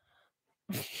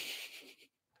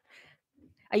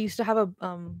 I used to have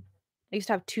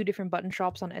two different button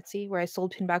shops on Etsy where I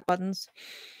sold pinback buttons.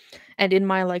 And in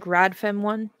my like rad fem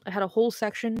one, I had a whole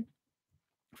section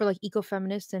for like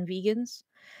eco-feminists and vegans.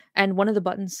 And one of the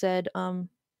buttons said,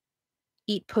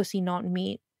 eat pussy, not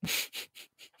meat.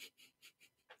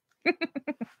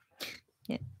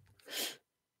 Yeah.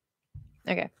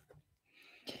 Okay.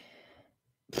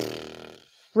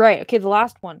 Right. Okay, the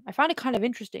last one. I found it kind of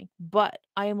interesting, but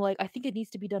I am like, I think it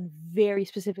needs to be done very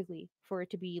specifically for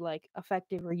it to be like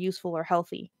effective or useful or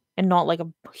healthy and not like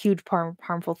a huge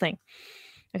harmful thing.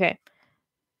 Okay.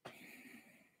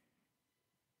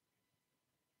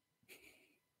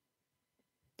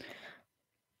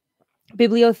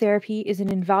 Bibliotherapy is an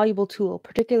invaluable tool,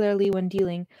 particularly when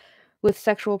dealing with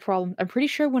sexual problems. I'm pretty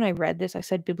sure when I read this, I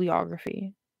said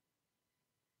bibliography,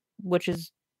 which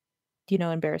is,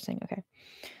 embarrassing. Okay.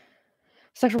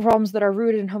 Sexual problems that are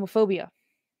rooted in homophobia.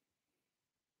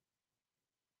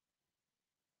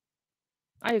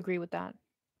 I agree with that.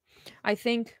 I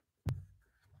think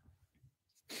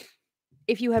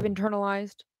if you have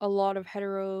internalized a lot of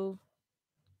heteronormative,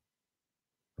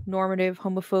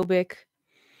 homophobic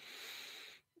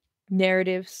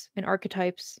narratives and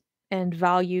archetypes and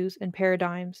values and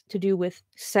paradigms to do with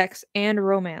sex and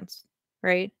romance,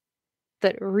 right?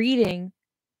 That reading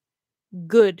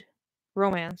good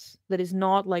romance that is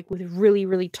not like with really,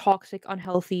 really toxic,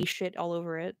 unhealthy shit all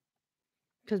over it,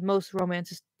 because most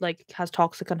romance is like has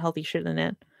toxic, unhealthy shit in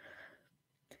it,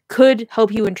 could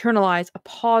help you internalize a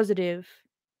positive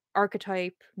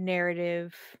archetype,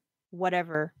 narrative,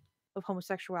 whatever of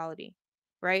homosexuality,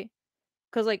 right?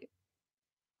 Because like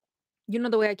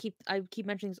the way I keep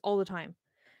mentioning this all the time.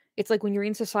 It's like when you're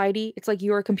in society, it's like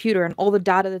you're a computer and all the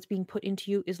data that's being put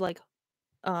into you is like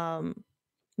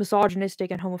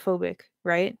misogynistic and homophobic,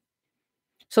 right?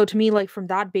 So to me, like from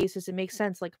that basis, it makes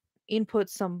sense. Like input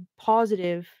some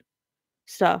positive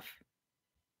stuff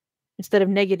instead of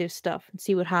negative stuff and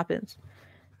see what happens.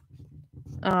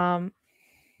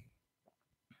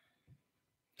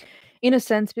 In a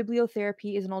sense,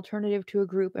 bibliotherapy is an alternative to a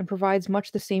group and provides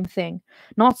much the same thing,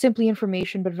 not simply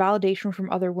information, but validation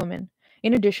from other women.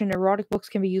 In addition, erotic books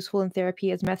can be useful in therapy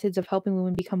as methods of helping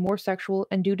women become more sexual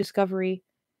and to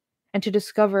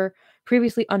discover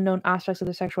previously unknown aspects of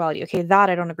their sexuality. Okay,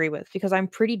 that I don't agree with, because I'm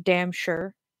pretty damn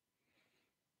sure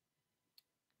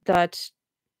that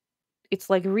it's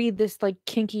like read this like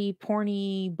kinky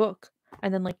porny book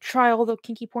and then like try all the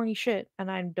kinky porny shit, and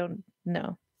I don't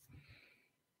know.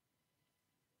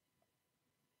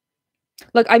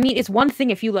 Like, I mean, it's one thing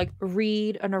if you like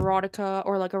read an erotica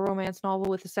or like a romance novel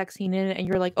with a sex scene in it and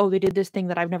you're like, oh, they did this thing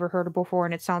that I've never heard of before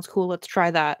and it sounds cool, let's try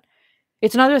that.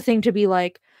 It's another thing to be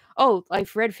like, oh,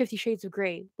 I've read 50 Shades of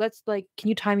Grey. Let's like, can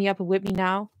you tie me up and whip me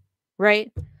now?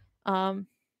 Right? Um,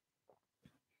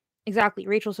 exactly.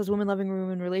 Rachel says women loving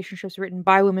women relationships written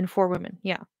by women for women.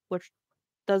 Yeah, which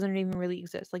doesn't even really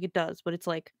exist. Like it does, but it's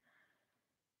like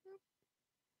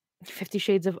 50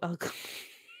 Shades of Ugh.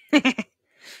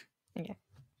 Okay.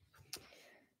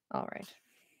 All right.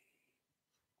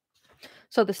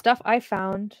 So the stuff I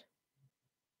found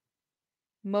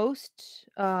most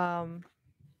where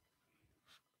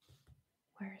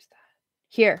is that?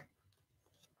 Here.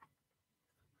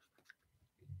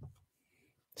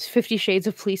 It's 50 Shades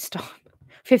of Please Stop.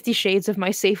 50 Shades of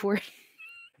My Safe Word.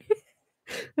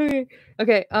 Okay.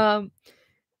 Okay.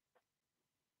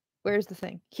 Where's the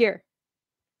thing? Here.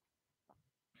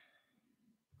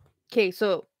 Okay,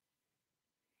 so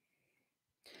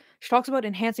she talks about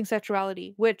enhancing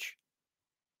sexuality, which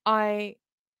I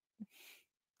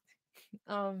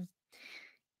um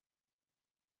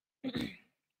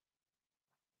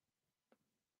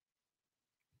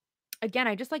again,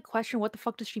 I just like question what the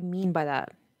fuck does she mean by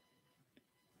that?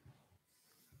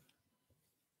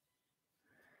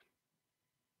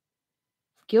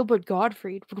 Gilbert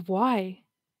Gottfried, but why?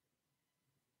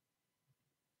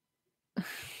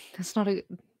 That's not a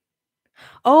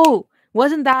Oh,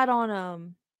 wasn't that on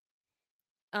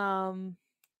oh,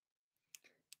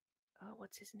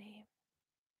 what's his name?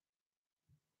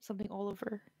 Something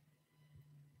Oliver.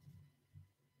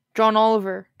 John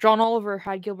Oliver. John Oliver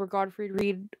had Gilbert Gottfried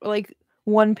read like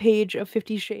one page of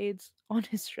 50 Shades on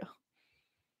his show.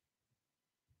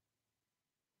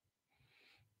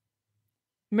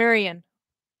 Marion.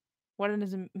 What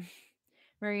is it?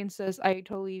 Marion says, I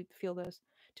totally feel this.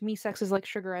 To me, sex is like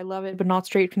sugar. I love it, but not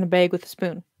straight from the bag with a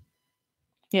spoon.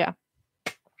 Yeah.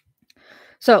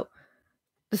 So,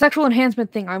 the sexual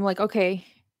enhancement thing, I'm like, okay,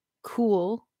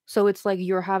 cool. So it's like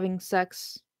you're having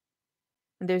sex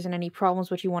and there isn't any problems,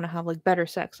 but you want to have like better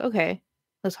sex. Okay.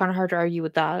 That's kind of hard to argue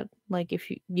with that. Like if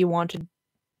you want to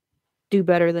do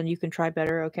better, then you can try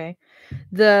better, okay?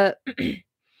 The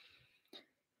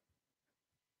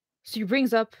So she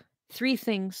brings up three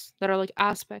things that are like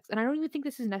aspects, and I don't even think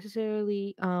this is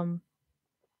necessarily an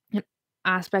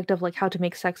aspect of like how to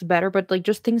make sex better, but like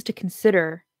just things to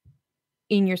consider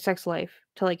in your sex life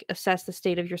to like assess the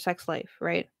state of your sex life,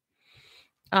 right?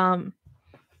 Um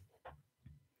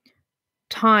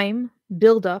Time,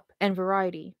 build up, and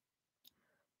variety.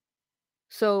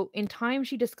 So in time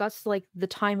she discussed like the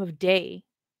time of day,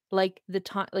 like the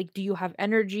time, like do you have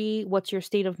energy, what's your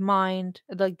state of mind,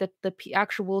 like the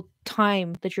actual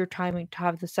time that you're timing to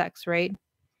have the sex, right?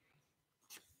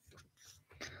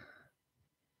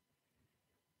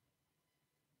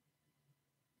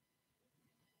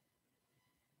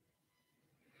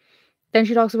 Then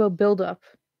she talks about build up.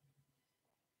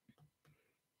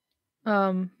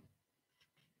 um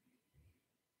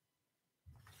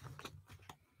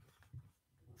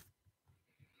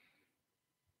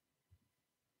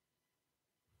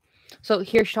So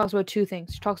here she talks about two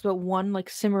things. She talks about one, like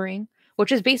simmering,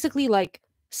 which is basically like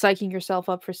psyching yourself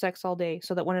up for sex all day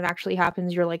so that when it actually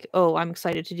happens, you're like, oh, I'm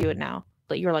excited to do it now.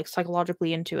 That you're like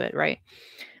psychologically into it, right?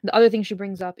 The other thing she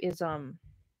brings up is oh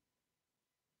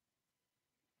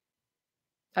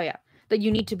yeah, that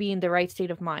you need to be in the right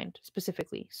state of mind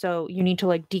specifically. So you need to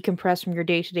like decompress from your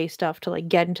day-to-day stuff to like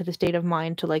get into the state of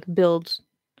mind to like build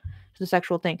the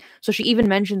sexual thing. So she even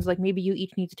mentions like maybe you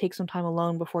each need to take some time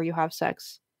alone before you have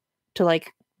sex to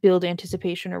like build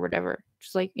anticipation or whatever. Which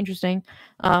is like interesting.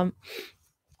 Um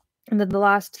and then the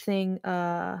last thing,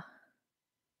 oh,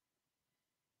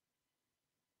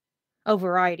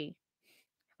 variety,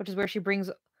 which is where she brings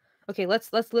okay,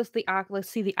 let's list the act let's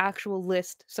see the actual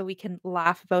list so we can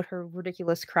laugh about her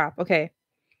ridiculous crap. Okay.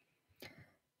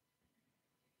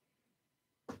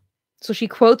 So she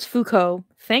quotes Foucault.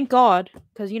 Thank God,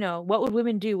 because what would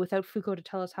women do without Foucault to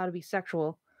tell us how to be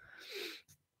sexual?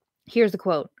 Here's the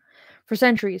quote. For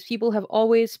centuries, people have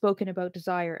always spoken about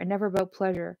desire and never about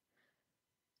pleasure.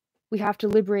 We have to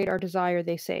liberate our desire,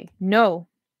 they say. No,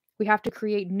 we have to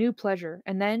create new pleasure,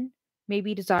 and then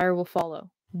maybe desire will follow.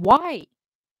 Why?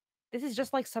 This is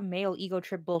just like some male ego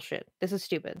trip bullshit. This is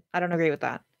stupid. I don't agree with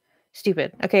that.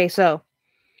 Stupid. Okay, so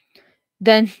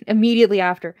then, immediately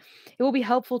after, it will be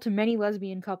helpful to many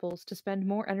lesbian couples to spend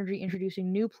more energy introducing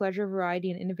new pleasure,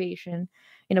 variety, and innovation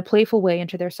in a playful way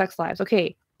into their sex lives.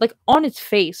 Okay, like on its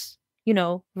face,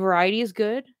 variety is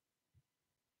good,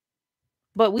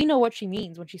 but we know what she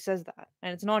means when she says that,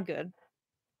 and it's not good.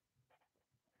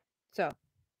 So,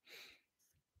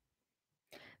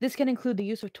 this can include the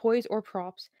use of toys or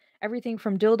props, everything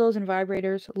from dildos and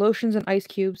vibrators, lotions and ice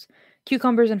cubes,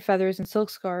 cucumbers and feathers and silk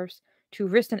scarves, to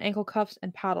wrist and ankle cuffs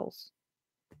and paddles.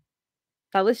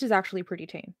 That list is actually pretty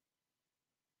tame.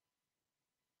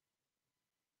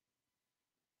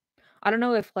 I don't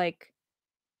know if like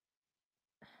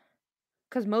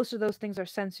because most of those things are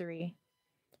sensory,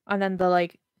 and then the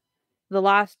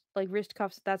last like wrist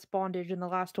cuffs, that's bondage, and the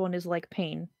last one is like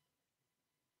pain.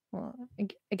 Well,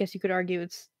 I guess you could argue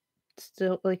it's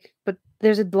still like, but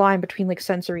there's a line between like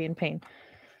sensory and pain.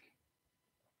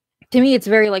 To me, it's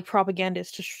very like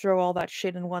propagandist to throw all that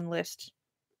shit in one list.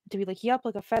 to be like, yep,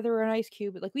 like a feather or an ice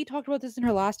cube. Like we talked about this in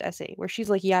her last essay, where she's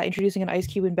like, yeah, introducing an ice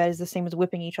cube in bed is the same as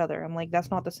whipping each other. I'm like,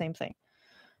 that's not the same thing.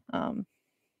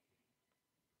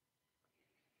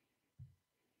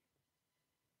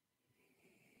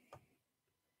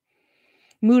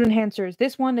 Mood enhancers.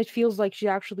 This one, it feels like she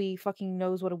actually fucking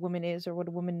knows what a woman is or what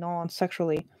a woman wants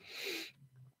sexually.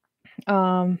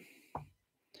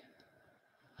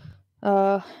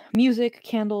 Music,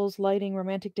 candles, lighting,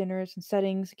 romantic dinners, and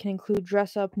settings can include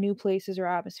dress up, new places, or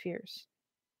atmospheres.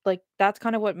 Like, that's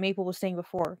kind of what Maple was saying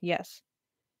before. Yes.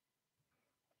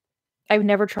 I've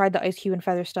never tried the ice cube and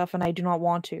feather stuff, and I do not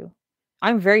want to.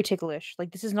 I'm very ticklish.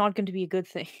 Like, this is not going to be a good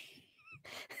thing.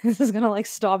 This is going to, like,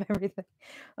 stop everything.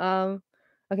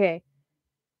 Okay.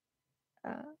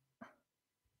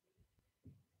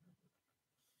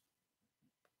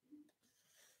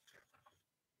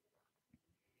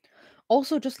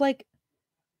 Also, just like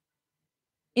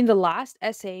in the last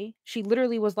essay, she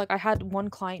literally was like, I had one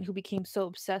client who became so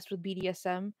obsessed with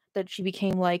BDSM that she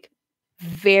became like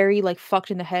very like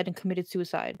fucked in the head and committed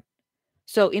suicide.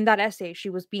 So in that essay, she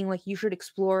was being like, you should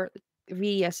explore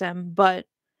BDSM, but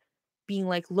being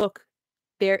like, look,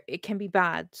 there it can be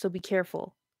bad, so be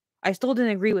careful. I still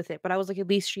didn't agree with it, but I was like, at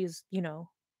least she's,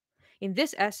 in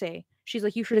this essay, she's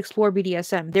like, you should explore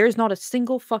BDSM. There is not a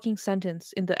single fucking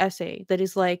sentence in the essay that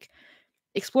is like,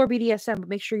 explore BDSM, but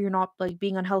make sure you're not like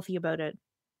being unhealthy about it.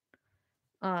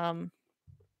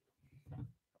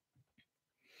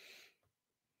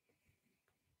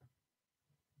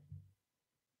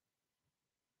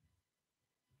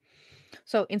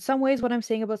 So, in some ways, what I'm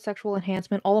saying about sexual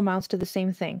enhancement all amounts to the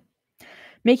same thing.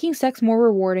 Making sex more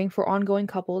rewarding for ongoing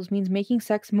couples means making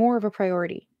sex more of a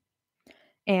priority.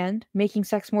 And making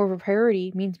sex more of a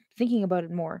priority means thinking about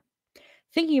it more.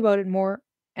 Thinking about it more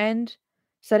and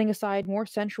setting aside more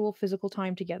sensual physical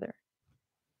time together.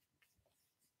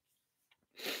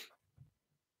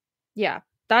 Yeah,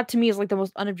 that to me is like the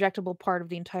most unobjectable part of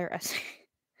the entire essay.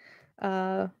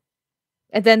 Uh,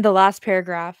 and then the last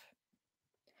paragraph.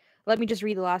 Let me just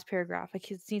read the last paragraph. Like,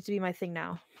 it seems to be my thing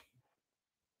now.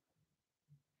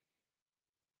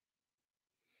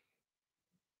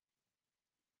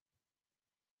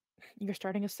 You're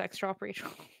starting a sex shop, Rachel.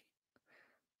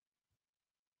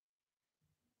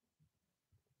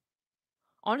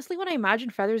 Honestly, when I imagine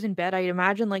feathers in bed, I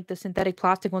imagine like the synthetic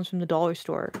plastic ones from the dollar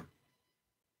store.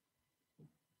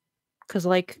 Cause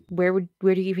like, where do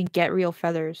you even get real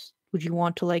feathers? Would you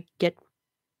want to like get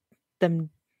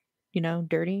them,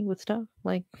 dirty with stuff?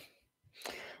 Like,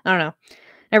 I don't know.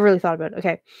 Never really thought about it.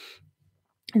 Okay.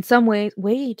 In some ways,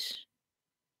 wait.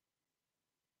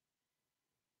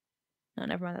 No,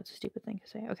 never mind. That's a stupid thing to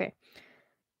say. Okay.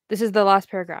 This is the last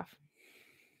paragraph.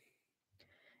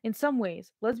 In some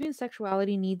ways, lesbian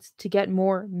sexuality needs to get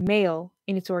more male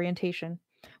in its orientation,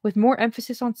 with more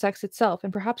emphasis on sex itself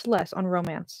and perhaps less on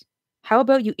romance. How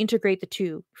about you integrate the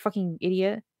two, fucking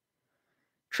idiot?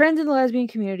 Trends in the lesbian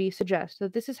community suggest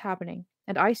that this is happening,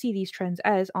 and I see these trends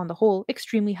as, on the whole,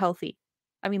 extremely healthy.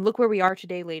 I mean, look where we are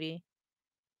today, lady.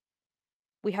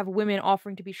 We have women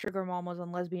offering to be sugar mamas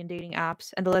on lesbian dating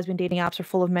apps, and the lesbian dating apps are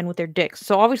full of men with their dicks.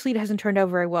 So obviously it hasn't turned out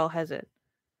very well, has it?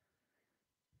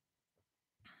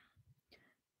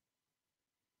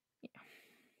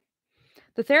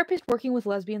 The therapist working with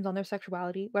lesbians on their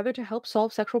sexuality, whether to help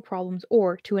solve sexual problems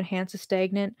or to enhance a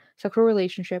stagnant sexual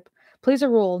relationship, plays a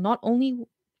role not only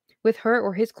with her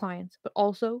or his clients, but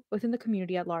also within the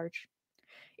community at large.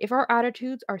 If our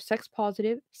attitudes are sex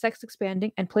positive, sex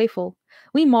expanding, and playful,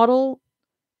 we model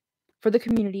for the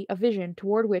community a vision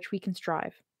toward which we can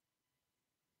strive.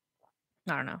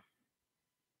 I don't know.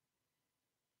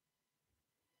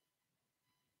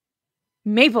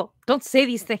 Maple, don't say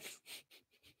these things.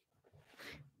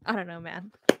 I don't know,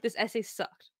 man. This essay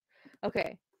sucked.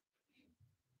 Okay.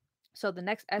 So the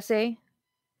next essay,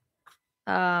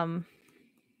 um,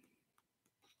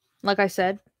 like I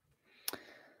said,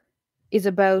 is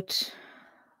about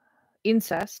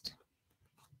incest.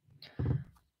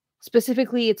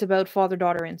 Specifically, it's about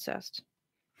father-daughter incest.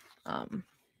 Um,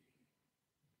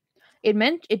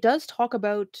 it does talk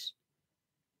about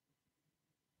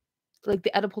like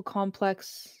the Oedipal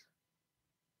complex.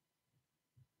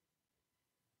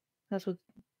 That's what,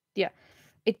 yeah.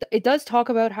 It does talk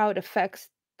about how it affects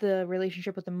the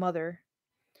relationship with the mother,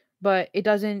 but it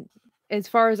doesn't. As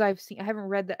far as I've seen, I haven't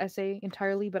read the essay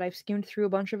entirely, but I've skimmed through a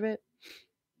bunch of it.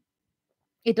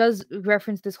 It does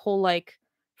reference this whole like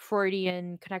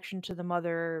Freudian connection to the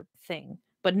mother thing,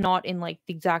 but not in like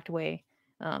the exact way.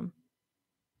 Um,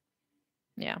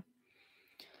 yeah.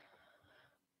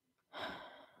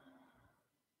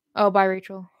 Oh, bye,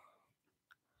 Rachel.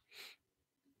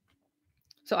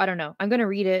 So I don't know. I'm gonna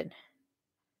read it.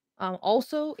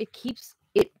 Also,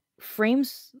 it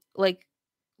frames like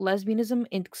lesbianism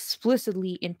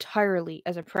explicitly entirely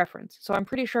as a preference. So I'm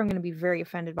pretty sure I'm going to be very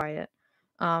offended by it.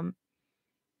 Um,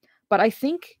 but I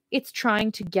think it's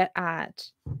trying to get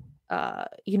at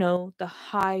the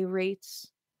high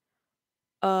rates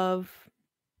of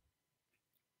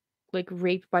like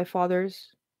rape by fathers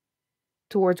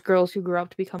towards girls who grow up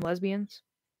to become lesbians.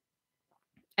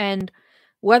 And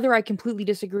whether I completely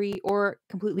disagree or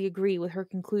completely agree with her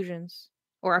conclusions,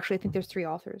 or actually, I think there's three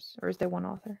authors, or is there one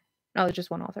author? No, there's just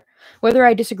one author. Whether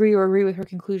I disagree or agree with her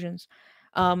conclusions,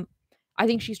 um, I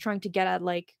think she's trying to get at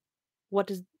like what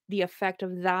does the effect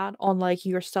of that on like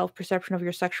your self perception of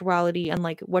your sexuality and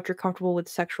like what you're comfortable with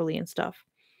sexually and stuff,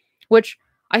 which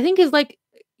I think is like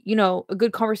a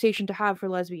good conversation to have for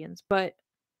lesbians, but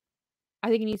I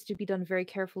think it needs to be done very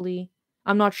carefully.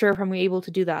 I'm not sure if I'm able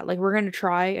to do that. Like, we're going to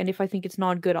try, and if I think it's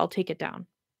not good, I'll take it down.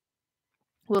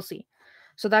 We'll see.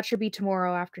 So that should be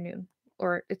tomorrow afternoon.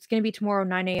 Or it's going to be tomorrow,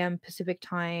 9 a.m. Pacific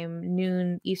time,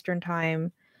 noon Eastern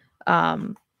time,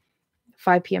 um,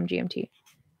 5 p.m. GMT.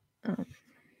 Um,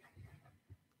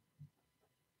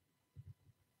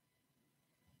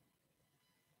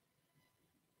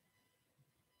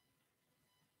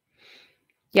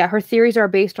 yeah, her theories are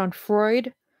based on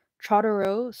Freud,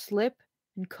 Chodorow, Slip,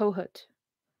 and Kohut.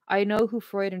 I know who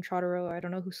Freud and Chodorow are. I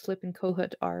don't know who Slip and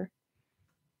Kohut are.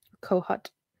 Kohut.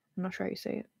 I'm not sure how you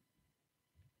say it.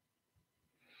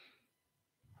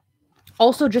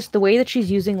 Also, just the way that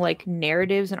she's using like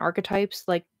narratives and archetypes,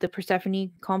 like the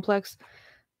Persephone complex,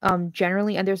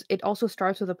 generally, and it also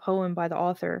starts with a poem by the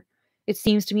author. It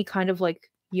seems to me kind of like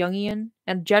Jungian,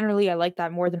 and generally I like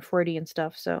that more than Freudian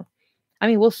stuff. So, I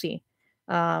mean, we'll see.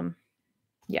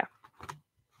 Yeah.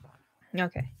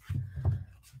 Okay.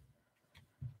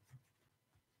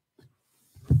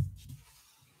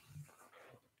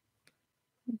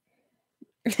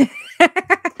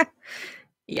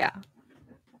 Yeah.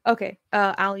 Okay.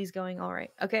 Allie's going all right.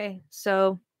 Okay.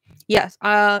 So, yes.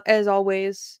 As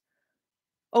always.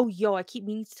 Oh, yo, I keep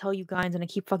meaning to tell you guys, and I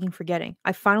keep fucking forgetting.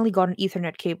 I finally got an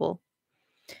Ethernet cable.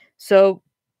 So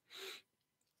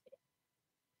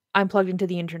I'm plugged into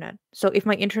the internet. So if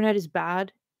my internet is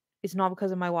bad, it's not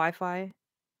because of my Wi-Fi.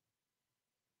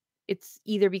 It's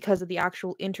either because of the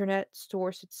actual internet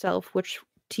source itself, which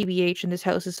TBH in this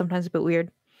house is sometimes a bit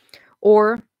weird,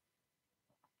 or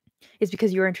it's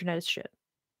because your internet is shit.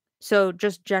 So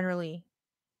just generally,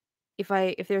 if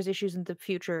there's issues in the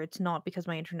future, it's not because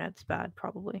my internet's bad,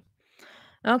 probably.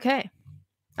 Okay.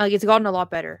 Like it's gotten a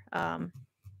lot better.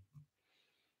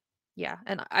 Yeah,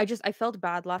 and I felt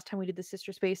bad last time we did the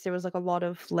sister space. There was like a lot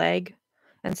of lag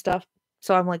and stuff.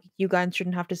 So I'm like, you guys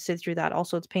shouldn't have to sit through that.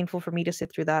 Also, it's painful for me to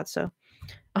sit through that. So,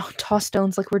 oh, toss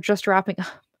stones. Like we're just wrapping up.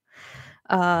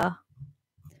 Uh,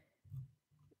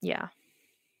 yeah.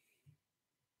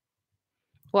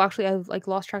 Well, actually, I've like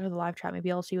lost track of the live chat.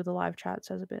 Maybe I'll see what the live chat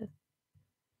says a bit.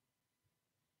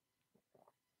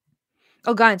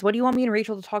 Oh, guys, what do you want me and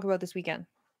Rachel to talk about this weekend?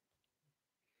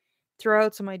 Throw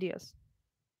out some ideas.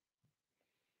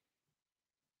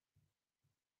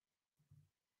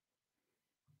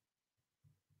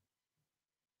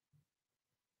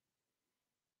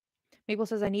 Maple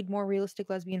says I need more realistic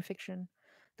lesbian fiction.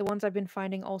 The ones I've been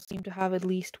finding all seem to have at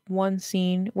least one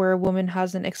scene where a woman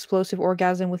has an explosive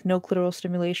orgasm with no clitoral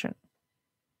stimulation.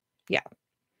 Yeah.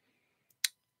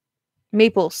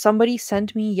 Maple, somebody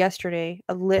sent me yesterday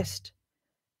a list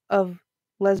of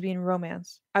lesbian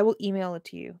romance. I will email it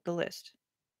to you, the list.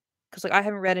 Because like I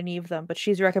haven't read any of them, but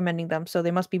she's recommending them, so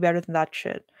they must be better than that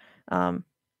shit.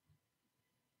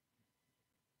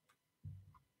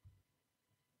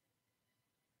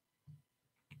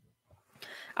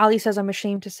 Ali says, I'm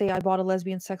ashamed to say I bought a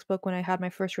lesbian sex book when I had my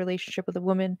first relationship with a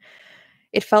woman.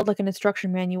 It felt like an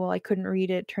instruction manual. I couldn't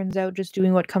read it. Turns out just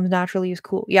doing what comes naturally is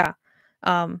cool. Yeah.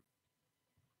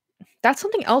 That's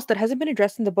something else that hasn't been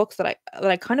addressed in the books that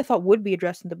I kind of thought would be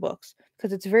addressed in the books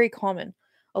because it's very common.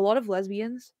 A lot of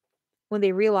lesbians, when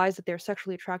they realize that they're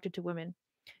sexually attracted to women,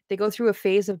 they go through a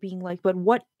phase of being like, but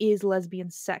what is lesbian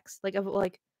sex? Like of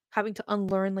like having to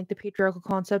unlearn like the patriarchal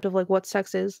concept of like what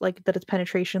sex is, like that it's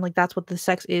penetration, like that's what the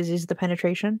sex is the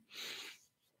penetration.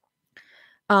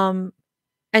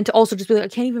 And to also just be like, I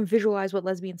can't even visualize what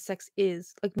lesbian sex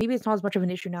is. Like maybe it's not as much of an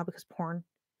issue now because porn,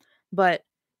 but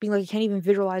being like, I can't even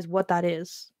visualize what that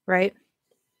is, right?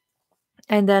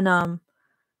 And then what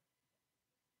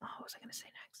was I gonna say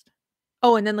next?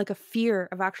 Oh, and then like a fear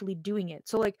of actually doing it.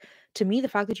 So like to me, the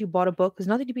fact that you bought a book is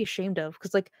nothing to be ashamed of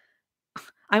because like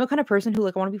I'm a kind of person who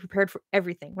like I want to be prepared for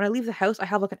everything. When I leave the house, I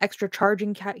have like an extra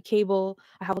charging cable.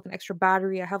 I have like an extra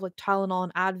battery. I have like Tylenol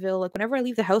and Advil. Like whenever I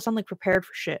leave the house, I'm like prepared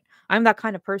for shit. I'm that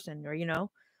kind of person, or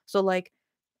So like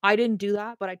I didn't do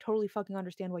that, but I totally fucking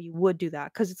understand why you would do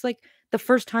that, cuz it's like the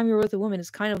first time you're with a woman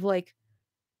is kind of like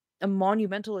a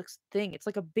monumental thing. It's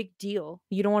like a big deal.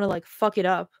 You don't want to like fuck it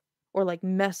up or like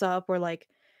mess up or like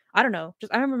I don't know.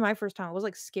 Just I remember my first time. I was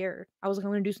like scared. I was like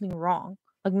I'm going to do something wrong.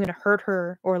 Like I'm going to hurt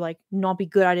her or like not be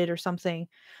good at it or something.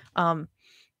 Um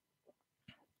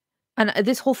and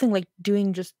this whole thing like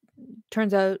doing just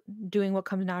turns out doing what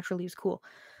comes naturally is cool.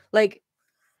 Like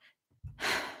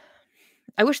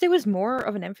I wish there was more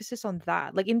of an emphasis on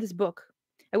that. Like in this book,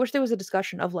 I wish there was a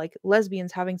discussion of like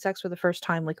lesbians having sex for the first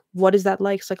time. Like, what is that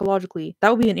like psychologically? That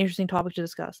would be an interesting topic to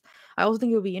discuss. I also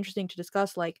think it would be interesting to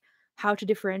discuss like how to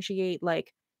differentiate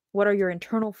like what are your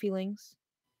internal feelings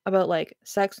about like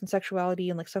sex and sexuality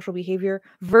and like sexual behavior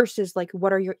versus like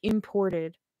what are your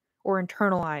imported or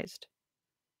internalized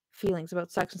feelings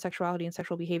about sex and sexuality and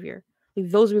sexual behavior. Like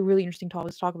those would be really interesting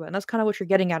topics to talk about. And that's kind of what you're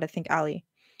getting at, I think, Allie,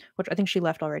 which I think she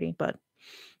left already, but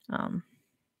um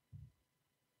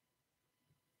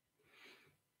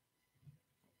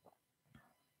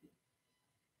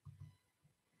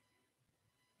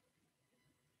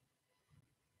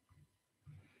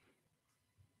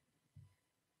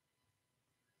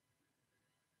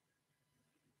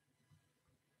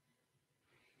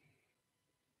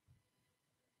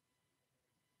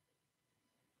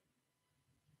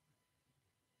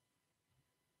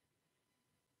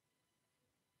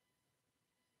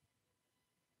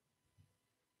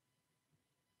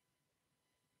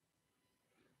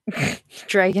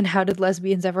Dragon, how did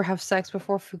lesbians ever have sex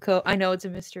before Foucault? I know it's a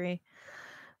mystery.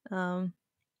 Um,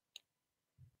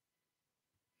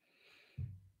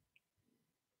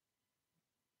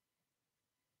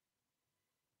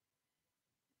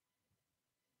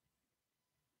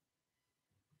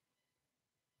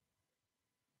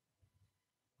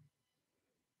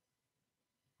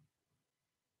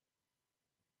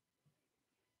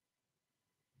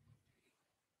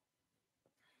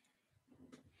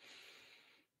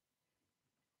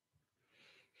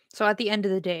 so at the end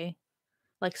of the day,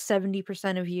 like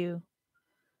 70% of you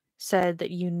said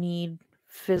that you need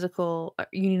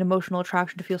you need emotional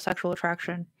attraction to feel sexual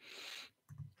attraction.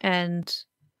 And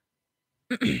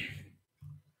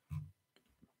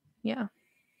yeah.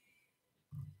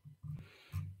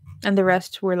 And the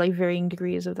rest were like varying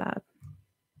degrees of that.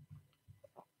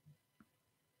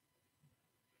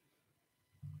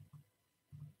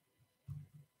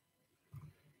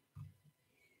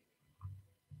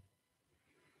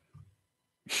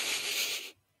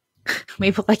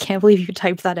 Maple, I can't believe you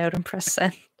typed that out and pressed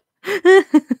send.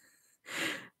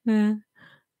 Yeah.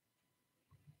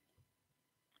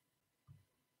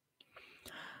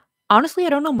 Honestly, I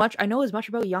don't know much. I know as much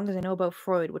about Jung as I know about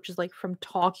Freud, which is like from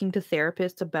talking to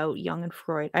therapists about Jung and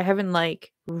Freud. I haven't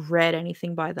like read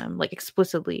anything by them like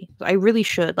explicitly. I really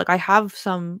should. Like I have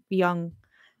some Jung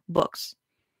books.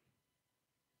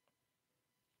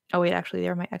 Oh wait, actually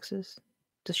they're my ex's.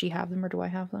 Does she have them or do I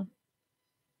have them?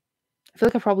 I feel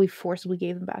like I probably forcibly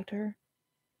gave them back to her.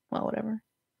 Well, whatever.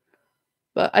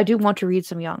 But I do want to read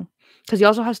some Jung because he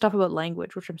also has stuff about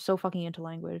language, which I'm so fucking into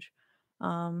language.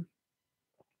 Um,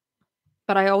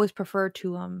 but I always prefer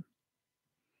to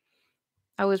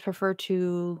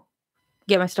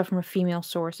get my stuff from a female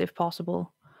source if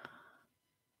possible.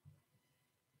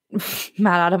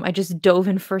 Mad Adam, I just dove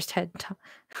in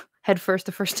head first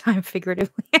the first time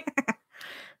figuratively.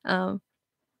 um,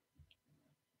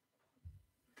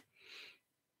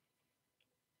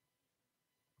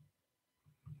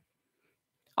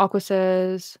 Aqua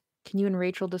says, "Can you and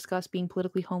Rachel discuss being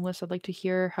politically homeless? I'd like to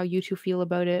hear how you two feel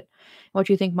about it. What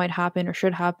you think might happen or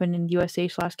should happen in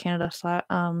USA/Canada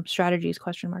strategies?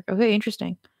 Question mark. Okay,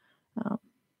 interesting. Um,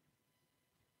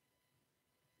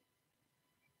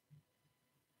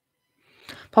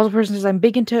 Puzzle person says, I'm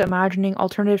big into imagining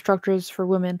alternative structures for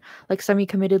women, like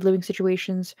semi-committed living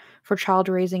situations for child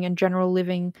raising and general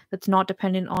living that's not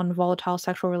dependent on volatile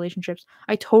sexual relationships.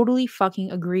 I totally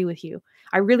fucking agree with you.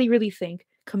 I really, really think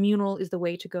communal is the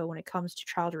way to go when it comes to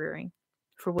child rearing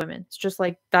for women. It's just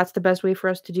like that's the best way for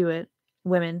us to do it,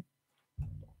 women.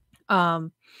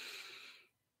 Um,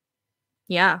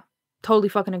 yeah, totally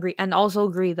fucking agree. And also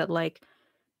agree that like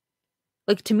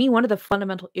to me one of the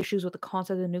fundamental issues with the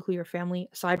concept of the nuclear family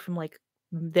aside from like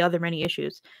the other many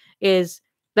issues is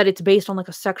that it's based on like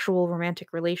a sexual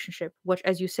romantic relationship which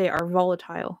as you say are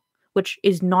volatile, which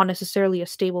is not necessarily a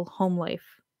stable home life,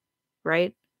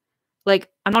 right? Like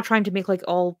I'm not trying to make like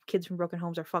all kids from broken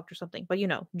homes are fucked or something, but you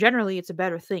know generally it's a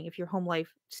better thing if your home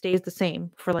life stays the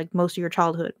same for like most of your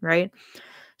childhood, right?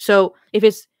 So if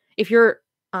you're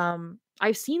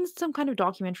I've seen some kind of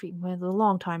documentary a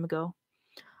long time ago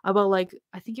about like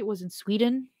I think it was in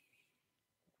Sweden.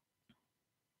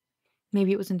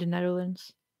 Maybe it was in the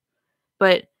Netherlands.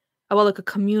 But about like a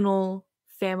communal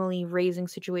family raising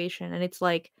situation, and it's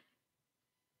like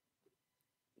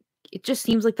it just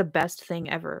seems like the best thing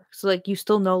ever. So like you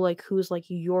still know like who's like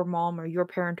your mom or your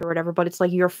parent or whatever, but it's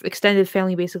like your extended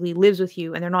family basically lives with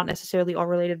you and they're not necessarily all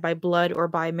related by blood or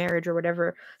by marriage or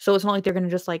whatever. So it's not like they're going to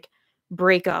just like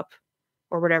break up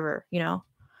or whatever, you know.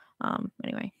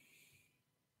 Anyway.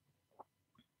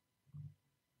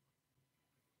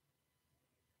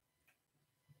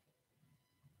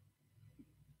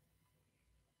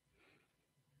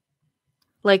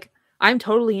 Like I'm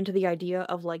totally into the idea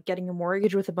of like getting a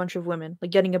mortgage with a bunch of women,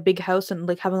 like getting a big house and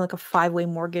like having like a five-way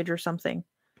mortgage or something.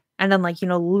 And then like, you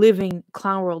know, living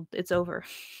clown world, it's over.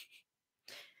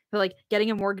 But like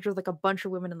getting a mortgage with like a bunch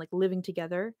of women and like living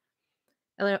together.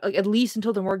 And like, at least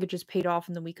until the mortgage is paid off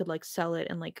and then we could like sell it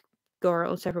and like go our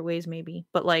own separate ways maybe.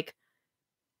 But like,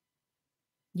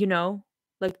 you know,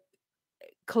 like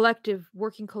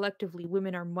working collectively,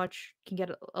 women are can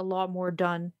get a lot more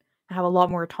done and have a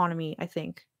lot more autonomy, I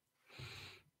think.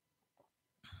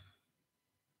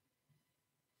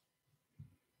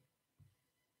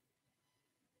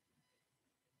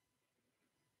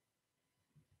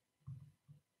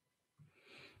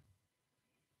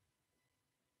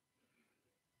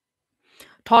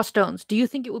 Toss stones. Do you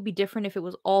think it would be different if it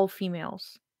was all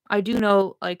females? I do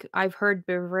know, like, I've heard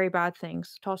very bad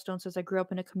things. Toss stone says I grew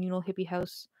up in a communal hippie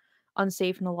house,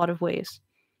 unsafe in a lot of ways.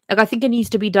 Like, I think it needs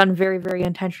to be done very, very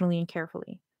intentionally and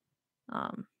carefully.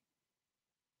 Um,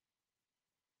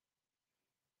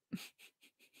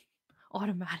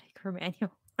 automatic or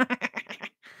manual.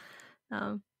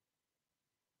 um,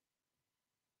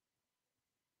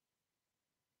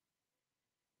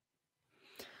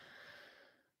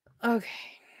 okay.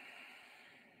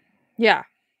 Yeah,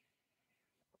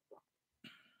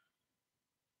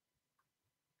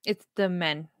 it's the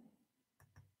men.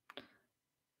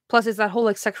 Plus, it's that whole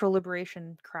like sexual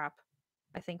liberation crap.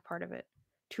 I think part of it.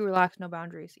 Too relaxed, no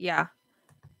boundaries. Yeah,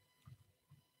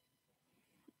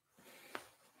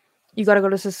 you got to go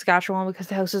to Saskatchewan because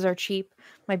the houses are cheap.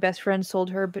 My best friend sold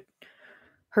her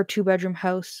two-bedroom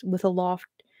house with a loft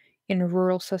in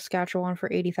rural Saskatchewan for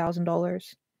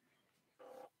 $80,000.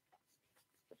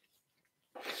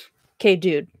 Okay,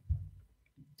 dude.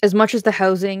 As much as the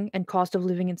housing and cost of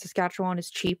living in Saskatchewan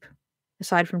is cheap,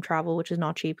 aside from travel, which is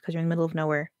not cheap because you're in the middle of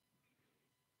nowhere,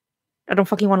 I don't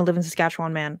fucking want to live in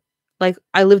Saskatchewan, man. Like,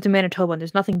 I lived in Manitoba and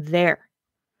there's nothing there.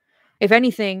 If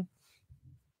anything,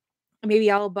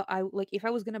 maybe like, if I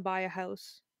was gonna buy a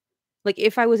house, like,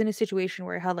 if I was in a situation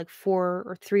where I had like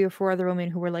three or four other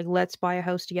women who were like, let's buy a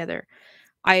house together,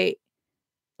 I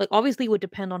like obviously it would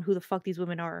depend on who the fuck these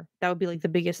women are. That would be like the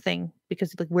biggest thing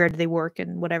because like where do they work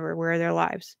and whatever, where are their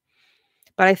lives.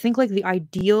 But I think like the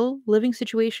ideal living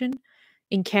situation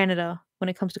in Canada when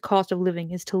it comes to cost of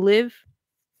living is to live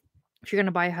if you're going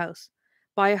to buy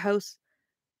a house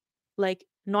like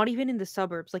not even in the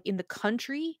suburbs, like in the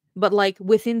country, but like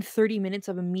within 30 minutes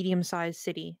of a medium-sized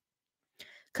city.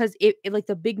 Cuz like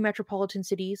the big metropolitan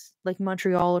cities like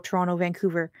Montreal, Toronto,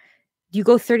 Vancouver, you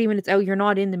go 30 minutes out, you're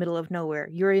not in the middle of nowhere.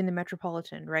 You're in the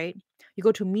metropolitan, right? You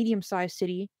go to a medium-sized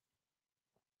city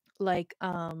like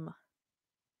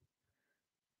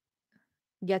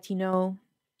Gatineau.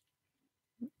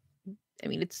 I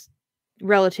mean, it's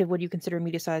relative what you consider a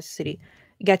medium-sized city.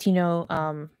 Gatineau,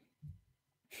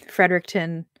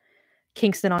 Fredericton,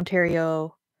 Kingston,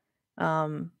 Ontario,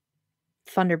 um,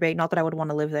 Thunder Bay. Not that I would want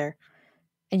to live there.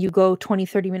 And you go 20,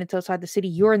 30 minutes outside the city,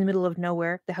 you're in the middle of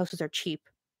nowhere. The houses are cheap,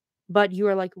 but you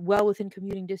are like well within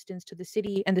commuting distance to the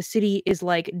city, and the city is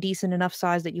like decent enough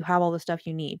size that you have all the stuff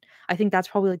you need. I think that's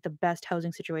probably like the best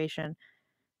housing situation,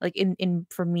 like in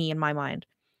for me in my mind.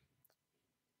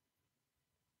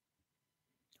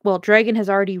 Well, Dragon has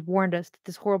already warned us that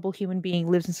this horrible human being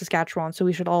lives in Saskatchewan, so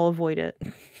we should all avoid it.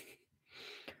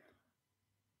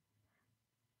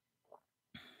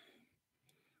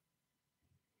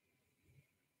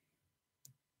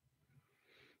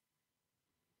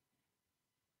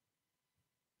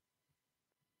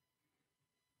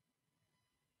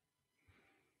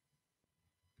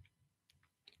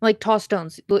 Like toss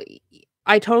stones.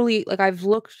 I totally like I've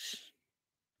looked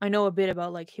I know a bit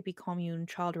about like hippie commune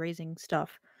child raising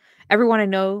stuff. Everyone I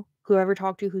know who I ever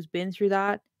talked to who's been through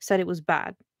that said it was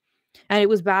bad. And it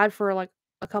was bad for like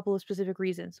a couple of specific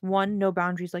reasons. One, no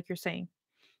boundaries like you're saying.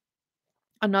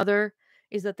 Another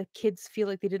is that the kids feel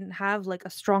like they didn't have like a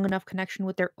strong enough connection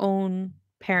with their own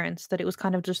parents that it was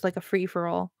kind of just like a free for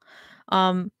all.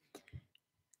 Um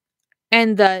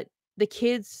and that the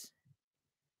kids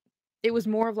it was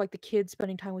more of like the kids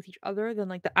spending time with each other than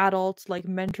like the adults like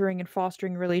mentoring and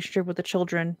fostering a relationship with the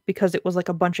children because it was like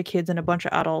a bunch of kids and a bunch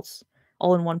of adults.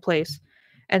 all in one place.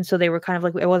 And so they were kind of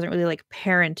like, it wasn't really like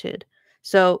parented.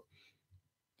 So,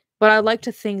 but I like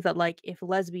to think that like if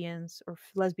lesbians or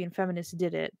lesbian feminists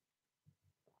did it,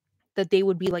 that they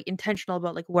would be like intentional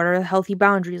about like what are the healthy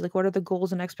boundaries, like what are the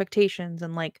goals and expectations,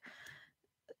 and like,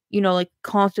 like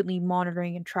constantly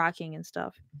monitoring and tracking and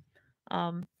stuff.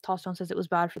 Tossstone says it was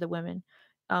bad for the women.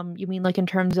 You mean like in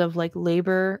terms of like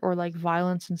labor or like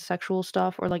violence and sexual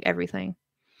stuff, or like everything?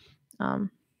 Um,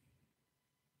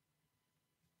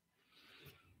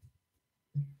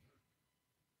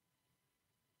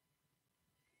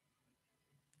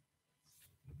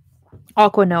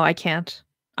 Aqua, no, I can't.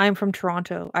 I'm from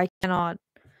Toronto. I cannot.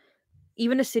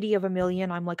 Even a city of 1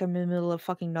 million, I'm like I'm in the middle of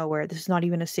fucking nowhere. This is not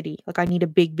even a city. Like I need a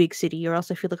big, big city, or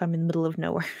else I feel like I'm in the middle of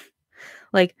nowhere.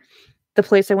 Like the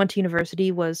place I went to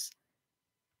university was,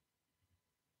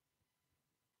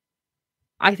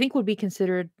 I think, would be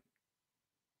considered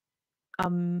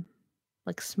um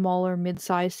like smaller,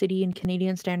 mid-sized city in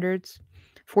Canadian standards,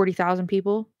 40,000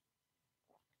 people.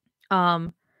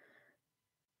 Um,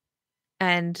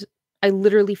 and I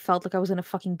literally felt like I was in a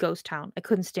fucking ghost town. I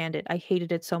couldn't stand it. I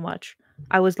hated it so much.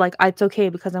 I was like, it's okay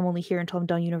because I'm only here until I'm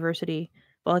done university.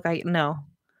 But like, no.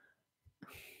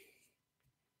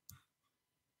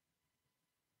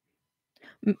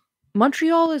 M-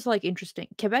 Montreal is like interesting.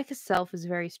 Quebec itself is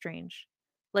very strange.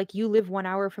 Like you live 1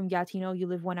 hour from Gatineau, you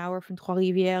live 1 hour from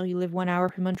Trois-Rivières, you live 1 hour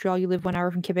from Montreal, you live 1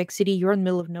 hour from Quebec City. You're in the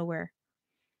middle of nowhere.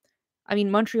 I mean,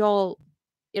 Montreal,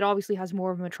 it obviously has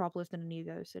more of a metropolis than any of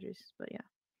the other cities. But yeah.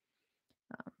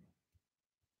 Um,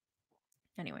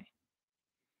 anyway,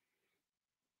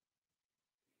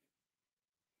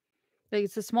 like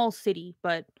it's a small city,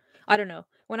 but I don't know.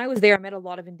 When I was there, I met a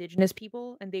lot of Indigenous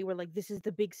people, and they were like, "This is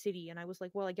the big city," and I was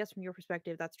like, "Well, I guess from your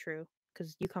perspective, that's true,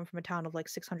 because you come from a town of like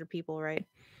 600 people, right?"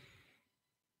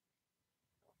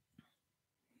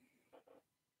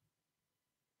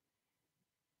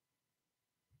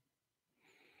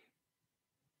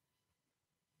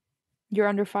 You're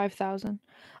under 5,000.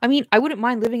 I mean, I wouldn't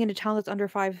mind living in a town that's under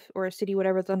 5, or a city,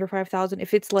 whatever, that's under 5,000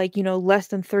 if it's like, less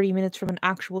than 30 minutes from an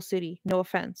actual city. No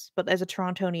offense, but as a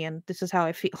Torontonian, this is how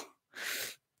I feel.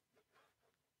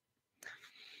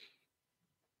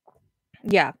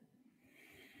 Yeah.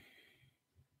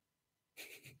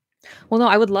 Well, no,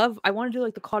 I want to do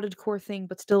like the cottage core thing,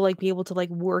 but still like be able to like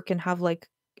work and have like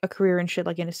a career and shit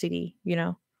like in a city, you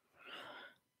know?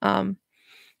 Um,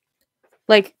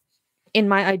 like in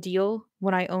my ideal,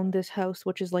 when I own this house,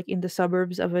 which is like in the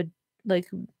suburbs of a like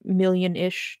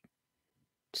million-ish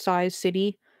size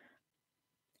city,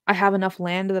 I have enough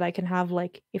land that I can have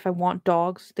like if I want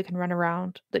dogs, they can run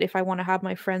around. That if I want to have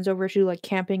my friends over to do like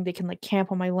camping, they can like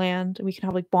camp on my land and we can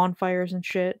have like bonfires and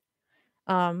shit.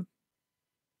 Um,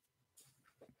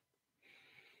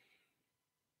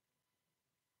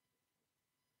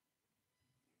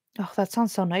 oh, that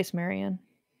sounds so nice, Marion.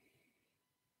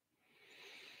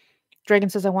 Dragon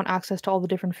says I want access to all the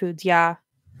different foods. Yeah.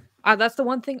 That's the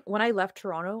one thing when I left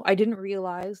Toronto, I didn't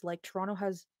realize like Toronto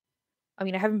has, I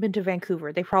mean, I haven't been to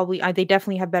Vancouver. They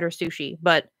definitely have better sushi,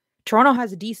 but Toronto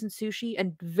has decent sushi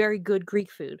and very good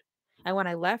Greek food. And when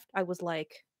I left, I was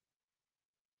like,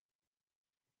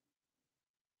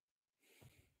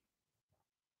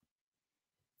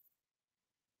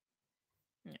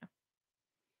 yeah.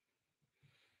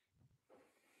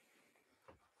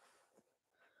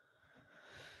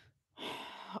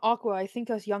 Aqua, I think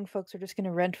us young folks are just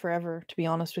gonna rent forever, to be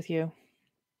honest with you.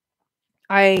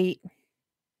 I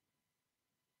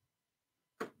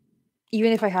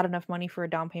Even if I had enough money for a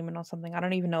down payment on something, I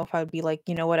don't even know if I would be like,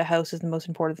 you know what, a house is the most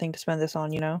important thing to spend this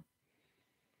on, you know?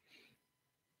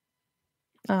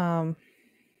 Um,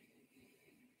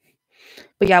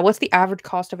 but yeah, what's the average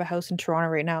cost of a house in Toronto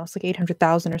right now? It's like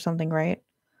 800,000 or something, right?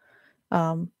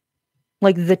 Um,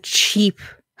 like the cheap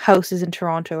houses in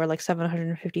Toronto are like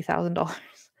 $750,000.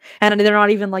 And they're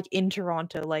not even like in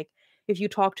Toronto. Like if you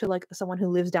talk to like someone who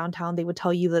lives downtown, they would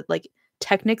tell you that like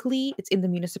technically it's in the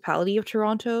municipality of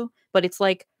Toronto, but it's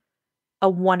like a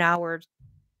 1 hour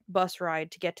bus ride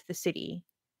to get to the city.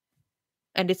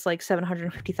 And it's like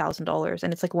 $750,000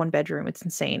 and it's like one bedroom. It's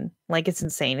insane. Like it's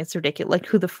insane. It's ridiculous. Like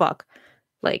who the fuck?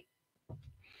 Like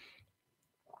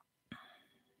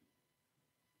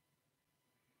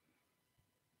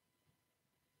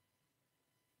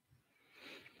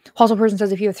hostel person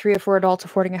says if you have 3 or 4 adults,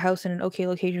 affording a house in an okay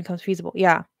location becomes feasible.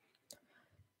 Yeah.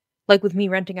 Like with me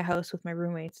renting a house with my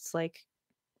roommates, it's like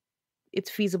it's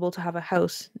feasible to have a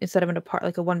house instead of an apart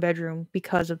like a one bedroom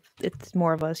because of it's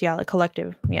more of us. Yeah, like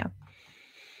collective. Yeah.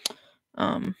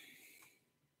 Um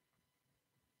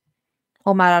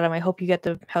oh mad Adam, I hope you get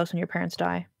the house when your parents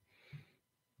die.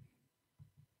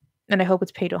 And I hope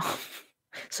it's paid off.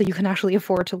 so you can actually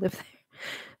afford to live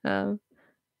there.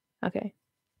 Okay.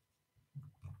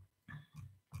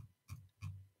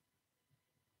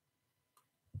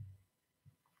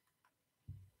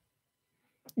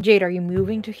 Jade, are you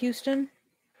moving to Houston?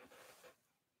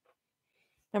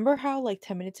 Remember how, like,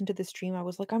 10 minutes into the stream, I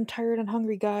was like, I'm tired and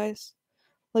hungry, guys.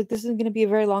 Like, this isn't going to be a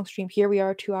very long stream. Here we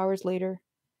are 2 hours later.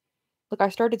 Look, I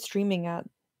started streaming at...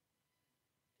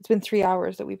 It's been 3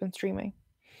 hours that we've been streaming.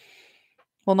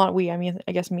 Well, not we. I mean,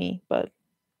 I guess me, but...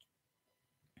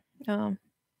 Clown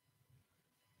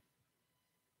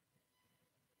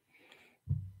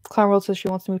World says she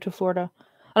wants to move to Florida.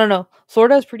 I don't know.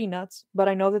 Florida is pretty nuts, but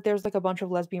I know that there's, like, a bunch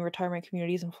of lesbian retirement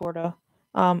communities in Florida.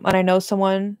 And I know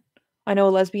a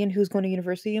lesbian who's going to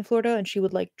university in Florida, and she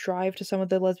would, like, drive to some of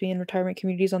the lesbian retirement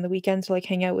communities on the weekends to, like,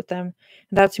 hang out with them.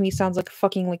 And that to me sounds like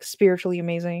fucking, like, spiritually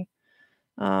amazing.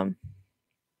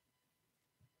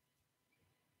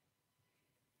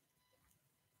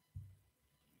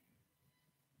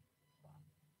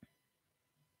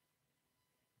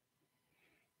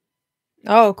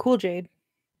 Oh, cool, Jade.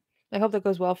 I hope that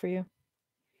goes well for you.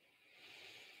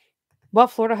 Well,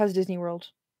 Florida has Disney World,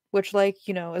 which, like,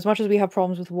 you know, as much as we have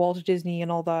problems with Walt Disney and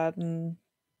all that and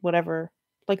whatever,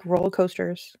 like, roller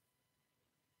coasters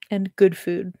and good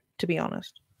food, to be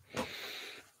honest.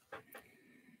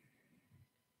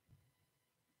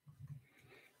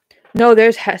 No,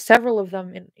 there's several of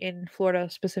them in Florida,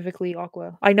 specifically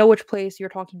Aqua. I know which place you're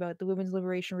talking about. The Women's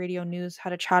Liberation Radio News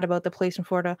had a chat about the place in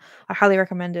Florida. I highly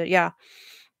recommend it. Yeah.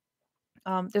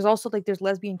 There's also, like, there's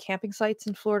lesbian camping sites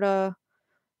in Florida.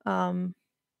 There's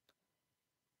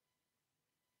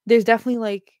definitely,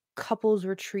 like, couples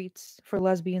retreats for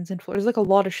lesbians in Florida. There's, like, a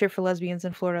lot of shit for lesbians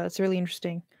in Florida. It's really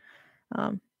interesting.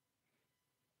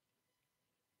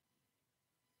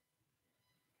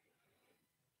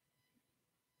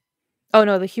 Oh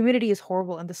no, the humidity is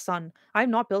horrible and the sun. I'm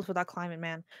not built for that climate,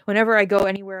 man. Whenever I go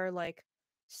anywhere, like,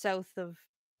 south of,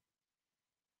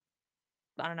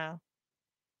 I don't know,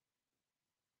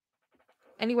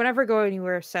 whenever I go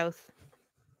anywhere south,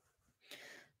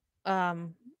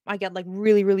 I get, like,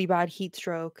 really, really bad heat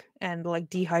stroke and, like,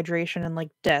 dehydration and, like,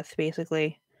 death,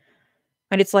 basically.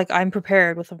 And it's like I'm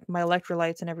prepared with my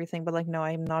electrolytes and everything, but, like, no,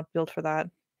 I'm not built for that.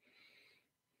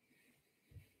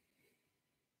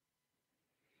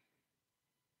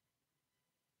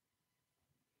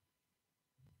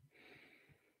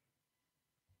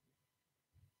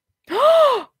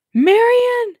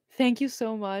 Marion! Thank you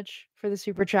so much for the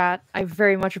super chat. I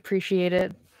very much appreciate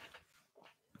it.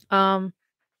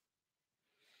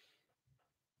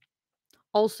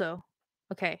 Also,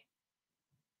 okay.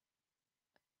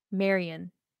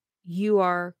 Marion, you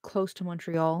are close to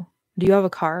Montreal. Do you have a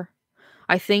car?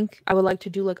 I think I would like to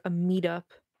do, like, a meetup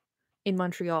in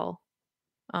Montreal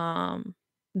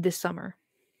this summer.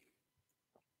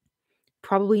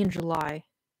 Probably in July.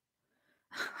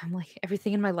 I'm like,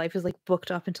 everything in my life is, like,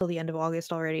 booked up until the end of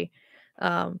August already.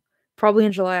 Probably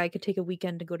in July I could take a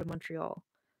weekend to go to Montreal.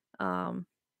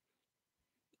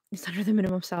 It's under the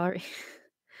minimum salary.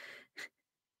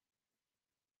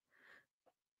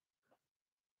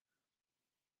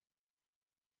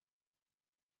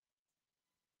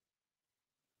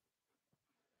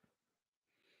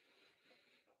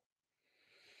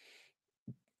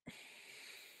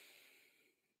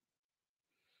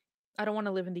 I don't want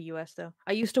to live in the US though.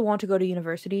 I used to want to go to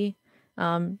university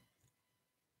at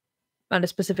a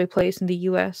specific place in the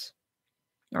US,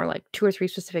 or, like, 2 or 3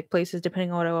 specific places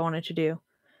depending on what I wanted to do.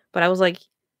 But I was like,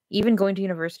 even going to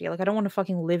university, like, I don't want to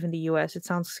fucking live in the US. It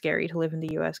sounds scary to live in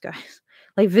the US, guys.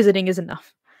 Like, visiting is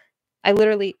enough. I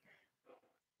literally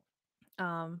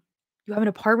you have an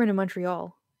apartment in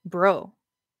Montreal. Bro,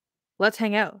 let's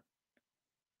hang out.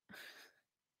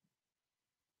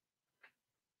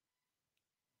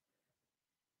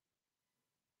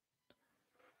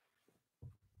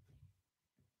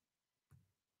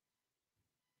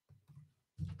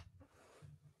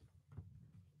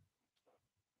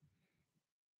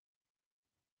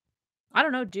 I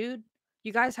don't know, dude.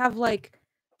 You guys have, like,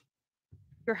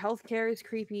 your healthcare is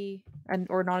creepy and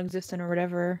or non-existent or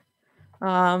whatever.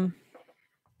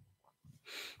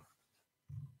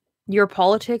 Your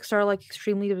politics are, like,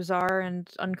 extremely bizarre and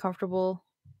uncomfortable.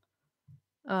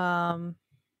 I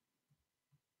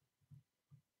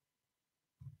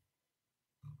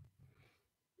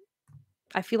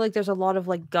feel like there's a lot of,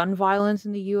 like, gun violence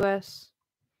in the US.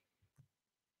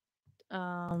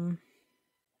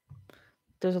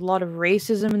 There's a lot of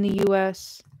racism in the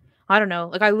US. I don't know.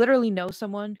 Like, I literally know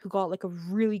someone who got, like, a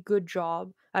really good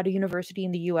job at a university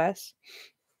in the US.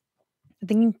 I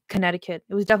think in Connecticut.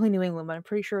 It was definitely New England, but I'm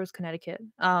pretty sure it was Connecticut.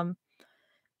 And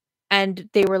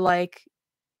they were like,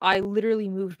 I literally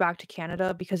moved back to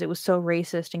Canada because it was so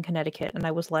racist in Connecticut, and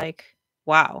I was like,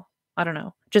 wow, I don't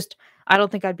know. Just I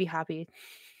don't think I'd be happy.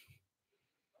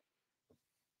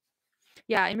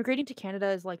 Yeah, immigrating to Canada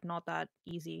is like not that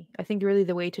easy. I think really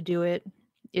the way to do it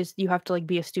is you have to like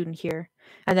be a student here.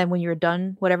 And then when you're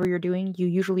done whatever you're doing, you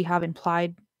usually have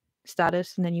implied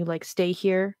status and then you like stay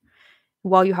here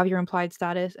while you have your implied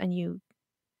status and you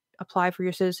apply for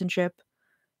your citizenship.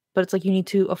 But it's like you need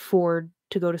to afford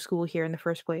to go to school here in the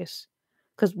first place.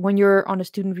 Cuz when you're on a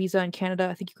student visa in Canada,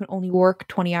 I think you can only work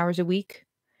 20 hours a week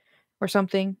or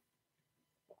something.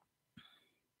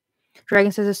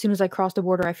 Dragon says, as soon as I cross the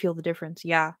border, I feel the difference.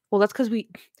 Yeah. Well, that's because we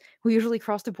usually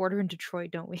cross the border in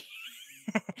Detroit, don't we?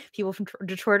 People from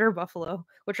Detroit or Buffalo,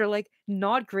 which are like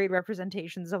not great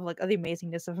representations of like the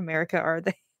amazingness of America, are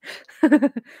they?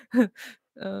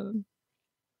 um,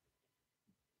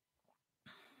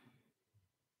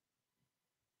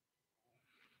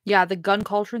 yeah, the gun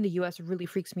culture in the U.S. really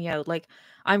freaks me out. Like,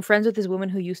 I'm friends with this woman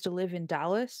who used to live in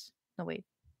Dallas. No, wait,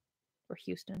 or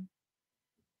Houston.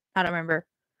 I don't remember.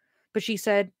 But she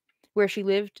said where she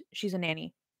lived, she's a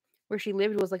nanny. Where she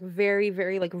lived was like very,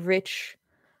 very like rich,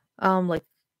 like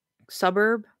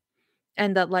suburb,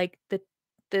 and that like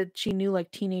that she knew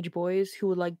like teenage boys who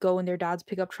would like go in their dad's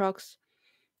pickup trucks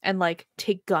and like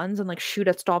take guns and like shoot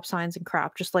at stop signs and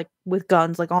crap, just like with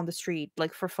guns like on the street,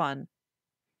 like for fun.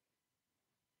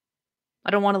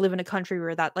 I don't want to live in a country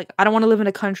where that like I don't want to live in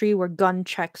a country where gun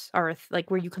checks are like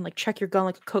where you can like check your gun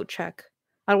like a coat check.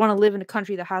 I don't want to live in a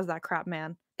country that has that crap,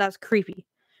 man. That's creepy.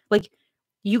 Like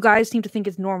you guys seem to think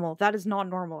it's normal. That is not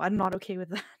normal. I'm not okay with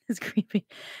that. It's creepy.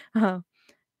 Uh,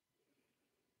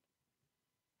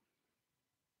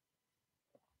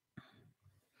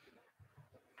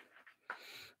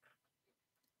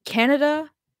 Canada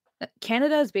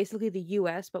Canada is basically the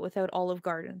US but without Olive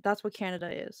Garden. That's what Canada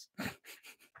is.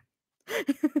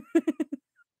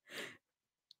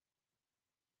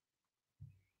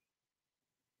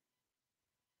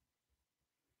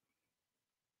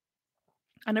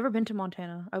 I've never been to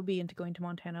Montana. I would be into going to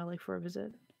Montana like for a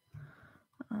visit.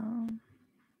 Um,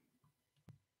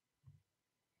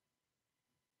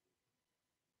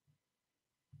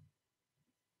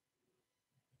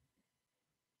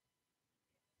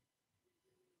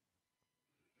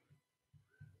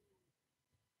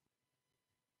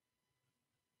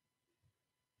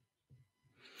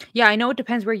 yeah, I know it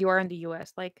depends where you are in the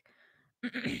US. Like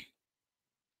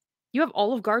you have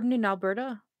Olive Garden in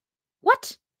Alberta?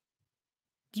 What?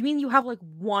 Do you mean you have like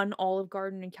one Olive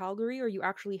Garden in Calgary or you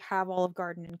actually have Olive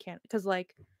Garden in Canada? Cuz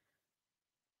like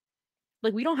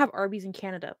we don't have Arby's in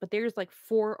Canada, but there's like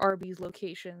 4 Arby's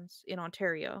locations in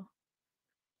Ontario.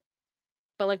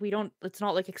 But like we don't it's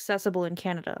not like accessible in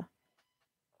Canada.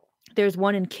 There's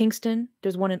one in Kingston,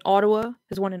 there's one in Ottawa,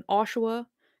 there's one in Oshawa,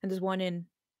 and there's one in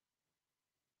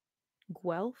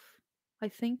Guelph, I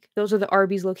think. Those are the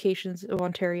Arby's locations of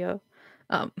Ontario.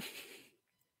 Um,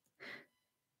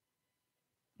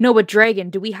 no, but Dragon,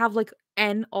 do we have like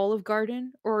an Olive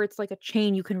Garden or it's like a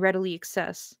chain you can readily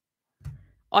access?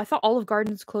 Oh, I thought Olive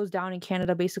Gardens closed down in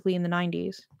Canada basically in the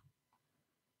 90s.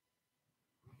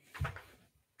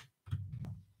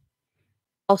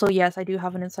 Also, yes, I do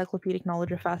have an encyclopedic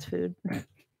knowledge of fast food.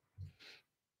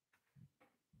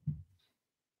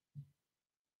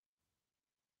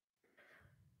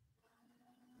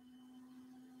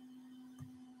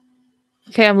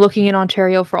 Okay, I'm looking in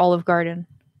Ontario for Olive Garden.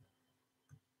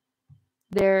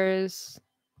 There's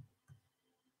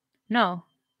no.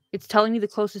 It's telling me the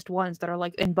closest ones that are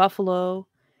like in Buffalo,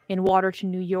 in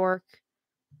Waterton, New York,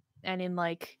 and in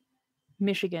like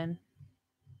Michigan.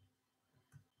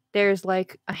 There's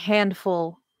like a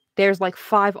handful. There's like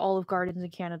 5 Olive Gardens in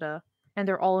Canada, and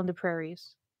they're all in the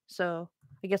prairies. So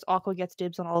I guess Aqua gets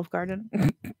dibs on Olive Garden.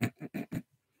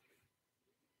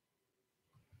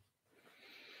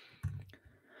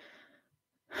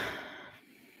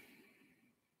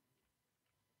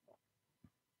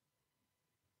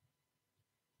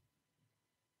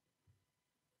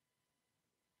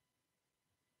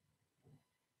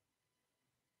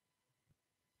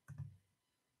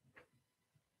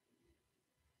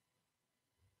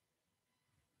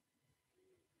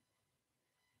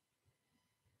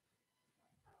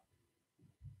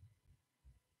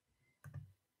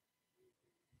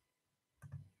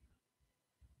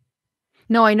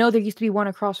 No, I know there used to be one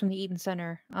across from the Eaton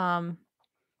Center.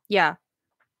 Yeah.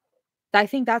 I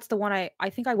think that's the one I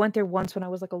think I went there once when I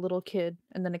was like a little kid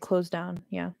and then it closed down.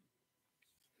 Yeah.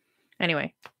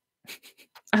 Anyway,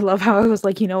 I love how I was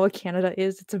like, you know what Canada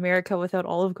is? It's America without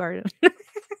Olive Garden.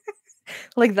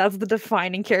 Like that's the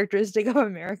defining characteristic of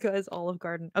America is Olive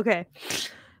Garden. Okay.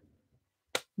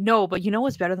 No, but you know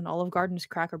what's better than Olive Garden is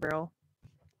Cracker Barrel.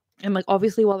 And like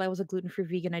obviously, while I was a gluten-free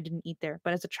vegan, I didn't eat there.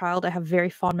 But as a child, I have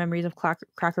very fond memories of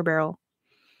Cracker Barrel.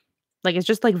 Like it's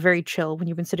just like very chill when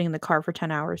you've been sitting in the car for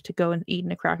 10 hours to go and eat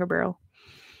in a Cracker Barrel.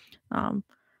 Um,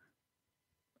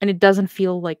 and it doesn't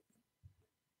feel like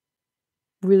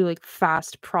really like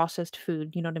fast processed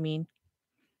food. You know what I mean?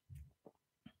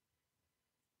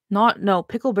 No,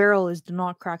 Pickle Barrel is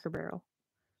not Cracker Barrel.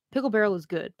 Pickle Barrel is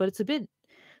good, but it's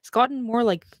gotten more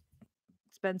like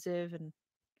expensive and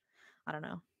I don't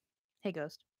know. Hey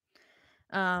Ghost.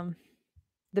 Um,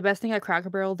 the best thing at Cracker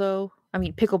Barrel though, I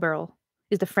mean Pickle Barrel,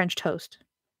 is the French toast.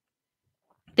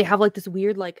 They have like this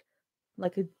weird like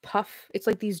a puff. It's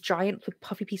like these giant like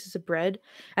puffy pieces of bread,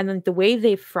 and then the way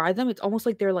they fry them, it's almost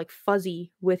like they're like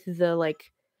fuzzy with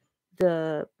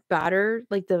the batter,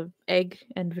 like the egg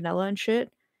and vanilla and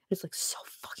shit. It's like so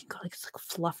fucking good. Like it's like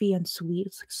fluffy and sweet.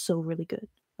 It's like so really good.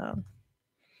 Um,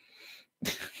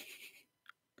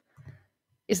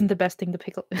 isn't the best thing to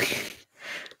pickle.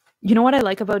 You know what I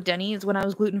like about Denny's? When I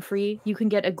was gluten free, you can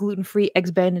get a gluten free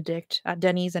eggs Benedict at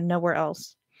Denny's and nowhere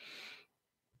else.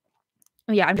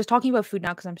 Oh, yeah, I'm just talking about food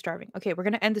now because I'm starving. Okay, we're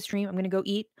gonna end the stream. I'm gonna go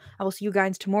eat. I will see you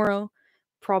guys tomorrow,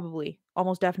 probably,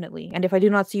 almost definitely. And if I do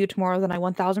not see you tomorrow, then I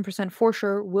 1000% for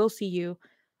sure will see you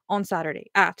on Saturday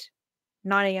at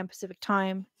 9 a.m. Pacific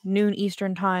time, noon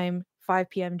Eastern time, 5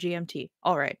 p.m. GMT.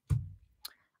 All right,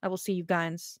 I will see you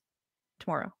guys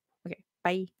tomorrow. Okay,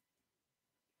 bye.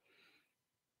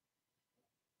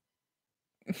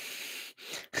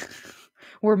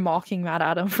 We're mocking Matt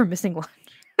Adam for missing lunch.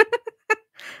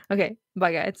 Okay,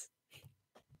 bye guys.